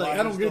that they'd you be like, is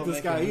I don't why get he's this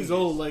still guy. making He's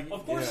movies. old. Like,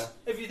 Of course,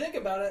 if you think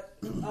about it,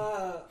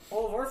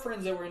 all of our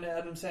friends that were into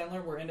Adam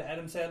Sandler were into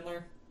Adam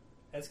Sandler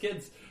as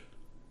kids.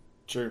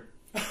 True.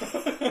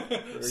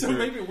 So true.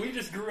 maybe we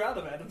just grew out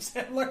of Adam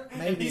Sandler and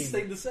Maybe. he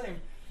stayed the same.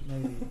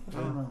 maybe I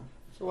don't know.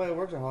 That's the way it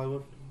works in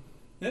Hollywood.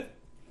 Yeah.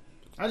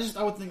 I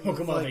would think Hook 'em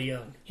like, while they're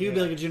young. he would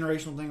be like a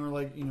generational thing where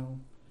like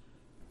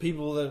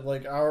people that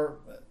like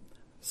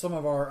some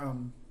of our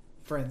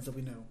friends that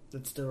we know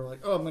that still are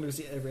like, oh, I'm going to go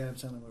see every Adam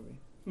Sandler movie.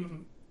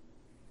 Mhm.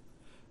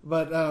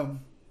 But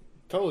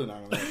Totally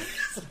not.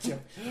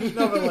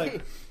 no, but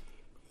like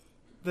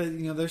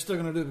they're still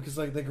going to do it because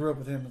like they grew up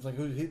with him. It's like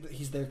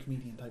he's their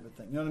comedian type of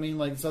thing. You know what I mean?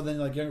 Like so then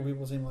like younger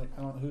people seem like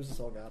I don't know who's this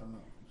old guy. I don't know.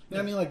 You know what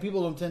I mean? Like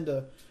people don't tend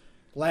to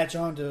latch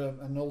on to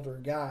an older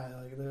guy.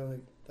 Like they're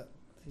like that.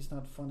 He's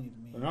not funny to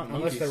me. They're not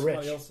Unless they're Somebody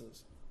rich. else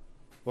is.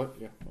 What?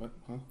 Yeah. What?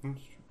 Huh?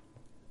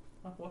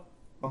 What?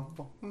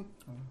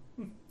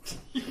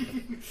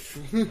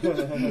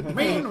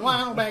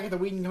 Meanwhile, back at the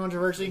Whedon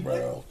controversy.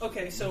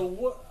 Okay, so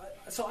what?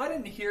 So I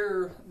didn't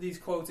hear these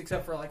quotes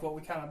except for like what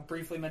we kind of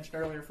briefly mentioned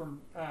earlier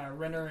from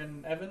Renner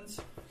and Evans.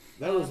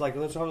 That was like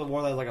let's talk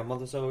more than like a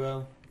month or so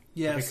ago.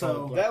 Yeah, They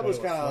call so it That was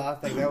kind of I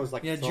think that was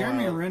like yeah, thrown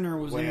Jeremy out Renner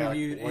was way out-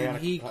 interviewed way out and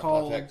of he con-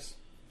 called. context.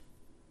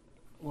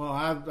 Well,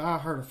 I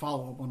heard a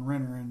follow up on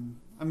Renner, and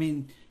I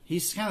mean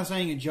he's kind of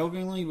saying it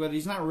jokingly, but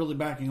he's not really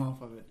backing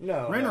off of it.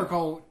 No, Renner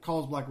no.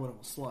 calls Black Widow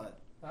a slut,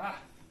 Ah,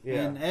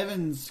 Yeah, and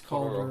Evans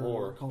called her a her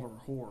whore.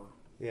 a whore.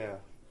 yeah.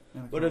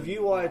 And a But if cunt.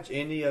 you watch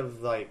any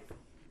of like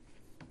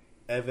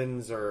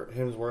Evans or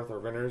Hemsworth or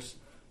Renner's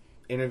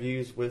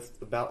interviews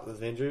about the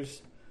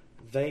Avengers,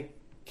 they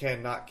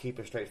cannot keep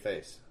a straight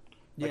face.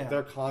 Like Yeah.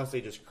 they're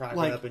constantly just cracking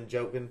Like- up and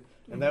joking,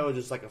 and that was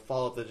just like a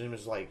follow up. The gym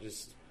is like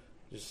just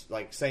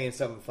like saying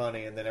something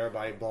funny, and then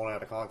everybody blowing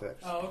out of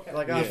context. Oh, okay.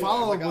 Like Yeah. I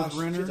Follow up like, with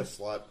oh, Renner. she's a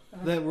slut.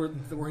 That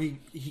where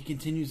he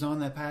continues on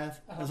that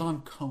path is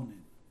on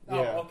Conan.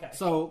 Oh, Yeah. okay.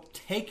 So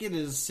take it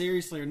as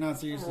seriously or not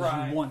seriously as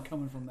Right. you want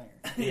coming from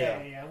there.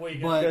 yeah. What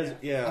you But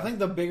got? Yeah. I think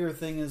the bigger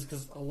thing is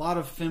because a lot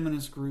of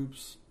feminist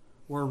groups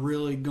were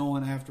really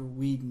going after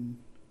Whedon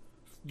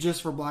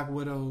just for Black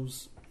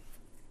Widow's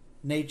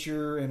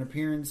nature and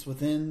appearance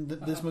within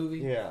this movie.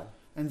 Yeah.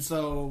 And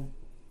so,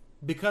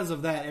 because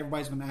of that,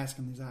 everybody's been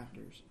asking these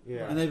actors.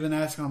 Yeah. And they've been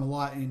asking them a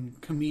lot in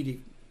comedic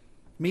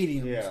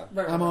mediums. Yeah.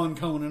 Right, I'm right. on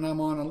Conan, I'm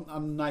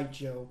on Night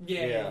Show.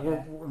 Yeah. Yeah.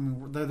 I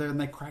mean, they're there and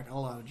they crack a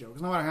lot of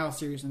jokes. No matter how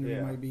serious an interview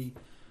Yeah. might be,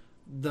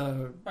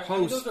 the Right, I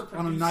mean, host those are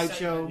on a produced night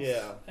show segments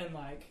Yeah. And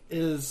like,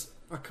 is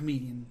a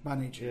comedian by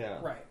nature. Yeah.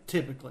 right.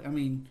 Typically. I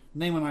mean,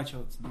 name a night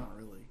show, it's not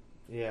really.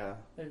 Yeah.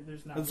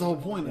 There's not. That's the whole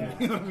point of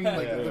it. You know what I mean?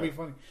 Like, Yeah. it'll be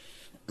funny.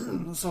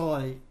 So,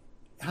 like,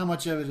 how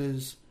much of it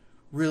is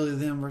really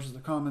them versus the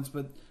comments?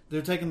 But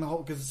they're taking the whole,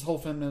 because this whole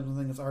feminism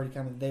thing is already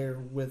kind of there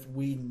with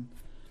Whedon.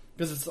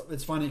 Because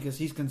it's funny because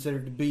he's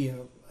considered to be a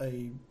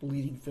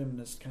leading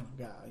feminist kind of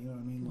guy. You know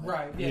what I mean? Like,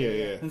 Right. Yeah.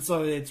 Yeah. And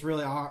so it's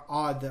really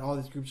odd that all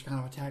these groups are kind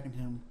of attacking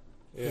him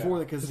Yeah. for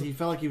that because he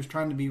felt like he was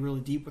trying to be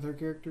really deep with her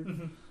character,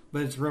 Mm-hmm.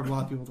 but it's rubbed a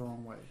lot of people the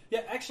wrong way.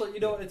 Yeah, actually, you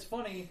know, it's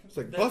funny. It's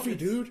like, that Buffy, it's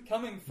dude.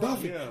 Coming from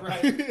Buffy. Yeah.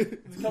 right,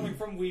 it's coming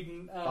from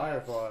Whedon.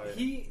 Firefly.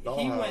 He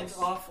Dollhouse. went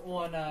off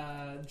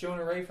on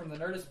Jonah Ray from the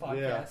Nerdist podcast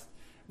Yeah.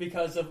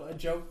 because of a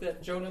joke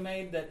that Jonah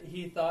made that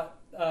he thought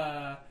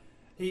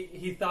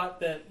he thought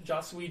that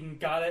Joss Whedon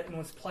got it and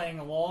was playing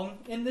along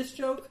in this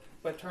joke,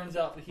 but turns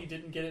out that he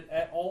didn't get it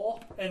at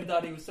all and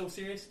thought he was so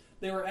serious.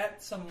 They were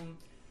at some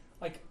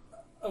like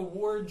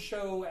award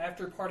show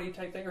after party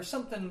type thing or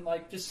something,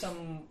 like just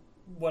some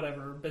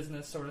whatever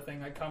business sort of thing,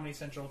 like Comedy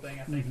Central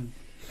thing, I think.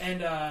 And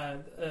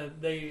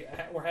they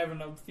were having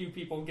a few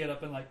people get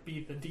up and like be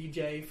the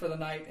DJ for the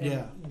night. And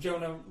Yeah.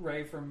 Jonah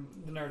Ray from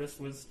the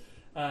Nerdist was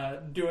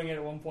doing it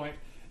at one point,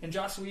 and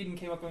Joss Whedon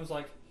came up and was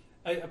like,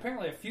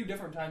 apparently a few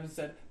different times, and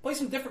said, "Play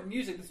some different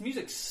music. This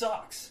music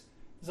sucks."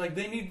 It's like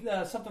they need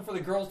something for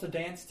the girls to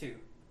dance to.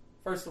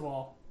 First of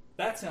all,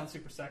 that sounds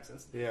super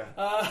sexist. Yeah.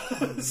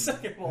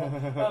 Second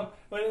of all,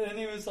 but then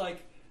he was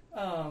like,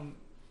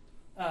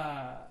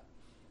 I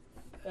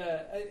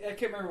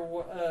can't remember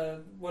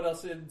what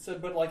else it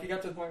said, but like he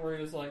got to the point where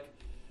he was like,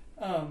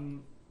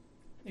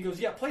 he goes,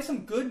 "Yeah, play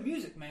some good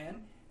music,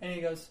 man," and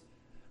he goes,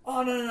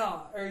 "Oh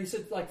no," or he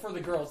said like for the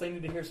girls, they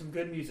need to hear some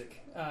good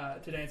music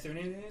to dance to,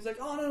 and he's like,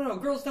 "Oh no,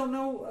 girls don't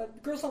know,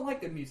 girls don't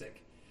like good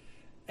music,"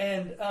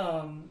 and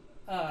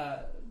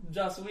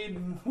Joss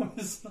Whedon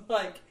was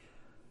like,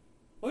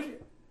 "What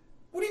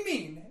do you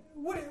mean?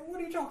 What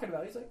are you talking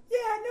about?" He's like,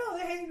 "Yeah, no,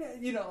 they hate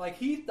it." You know, like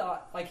he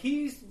thought, like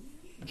he's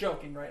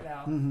joking right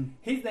now.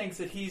 He thinks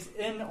that he's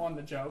in on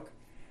the joke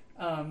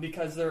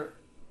because they're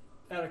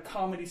at a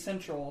Comedy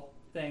Central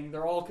thing.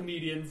 They're all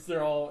comedians.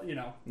 They're all, you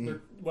know,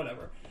 they're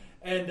whatever.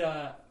 And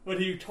but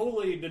he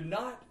totally did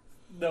not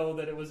know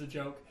that it was a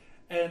joke.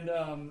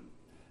 And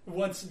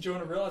once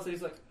Jonah realized it,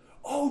 he's like,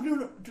 "Oh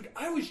no, dude,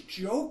 I was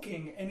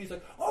joking." And he's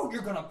like, "Oh,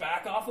 you're gonna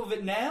back off of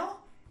it now?"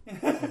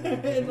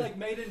 And like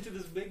made it into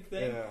this big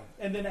thing. Yeah.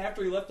 And then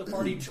after he left the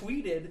party,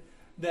 tweeted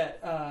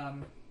that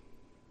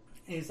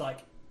he's like,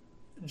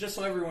 just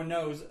so everyone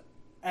knows,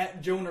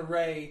 at Jonah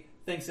Ray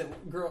thinks that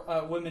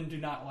women do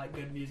not like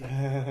good music,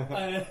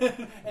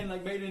 and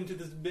like made it into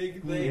this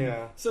big thing.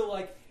 Yeah. So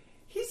like,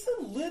 he's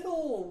a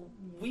little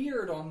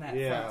weird on that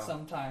Yeah. front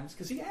sometimes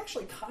because he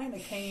actually kind of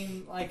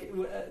came like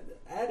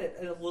at it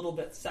a little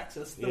bit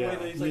sexist the way Yeah.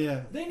 that he's like,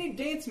 Yeah. they need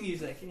dance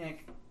music. And you're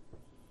like,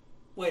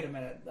 wait a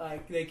minute,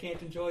 like they can't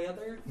enjoy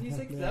other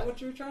music? Is that what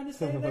you're trying to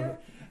say there?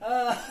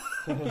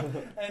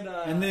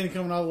 And then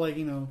coming out like,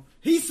 you know,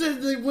 he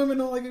said that women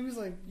don't like it. He's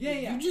like, Yeah,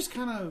 yeah. you just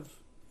kind of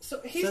so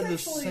he's said the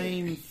actually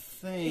same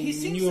thing. he and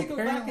seems you to go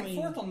back and apparently-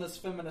 forth on this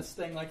feminist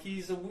thing. Like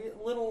he's a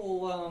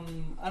little,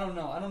 I don't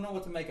know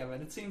what to make of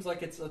it. It seems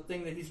like it's a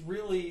thing that he's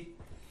really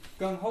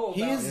gung ho about.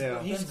 He is, Yeah.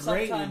 but he's then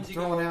great at sometimes you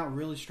throwing go, out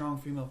really strong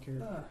female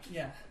characters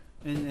yeah.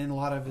 in a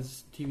lot of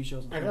his TV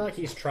shows. And I feel like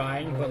he's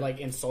trying, but like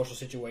in social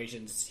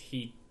situations,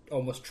 he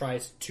almost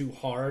tries too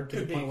hard to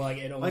Could the point be. where like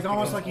it almost like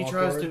almost becomes like he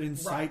tries awkward. to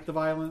incite Right. the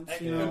violence,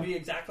 That you could know, be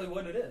exactly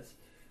what it is.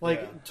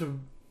 like Yeah. to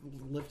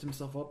lift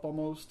himself up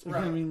almost. You know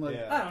Right. what I mean, like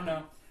Yeah. I don't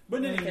know, but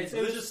in any case,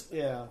 it was just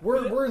Yeah.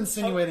 we're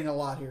insinuating a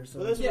lot here. So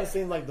But this Yeah. one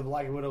seemed like the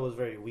Black Widow was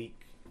very weak.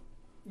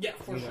 yeah,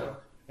 for you know. sure.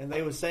 And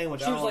they were saying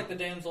which She was like the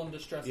damsel in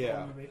distress of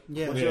Yeah. the movie.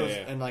 yeah, which Yeah, was,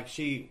 yeah. and like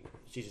she's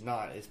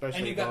not, especially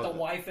And you got the about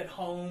wife at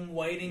home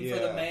waiting for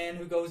Yeah. the man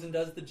who goes and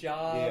does the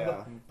job.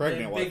 Yeah.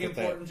 Pregnant the wife big at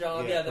that. important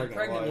job. Yeah, Yeah, the pregnant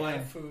pregnant wife.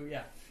 wife who,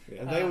 yeah.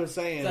 And they were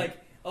saying It's like,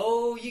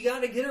 oh, you got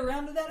to get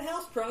around to that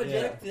house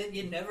project that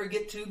you never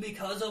get to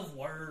because of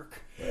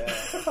work. yeah.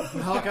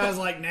 Hawkeye's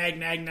like nag,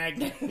 nag, nag,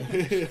 nag.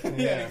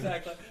 Yeah,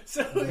 exactly.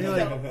 So you You're know,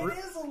 like, it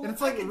is a and little.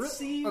 it's like I can re-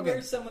 see okay.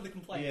 where some of the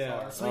complaints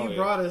Yeah. are. So Oh, you yeah.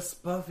 brought us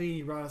Buffy,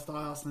 you brought us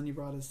Dollhouse, and then you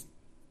brought us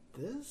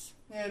this.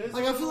 Yeah, it is.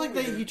 Like I feel like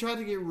weird. he tried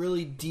to get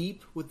really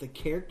deep with the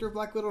character of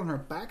Black Widow and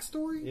her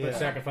backstory, Yeah. But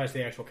sacrifice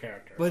the actual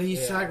character. but he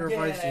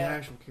sacrificed the Yeah.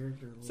 actual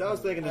character. a So I was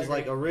little bit. thinking, is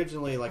like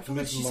originally I like feel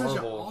like Miss she's such an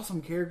Marvel.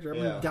 awesome character.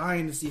 I'm Yeah.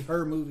 dying to see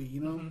her movie.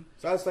 You know,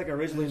 So I was thinking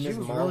originally She Miss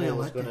was Marvel really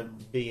was a going to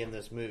letdown. be in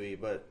this movie,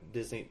 but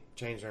Disney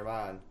changed their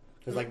mind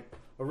because like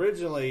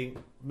originally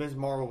Miss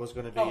Marvel was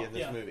going to be in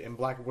this movie, and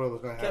Black Widow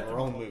was going to have Captain her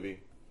own Marvel. movie.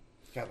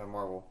 Captain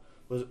Marvel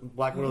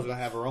Black Widow was going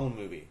to have her own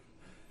movie,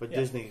 but Yeah.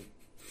 Disney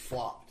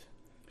flopped.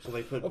 So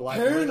they put Black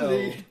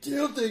apparently Widow.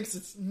 Jill thinks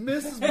it's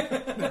Mrs.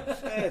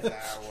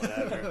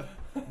 Whatever.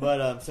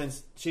 But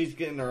since she's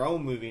getting her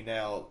own movie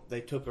now,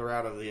 they took her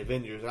out of the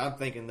Avengers, and I'm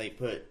thinking they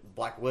put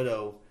Black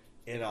Widow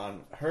in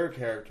on her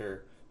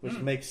character, which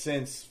makes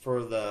sense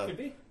for the Could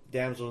be.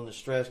 damsel in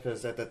distress,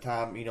 because at the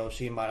time,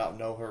 she might not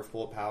know her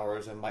full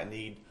powers and might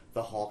need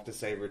the Hulk to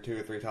save her 2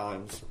 or 3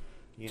 times.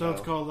 So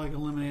it's called like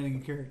eliminating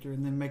a character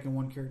and then making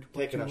one character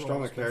play taking two a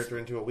stronger roles, character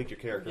into a weaker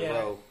character. Yeah.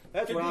 Bro,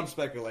 that's Could what be. I'm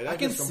speculating. I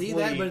That's can just see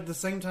complete- that, but at the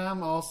same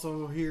time, I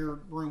also hear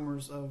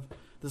rumors of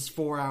this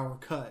 4-hour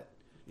cut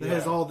that Yeah.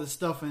 has all this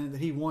stuff in it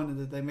that he wanted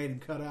that they made him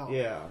cut out.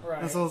 yeah,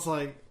 Right. And so it's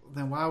like,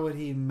 then why would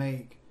he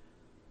make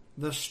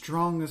the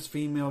strongest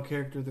female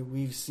character that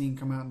we've seen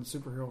come out in a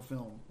superhero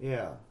film?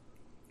 yeah,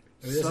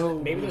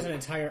 Maybe there's an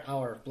entire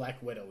hour of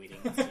Black Widow eating.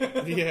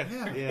 Yeah.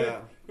 Yeah. yeah.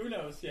 Who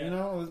knows? Yeah. You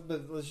know,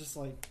 but it's just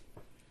like,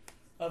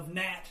 Of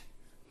Nat.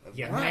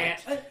 Yeah, Right.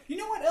 Matt. You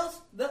know what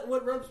else?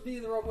 What rubs me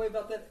the wrong way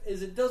about that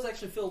is it does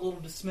actually feel a little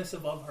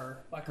dismissive of her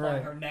by calling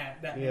Right. her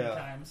Nat that many Yeah.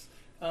 times.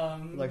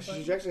 Like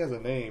But- she actually has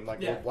a name,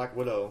 like Yeah. Black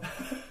Widow.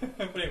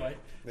 but anyway,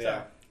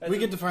 Yeah. so, we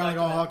get to finally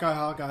go back to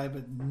Hawkeye,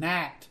 but Nat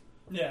that.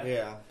 Yeah.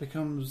 Yeah.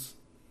 becomes.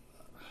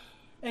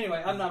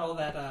 Anyway, I'm not all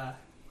that.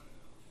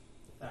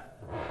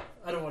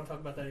 I don't want to talk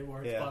about that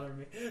anymore. It's Yeah. bothering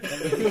me.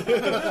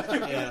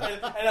 Yeah.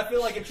 and I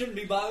feel like it shouldn't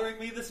be bothering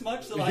me this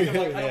much. So like, I'm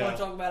like, I don't Yeah. want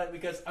to talk about it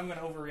because I'm going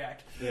to overreact.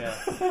 Yeah.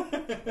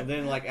 And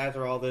then, like,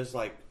 after all this,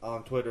 like,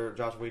 on Twitter,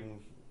 Joss Whedon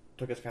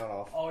took his account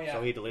off. Oh, yeah.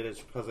 So he deleted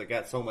it because it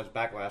got so much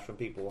backlash from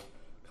people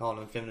calling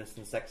him feminist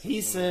and sexist. He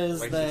and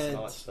says racist and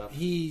all that that stuff.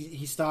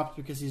 he stopped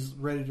because he's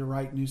ready to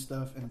write new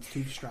stuff and it's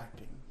too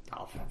distracting.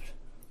 Oh,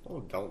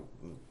 don't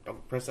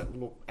press that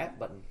little app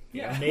button.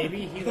 Yeah.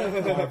 Maybe he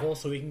left Marvel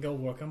so he can go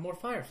work on more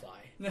Firefly.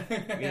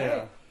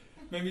 Yeah.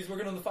 Maybe he's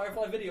working on the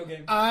Firefly video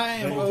game. I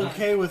am Full time.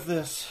 okay with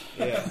this.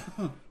 Yeah.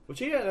 Which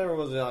he never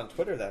was on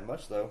Twitter that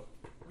much, though.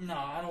 No,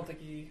 I don't think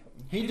he.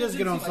 He does doesn't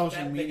get on seem like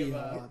social that big media of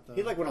a a- lot, though.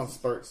 He, like, went on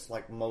spurts,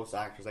 like most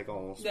actors. They go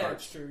on spurts. Yeah,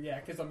 that's true. Yeah,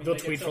 because I mean, They'll they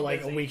get tweet so for like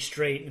busy. a week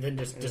straight and then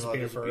just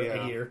disappear for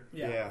a year.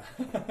 Yeah.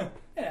 Yeah.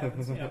 It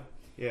happens, you know.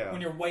 Yeah.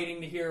 When you're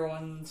waiting to hear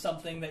on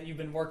something that you've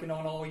been working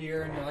on all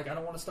year, and you're like, I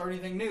don't want to start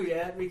anything new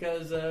yet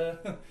because,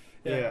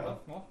 Yeah.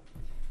 Well,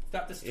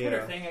 got this Twitter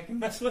Yeah. thing I can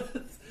mess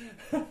with.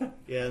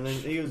 Yeah, and then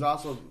he was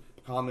also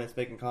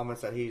making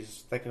comments that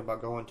he's thinking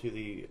about going to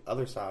the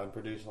other side and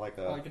produce like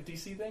a Like a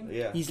DC thing.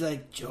 yeah. He's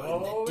like, join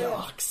Oh, the yeah.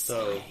 dark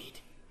So- side.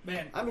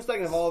 Man, I'm just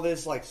thinking of all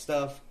this like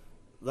stuff.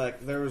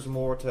 Like there was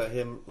more to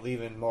him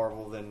leaving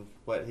Marvel than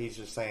what he's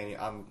just saying.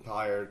 I'm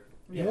tired.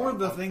 yeah. More of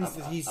the I'm- things I'm-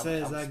 that he I'm-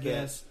 says, I'm I spent.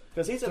 guess,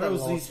 Because he said that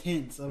throws long- these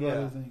hints of Yeah.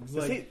 other things.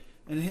 'Cause Like,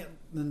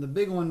 then the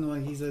big one,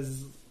 like he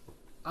says,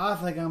 I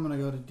think I'm going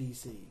to go to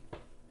DC.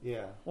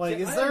 yeah. Like,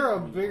 See, is I there a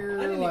didn't- bigger,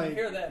 I didn't like, even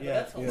hear that. But Yeah.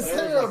 that's Yeah. is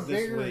hilarious. there a Like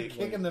this bigger week,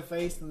 kick like- in the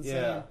face than Yeah.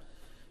 saying,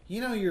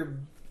 you know, your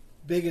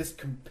biggest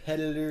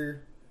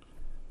competitor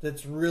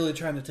that's really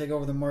trying to take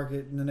over the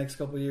market in the next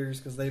couple of years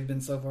because they've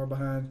been so far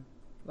behind?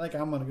 Like,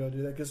 I'm going to go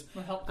do that because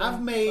Well, help them.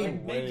 I've made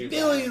Like, made you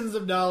billions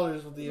of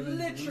dollars with the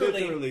Avengers.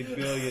 Literally. Literally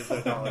billions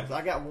of dollars.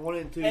 I got 1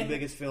 and 2 And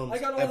biggest films. I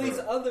got all ever. these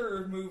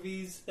other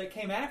movies that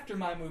came after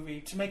my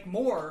movie to make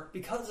more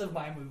because of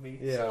my movie.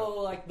 Yeah. So,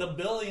 like, the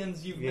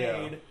billions you've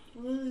Yeah. made.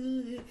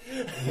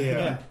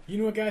 Yeah. You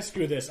know what, guys?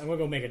 Screw this. I'm gonna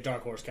go make a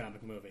Dark Horse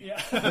comic movie. Yeah.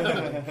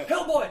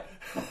 Hellboy!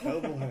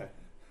 Hellboy.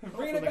 Bring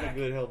Also it make a back.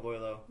 good Hellboy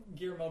though.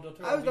 Guillermo del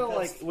Toro. I was going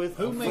because- like with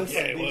Who makes- with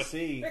Yeah, what?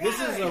 DC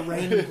This is a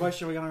random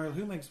question we got on.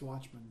 Who makes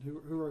Watchmen?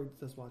 Who wrote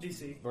this Watchmen?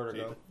 DC.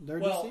 Vertigo. They're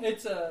Well, DC?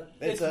 it's a.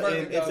 It's It's a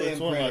Vertigo. it's an It's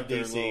one of imprint like of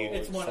their DC. little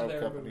It's one of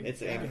their sub-companies.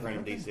 It's an imprint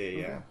of DC.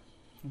 Yeah.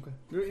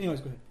 Okay.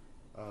 Anyways, go ahead.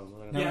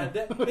 Yeah,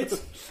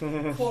 it's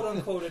quote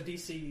unquote a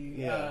DC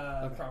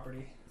Yeah.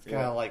 property. It's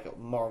kind of like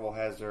Marvel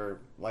has their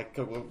like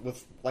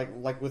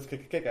with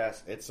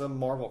Kick-Ass. It's a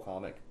Marvel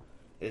comic.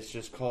 It's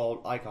just called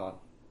Icon,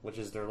 which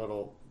is their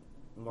little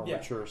more Yeah.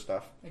 mature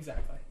stuff.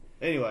 Exactly.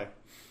 Anyway,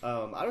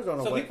 I just don't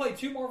know So we what. played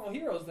 2 Marvel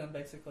heroes then,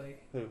 basically.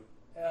 Who?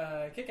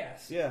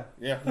 Kick-Ass. Yeah,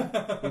 Yeah.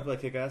 we play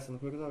Kick-Ass and the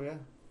Quicksilver. Yeah.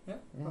 Yeah.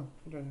 Oh,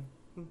 interesting.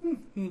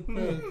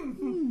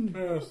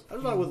 I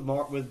don't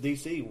know with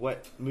DC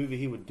what movie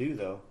he would do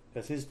though,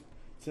 because it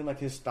seemed like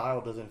his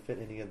style doesn't fit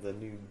any of the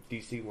new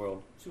DC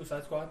world.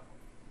 Suicide Squad.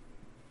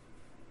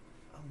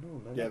 I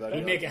don't know. Man. Yeah, that-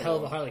 He'd make a hell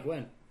of a Harley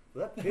Quinn.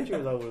 That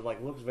picture though was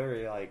like looks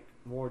very like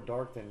more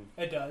dark than.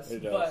 It does.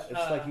 It does. But,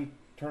 It's like you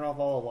turn off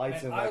all the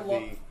lights man, and I like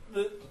love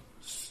the.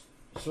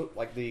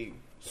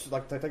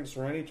 they take the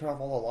Serenity, turn off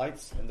all the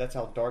lights, and that's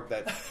how dark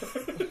that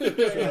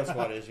Suicide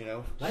Squad is. You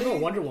know. I know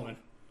Wonder Woman.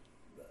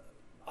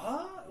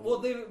 Well,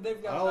 they've I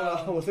got.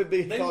 don't know. Would it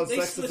be they- called they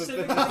sexist?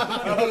 specifically-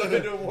 I don't know if they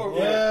do more.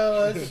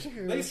 Yeah, that's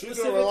true. They She's gonna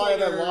specifically rely on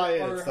that lie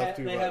and are- stuff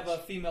too they much. have a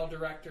female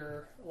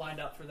director lined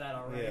up for that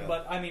already. Yeah.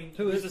 But I mean,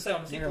 Who who's is to say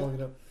on the I gotta sequel? look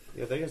it up.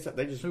 Yeah,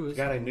 they just Who is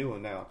got it? a new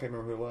one now. I can't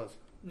remember who it was.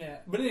 Yeah,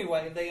 but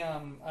anyway,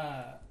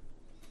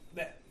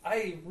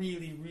 I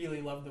really,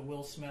 really love the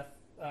Will Smith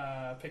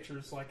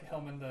pictures, like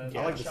him in the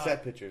I like the shot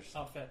set pictures.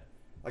 outfit.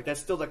 Like that's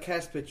still the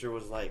cast picture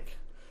was like.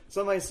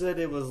 Somebody said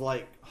it was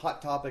like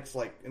Hot Topics,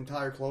 like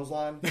entire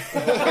clothesline. Like,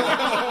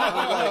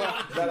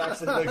 that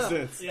actually makes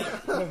sense. Yeah,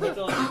 I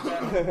totally get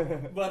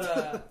that.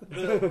 But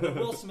the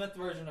Will Smith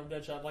version of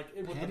Deadshot, like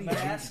with the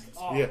mask,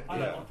 oh, Yeah, I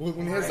yeah. don't know.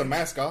 When he has the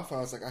mask off, I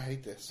was like, I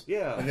hate this.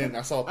 Yeah. And then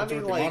I saw a picture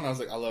mean, with him like- on, I was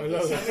like, I love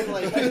this. I mean,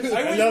 like,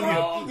 I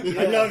love you.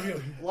 Yeah. I love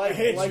you.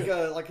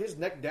 Like his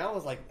neck down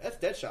was like that's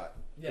Deadshot.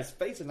 Yeah. His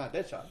face is not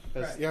Deadshot.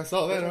 'Cause- Right. Yeah, I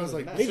saw that, and I was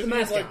like, Leave the shouldn't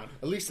mask he have, on.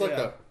 at least like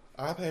Yeah. a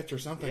eye patch or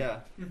something. Yeah.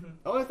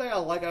 The only thing I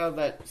like out of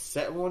that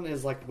set one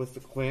is like with the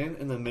Quinn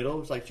in the middle.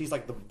 It's like she's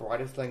like the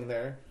brightest thing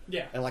there,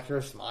 Yeah. and like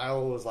her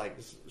smile was like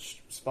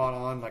spot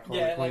on, like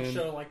Harley Yeah, and Quinn. like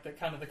show like the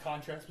kind of the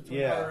contrast between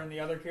Yeah. her and the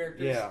other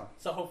characters. Yeah.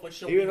 So hopefully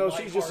she'll Even be though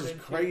she's just as lighthearted,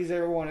 too. crazy as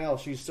everyone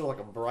else, she's still like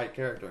a bright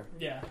character.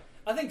 Yeah,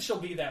 I think she'll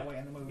be that way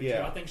in the movie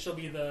Yeah. too. I think she'll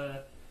be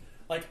the,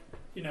 like,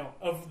 you know,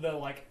 of the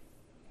like,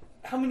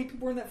 how many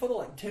people were in that photo?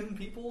 Like 10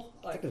 people,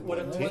 like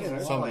whatever it 10 or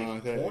was. Something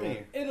like that, 20. yeah.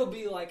 It'll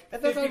be like And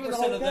that's not even the 50%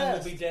 whole of them will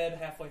cast. be dead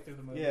halfway through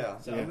the movie. Yeah,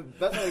 so Yeah.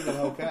 that's not even the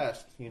whole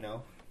cast, you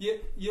know.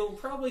 you'll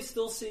probably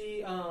still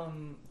see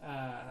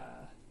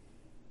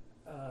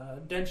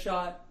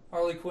Deadshot,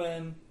 Harley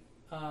Quinn.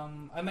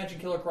 I imagine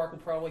Killer Croc will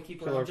probably keep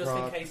Killer around just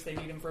Croc. in case they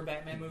need him for a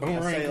Batman movie.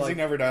 Boomerang, say, because he like-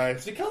 never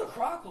dies. The Killer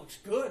Croc looks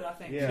good, I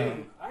think, Yeah.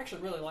 too. I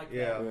actually really like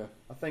Yeah, that. Yeah.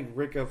 I think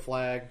Ricka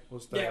Flag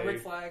will stay. Yeah,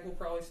 Rick Flag will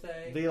probably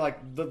stay.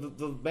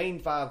 The main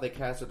five they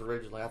casted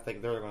originally, I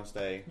think they're going to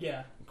stay.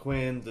 Yeah.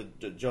 Quinn,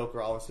 the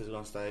Joker, obviously is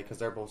going to stay because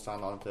they're both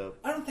signed on to.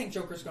 I don't think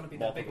Joker's going to be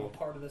that big of a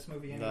Multiple. part of this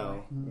movie anyway.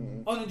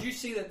 No. Oh, and did you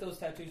see that those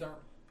tattoos aren't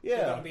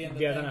Yeah. going to be in the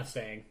Yeah, thing? they're not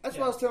staying. That's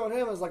Yeah. what I was telling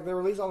him. Is like they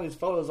released all these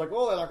photos. Like,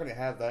 well, they're not going to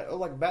have that. Oh,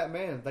 like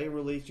Batman, they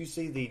released. You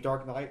see the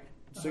Dark Knight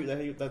suit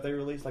that they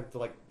released, like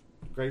the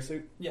gray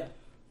suit. Yeah.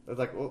 It's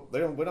like, well, we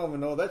don't even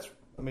know that's.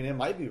 I mean, it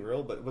might be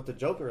real, but with the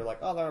Joker, like,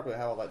 oh, they're not going to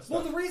have all that Well,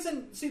 stuff. the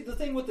reason, see, the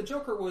thing with the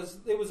Joker was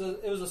it was a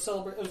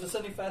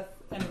 75th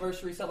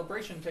anniversary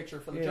celebration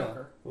picture for the Yeah.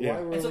 Joker, Yeah.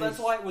 Why and so that's release-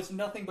 why it was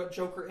nothing but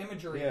Joker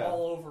imagery Yeah.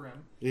 all over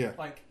him. Yeah.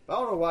 Like, I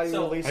don't know why you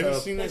So- release. Have you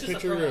seen that It's just a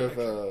picture promo of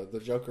picture. the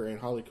Joker and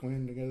Harley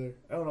Quinn together?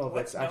 I don't know if What?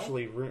 that's No?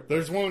 actually real.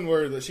 There's one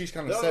where she's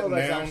kind I of don't know sitting if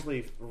that's down.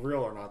 actually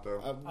real or not,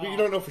 though. You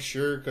don't know for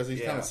sure because he's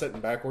kind Yeah. of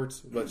sitting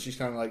backwards, but she's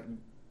kind of like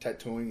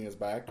tattooing his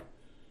back,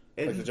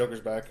 It- like the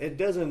Joker's back. It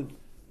doesn't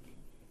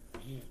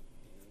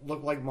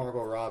look like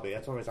Margot Robbie.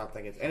 That's what I'm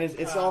thinking. And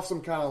it's off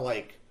some kind of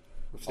like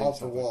I've seen off the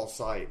something. wall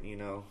site, you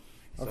know.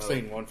 I've So,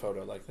 seen one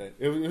photo like that.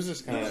 It was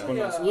just kind Yeah. of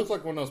Yeah. it looked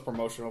like one of those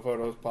promotional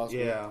photos,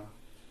 possibly. Yeah,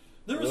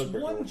 there It was looked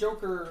pretty one cool.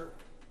 Joker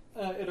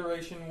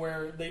iteration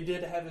where they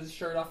did have his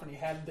shirt off and he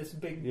had this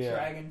big Yeah.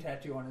 dragon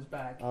tattoo on his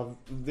back.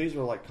 these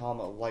were like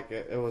common. Like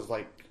it was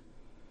like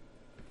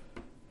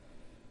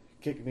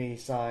kick me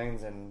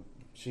signs, and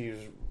she was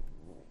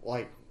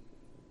like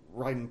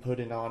writing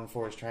pudding on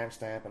for his tramp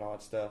stamp and all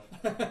that stuff.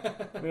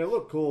 I mean, it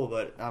looked cool,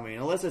 but I mean,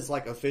 unless it's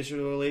like official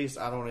release,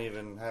 I don't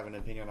even have an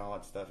opinion on all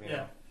that stuff. You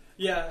know?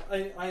 Yeah,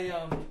 I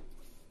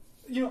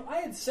you know, I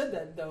had said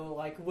that though,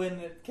 like when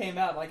it came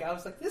out, like I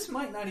was like, this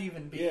might not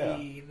even be Yeah.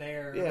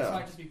 there. Yeah. This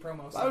might just be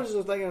promo I stuff. was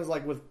just thinking, it was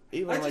like with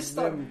even I like just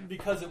thought them.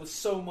 because it was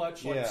so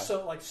much, like Yeah.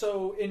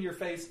 so in your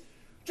face,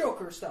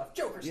 Joker stuff,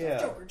 Yeah.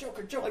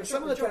 Joker, Like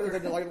some of the Joker.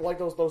 trailers, like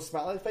those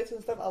smiley faces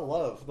and stuff, I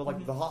love. But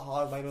like the hot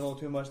hog maybe a little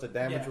too much. The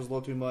damage Yeah. was a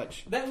little too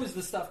much. That was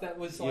the stuff that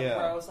was like Yeah.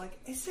 where I was like,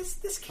 is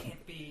this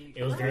can't be.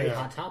 It was very right.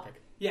 hot topic.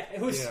 Yeah,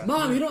 it was. Yeah.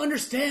 Mom, you don't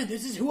understand.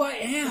 This is who I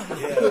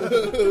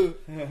am.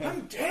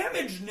 I'm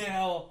damaged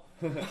now.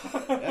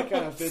 That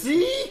kind of fits.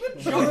 See?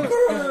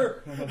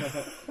 Joker.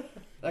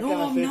 That No, kind of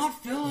I'm fits.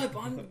 not Philip.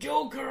 I'm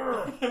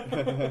Joker.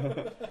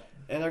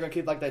 And they're gonna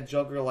keep like that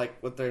Joker,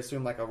 like what they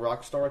assume like a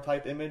rock star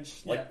type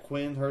image. Like Yeah.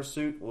 Quinn, her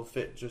suit will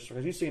fit just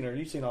because you've seen her.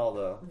 You've seen all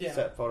the Yeah.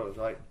 set photos,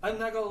 right? I'm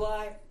not gonna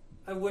lie.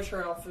 I wish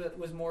her outfit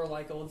was more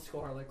like old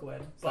school Harley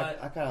Quinn, So but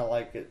I kind of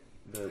like it.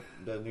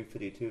 The new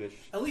 52-ish.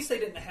 at least they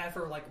didn't have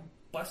her like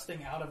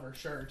busting out of her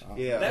shirt.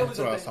 Yeah. that was That's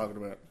what I a was thing. talking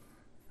about.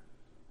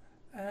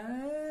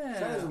 That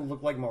doesn't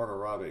look like Margot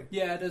Robbie.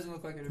 Yeah, it doesn't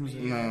look like it to me.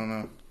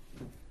 No.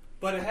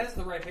 But it has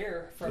the right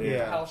hair from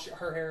Yeah. how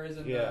her hair is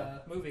in Yeah.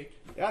 the movie.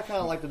 Yeah, I kind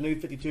of like the new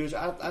 52s.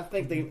 I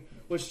think they,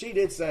 which she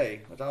did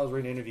say, which I was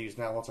reading interviews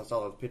now once I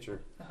saw the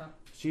picture, Uh-huh.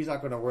 she's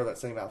not going to wear that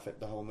same outfit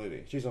the whole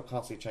movie. She's going to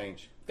constantly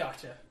change.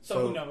 Gotcha. So,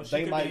 So who knows? they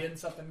She could might- be in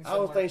something I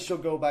similar. don't think she'll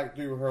go back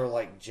to her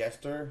like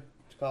jester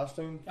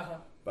costume, Uh-huh.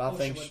 but I Oh,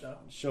 think she would, though.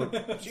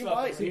 she'll. She not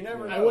might. the You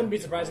never know. I wouldn't be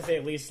surprised if they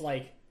at least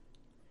like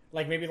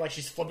maybe like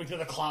she's flipping through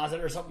the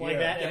closet or something like Yeah.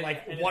 that, Yeah, and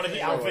like and one it's of the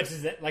just- outfits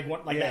is that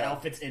that Yeah.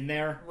 outfit's in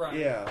there. Right.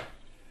 Yeah,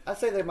 I'd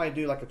say they might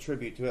do like a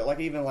tribute to it, like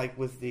even like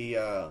with the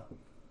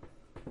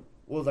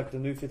like the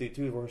new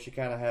 52, where she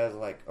kind of has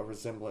like a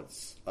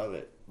resemblance of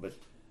it, but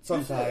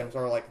sometimes,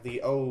 or like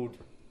the old.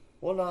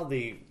 Well, not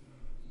the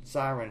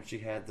Siren. She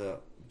had the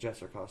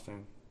Jester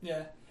costume.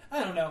 Yeah,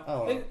 I don't know.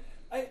 Oh.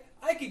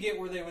 I could get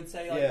where they would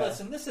say, like, Yeah.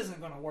 listen, this isn't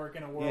going to work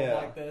in a world Yeah.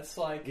 like this.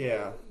 Like,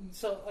 Yeah.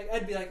 So, like,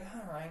 I'd be like,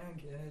 all right, I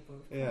get it,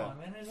 but come Yeah. on,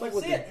 man. I just It's want like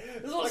to see with it. I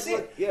just want to see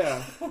it.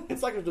 Yeah,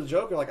 it's like with the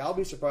Joker. Like, I'll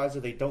be surprised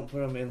if they don't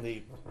put him in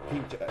the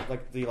pink,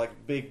 like the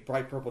big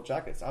bright purple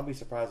jackets. I'll be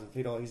surprised if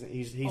he don't.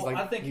 He's like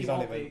I think he's he not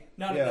won't even. be.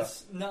 Not yeah. at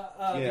this,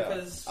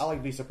 because I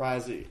like be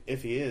surprised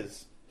if he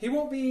is. he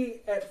won't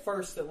be at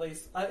first, at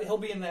least. He'll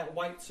be in that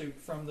white suit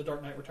from The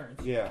Dark Knight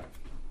Returns. Yeah,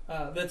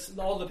 That's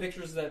all the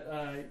pictures that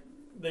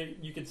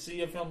you could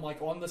see of him,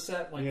 like, on the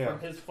set, like, Yeah. from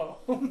his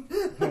phone.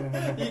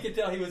 You could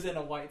tell he was in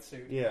a white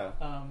suit. yeah,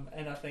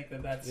 And I think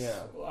that's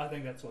I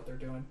think that's what they're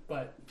doing.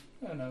 But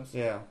who knows?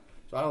 yeah.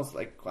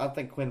 So I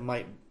think Quinn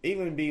might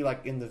even be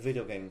like in the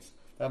video games.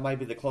 That might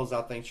be the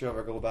closeout thing she'll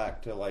ever go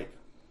back to. Like,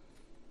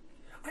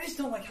 I just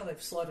don't like how they've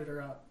slutted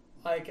her up.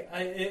 Like,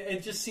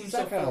 it just seems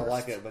I so kind of forced.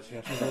 like it, but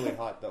she's really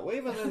hot though. Well,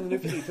 even in the New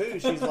 52,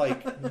 she's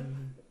like,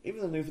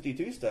 even the New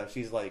 52 stuff,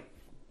 she's like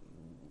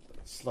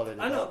slutted.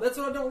 I know, up. that's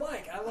what I don't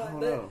like. I like don't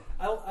that.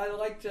 know. I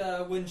liked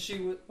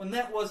when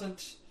that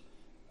wasn't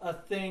a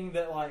thing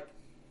that, like,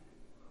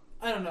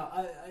 I don't know.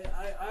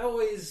 I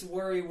always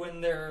worry when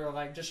they're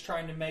like just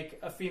trying to make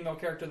a female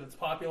character that's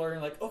popular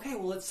and like, okay,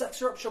 well, let's sex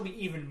her up. She'll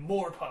be even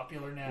more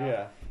popular now.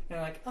 Yeah. And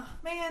like, oh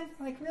man,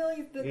 like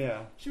really?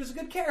 Yeah. She was a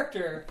good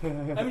character. I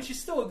mean, she's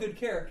still a good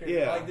character.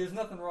 Yeah. Like, there's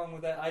nothing wrong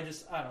with that. I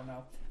don't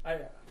know. I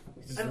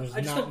was just not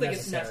don't think necessary.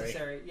 it's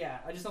necessary. Yeah,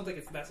 I just don't think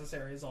it's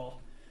necessary is all.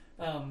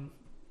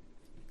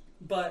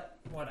 But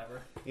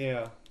whatever.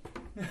 Yeah.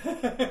 But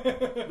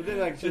then,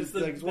 like, just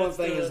like one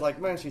thing is like,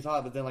 man, she's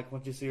hot. But then, like,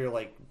 once you see her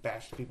like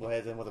bash people's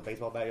heads in with a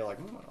baseball bat, you're like,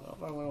 I don't know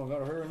if I want to go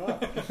to her or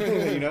not.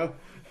 You know?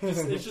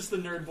 It's just the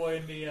nerd boy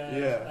in me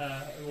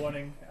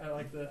wanting. I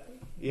like the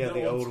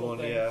The old school one.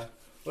 thing. Yeah. Well,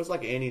 it's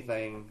like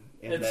anything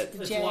in that.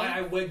 It's why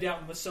I wigged out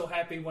and was so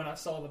happy when I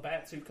saw the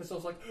bat suit, because I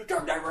was like,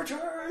 Dark Knight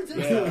Returns! It's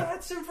Yeah. the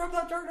bat suit from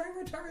the Dark Knight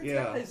Returns,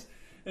 Yeah. guys!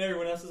 And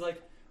everyone else is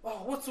like,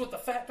 oh, what's with the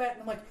fat bat?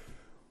 And I'm like,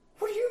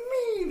 what do you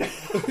mean?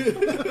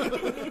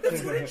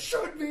 That's what it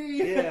should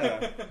be! Yeah.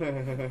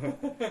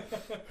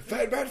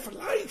 Fat bat for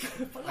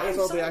life. I just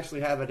hope they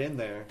actually have it in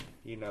there.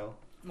 You know,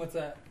 What's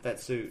that? that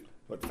suit.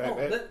 What fat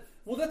bat?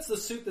 That's the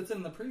suit that's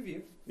in the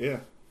preview. Yeah.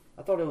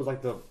 I thought it was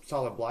like the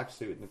solid black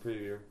suit in the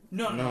preview.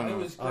 No, No. it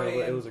was Oh, gray.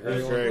 it was a gray It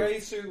was one. a gray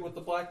suit with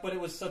the black, but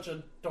it was such a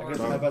I dark. guess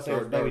I was about to say it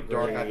was maybe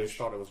dark. I grayish. just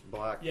thought it was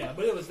black. Yeah,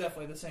 but it was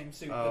definitely the same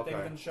suit Oh, that they've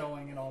okay. been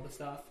showing and all the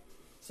stuff.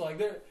 So like,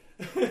 they're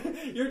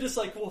you're just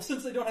like, well,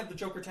 since they don't have the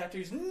Joker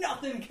tattoos,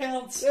 nothing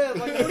counts. Yeah,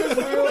 like what is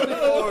real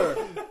anymore?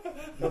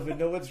 Nobody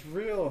know what's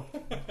real.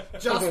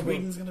 Joss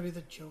Whedon's gonna be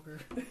the Joker.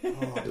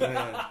 Oh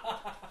man.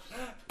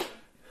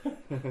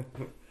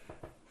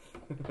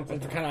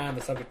 Since we're kind of on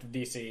the subject of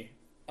DC,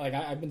 like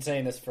I've been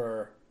saying this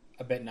for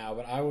a bit now,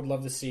 but I would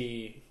love to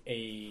see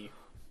I'd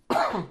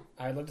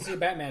love to see a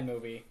Batman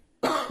movie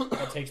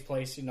that takes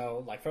place,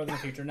 like further in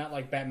the future, not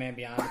like Batman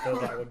Beyond,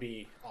 because that would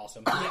be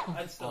awesome. Yeah,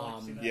 I'd still like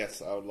to see that.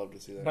 Yes, I would love to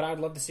see that. But I'd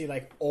love to see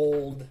like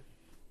old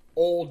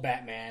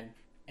Batman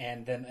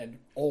and then an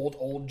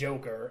old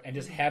Joker, and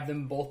just have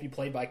them both be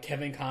played by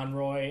Kevin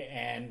Conroy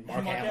and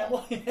Mark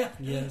Hamill. Yeah.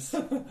 Yes.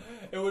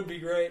 It would be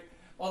great.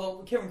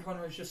 Although Kevin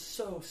Conroy is just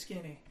so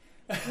skinny.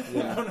 I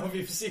don't know if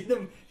you've seen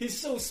him. He's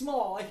so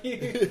small. Like,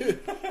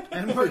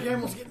 And Mark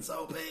Hamill's getting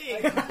so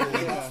big. he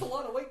lost a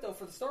lot of weight though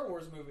for the Star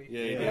Wars movie.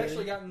 Yeah, He's he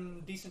actually gotten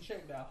decent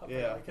shape now.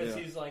 Yeah. because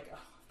Yeah. he's like, oh,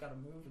 I've got to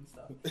move and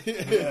stuff.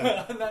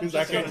 Yeah. I'm not He's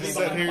just like, I gonna can be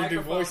sit behind here a and do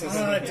microphone. voices.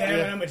 Damn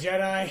it, I'm a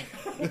Jedi.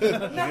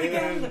 Not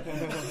again.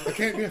 I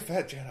can't be a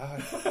fat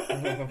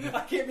Jedi.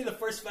 I can't be the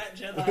first fat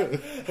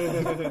Jedi.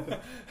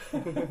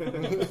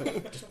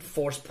 Just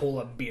force pull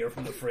a beer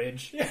from the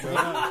fridge.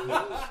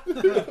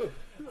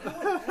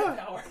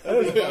 Power.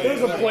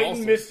 There's a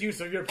blatant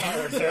misuse of your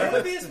power, Let sir.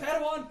 me be his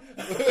Padawan.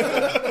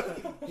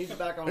 He's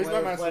back on He's my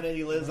whatever master. planet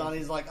he lives on.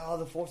 He's like, oh,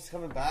 the Force is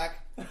coming back.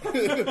 Oh,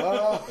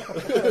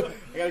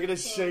 I gotta get in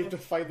shape to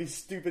fight these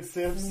stupid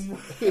Sims.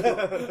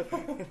 Like,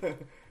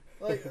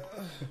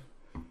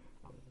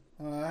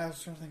 I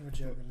was trying to think of a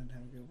joke. I didn't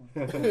have a good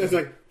one. It's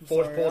like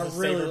force Sorry, pulls I his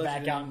really saber let back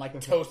you down. out and like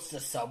toasts the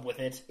sub with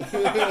it. It's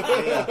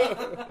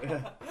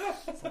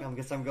like, I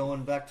guess I'm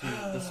going back to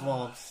the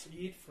swamps.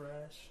 Eat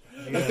fresh.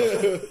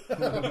 Yeah.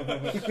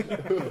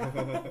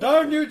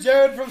 Darn you,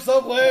 Jared from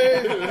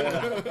Subway!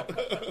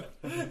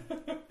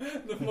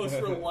 The most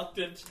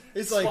reluctant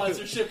It's like-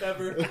 sponsorship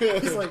ever.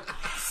 He's like,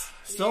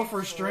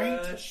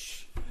 self-restraint? Fresh.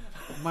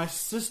 My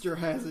sister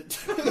has it.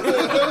 My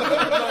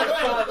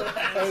father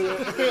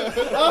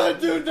has I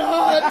do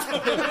not!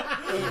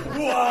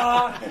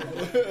 Why?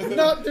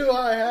 Not do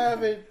I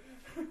have it.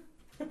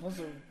 That's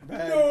a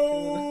bad.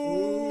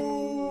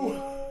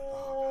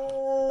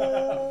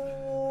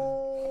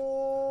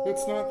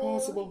 It's not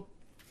possible.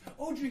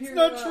 Oh, did you hear?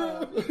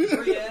 Not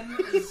Brienne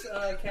is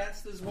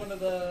cast as one of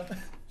the.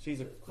 She's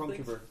a Chrome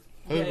Trooper.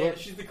 Yeah,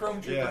 she's the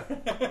Chrome Trooper.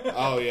 Yeah.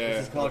 Oh yeah.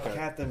 This is called Okay.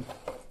 Captain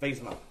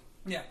Phasma.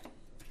 Yeah.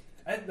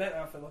 That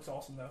outfit looks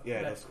awesome though.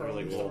 Yeah, that that's chrome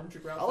really cool.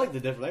 Stormtrooper I outfit. like the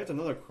different. There's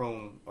another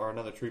chrome or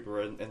another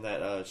trooper in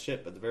that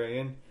ship at the very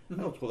end. That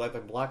looks cool, like the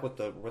black with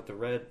the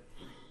red,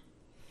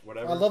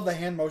 whatever. I love the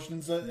hand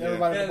motions that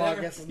everybody Yeah, at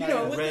the podcast is you know,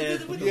 not. with red,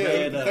 the with the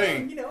red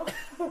thing. you know.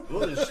 What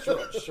was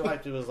it?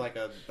 Striped. It was like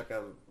a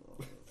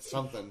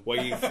something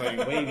Wave thing.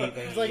 wavy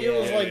thing. It's like it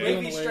was like doing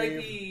Wavy, the wave.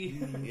 stripey.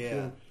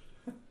 yeah.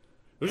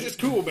 It was just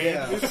cool, man.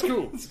 Yeah. It was just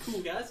cool. It's cool,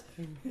 guys.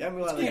 Yeah, I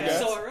mean, like, You guys guys.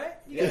 saw it, right?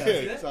 You Yeah, guys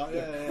see that? so,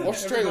 yeah.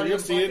 Watch the trailer. Everybody You'll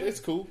on see it. podcast? It's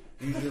cool.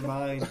 Use your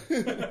mind.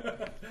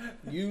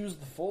 Use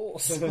the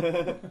force.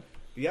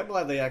 Yeah, I'm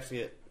glad they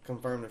actually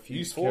confirmed a few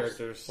Use force.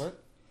 characters. What?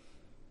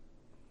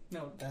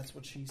 No, That's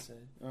what she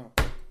said. Oh.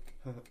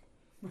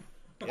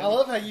 I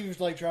love how you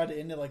like tried to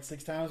end it like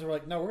 6 times. We're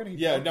like, no, we're gonna keep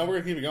Yeah, talking. no, we're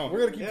gonna keep it going. We're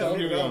gonna keep Yeah, talking.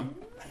 keep it going.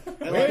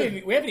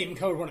 And We haven't even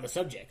covered one of the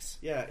subjects.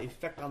 yeah,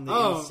 effect on the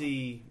Oh,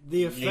 MC.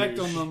 The effect Years.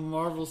 on the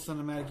Marvel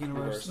Cinematic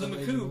Universe. The of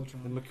Age of Maku.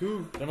 Ultron. The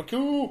Maku. I'm a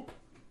cool.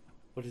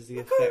 What is the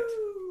effect?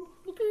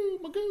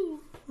 Magoo.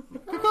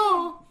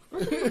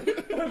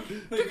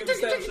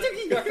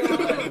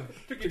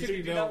 Tricky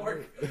did not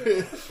work.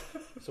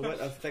 So what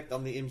effect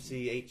on the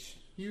MCH?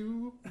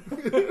 You.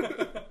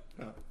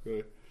 Oh,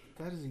 good.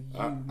 That is a U.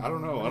 I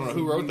don't know. I don't know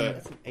who wrote that.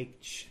 That's an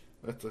H.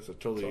 That's a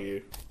totally a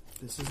U.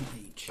 This is an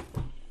H.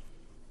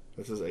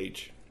 This is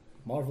H.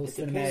 Marvel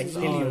depends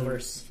Cinematic on-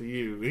 Universe. For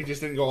you. He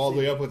just didn't go all the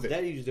way up with it.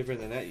 That U's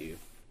different than that U.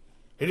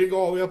 He didn't go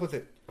all the way up with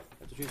it.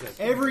 That's what she said.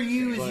 Every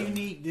U is But-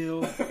 unique,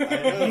 Dill. I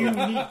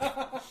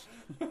know.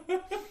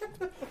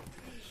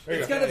 There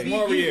you It's go. gotta be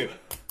More over you. you.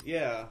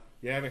 Yeah,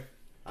 You happy?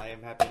 I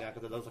am happy now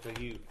because it looks like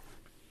a U.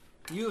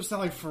 You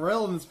sound like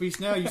Pharrell in this piece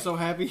now. You so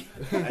happy.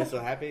 I'm so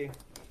happy.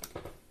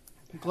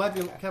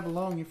 Clap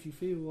along if you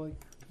feel like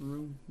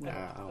room. Nah,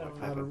 I don't like Out of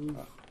clapping. roof.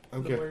 The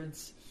Okay.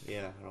 words.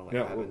 Yeah, I don't like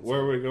Yeah, clapping. where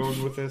are we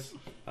going with this?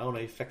 I want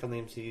an effect on the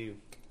MCU.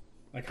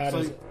 Like how So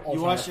does you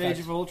Ultron watched affect-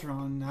 Age of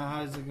Ultron.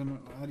 How is it gonna?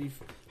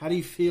 How do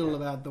you feel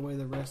about the way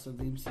the rest of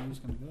the MCU is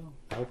gonna go?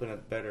 I hope in a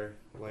better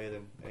way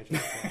than Age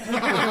of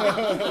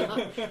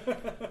Ultron.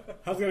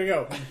 How's it gonna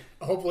go?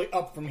 Hopefully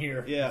up from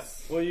here. Yeah.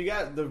 Well, you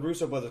got the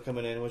Russo brothers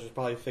coming in, which has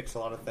probably fixed a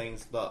lot of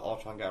things that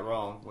Ultron got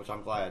wrong, which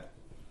I'm glad.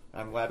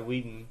 I'm glad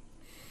Whedon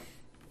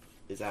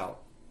is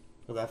out.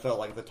 Because I felt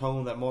like the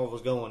tone that Marvel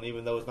was going,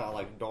 even though it's not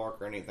like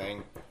dark or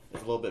anything,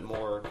 it's a little bit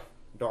more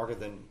darker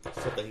than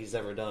stuff that he's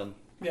ever done.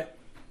 Yeah.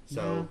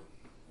 So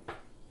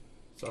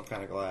I'm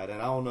kind of glad.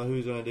 And I don't know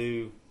who's going to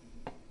do,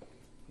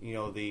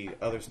 the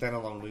other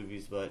standalone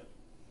movies, but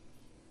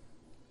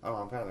I don't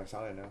know, I'm kind of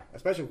excited now.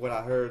 Especially when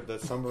I heard the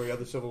summary of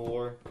the Civil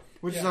War.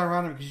 Which is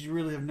ironic because you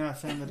really have not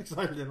sounded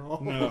excited at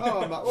all. No.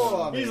 Oh, I'm not,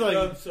 well, I mean, He's like,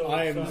 I'm so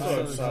I am excited.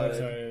 so excited.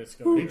 excited. It's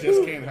gonna He be just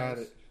great. can't hide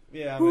it.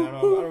 yeah, I mean,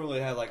 I don't really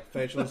have like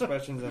facial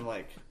expressions and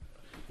like,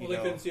 Well, they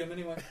couldn't see him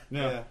anyway.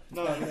 Yeah.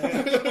 No, you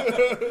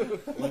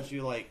can't. Once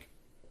you like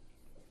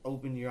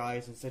open your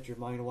eyes and set your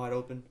mind wide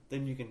open,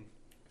 then you can,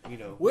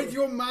 with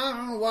your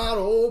mind wide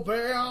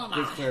open.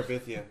 Prince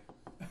Terabithia.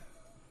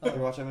 You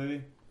watch that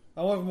movie?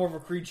 I want more of a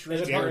Creed Is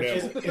Shred. it, part,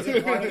 is, is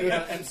it part of the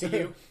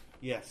MCU?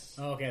 Yes.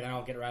 Oh, okay, then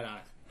I'll get right on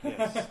it.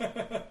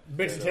 Yes.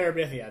 Bits of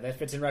Terabithia. That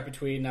fits in right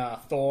between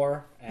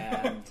Thor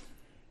and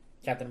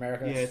Captain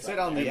America. Yeah, it's set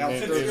on the And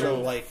outskirts it'll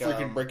of like.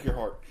 freaking break your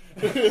heart.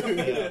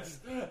 Yeah.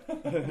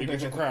 You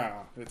get your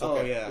crown. It's Oh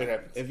okay. yeah. It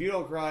happens. If you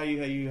don't cry,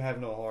 you have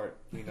no heart.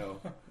 I mean, do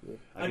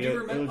it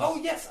remember. was- Oh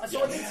yes, I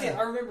saw it. Yeah.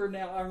 I remember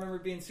now. I remember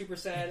being super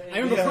sad. And I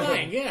remember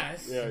crying,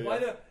 yes. Yeah, Why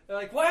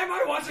yeah. why am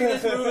I watching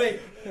this movie?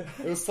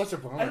 It was such a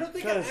bummer. I don't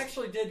think I Because-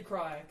 actually did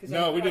cry. Cause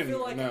No, I, we I didn't.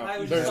 feel like No. I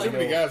was There's just too like,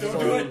 many guys don't that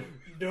do don't- it.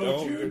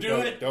 Don't you do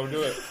it. Don't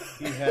do it.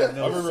 You have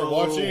no I remember soul.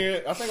 watching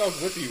it. I think I was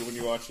with you when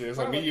you watched it. It was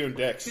like me, you, and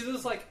Dex. Because it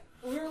was like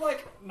we were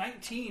like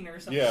 19 or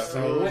something. Yeah,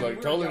 so Or it was when like we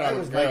were totally young. not I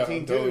was Yeah,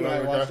 19 totally too when I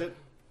not watched regret. it.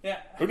 Yeah.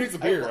 Who needs a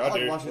beer? I I,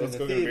 like do. watching it Let's in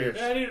go the get a beer.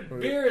 Yeah, I need a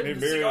beer and Need a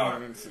beer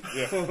cigar. and-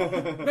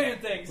 yeah. Man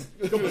things.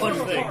 Go punch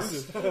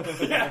things.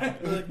 Yeah.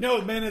 They're like,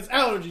 no, man, it's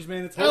allergies,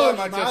 man. It's Hold on, allergies.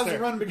 my My chest eyes hair.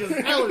 are running because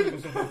it's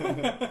allergies.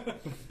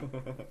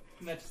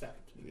 And that just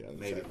happened. Yeah,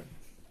 Maybe.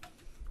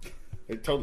 It totally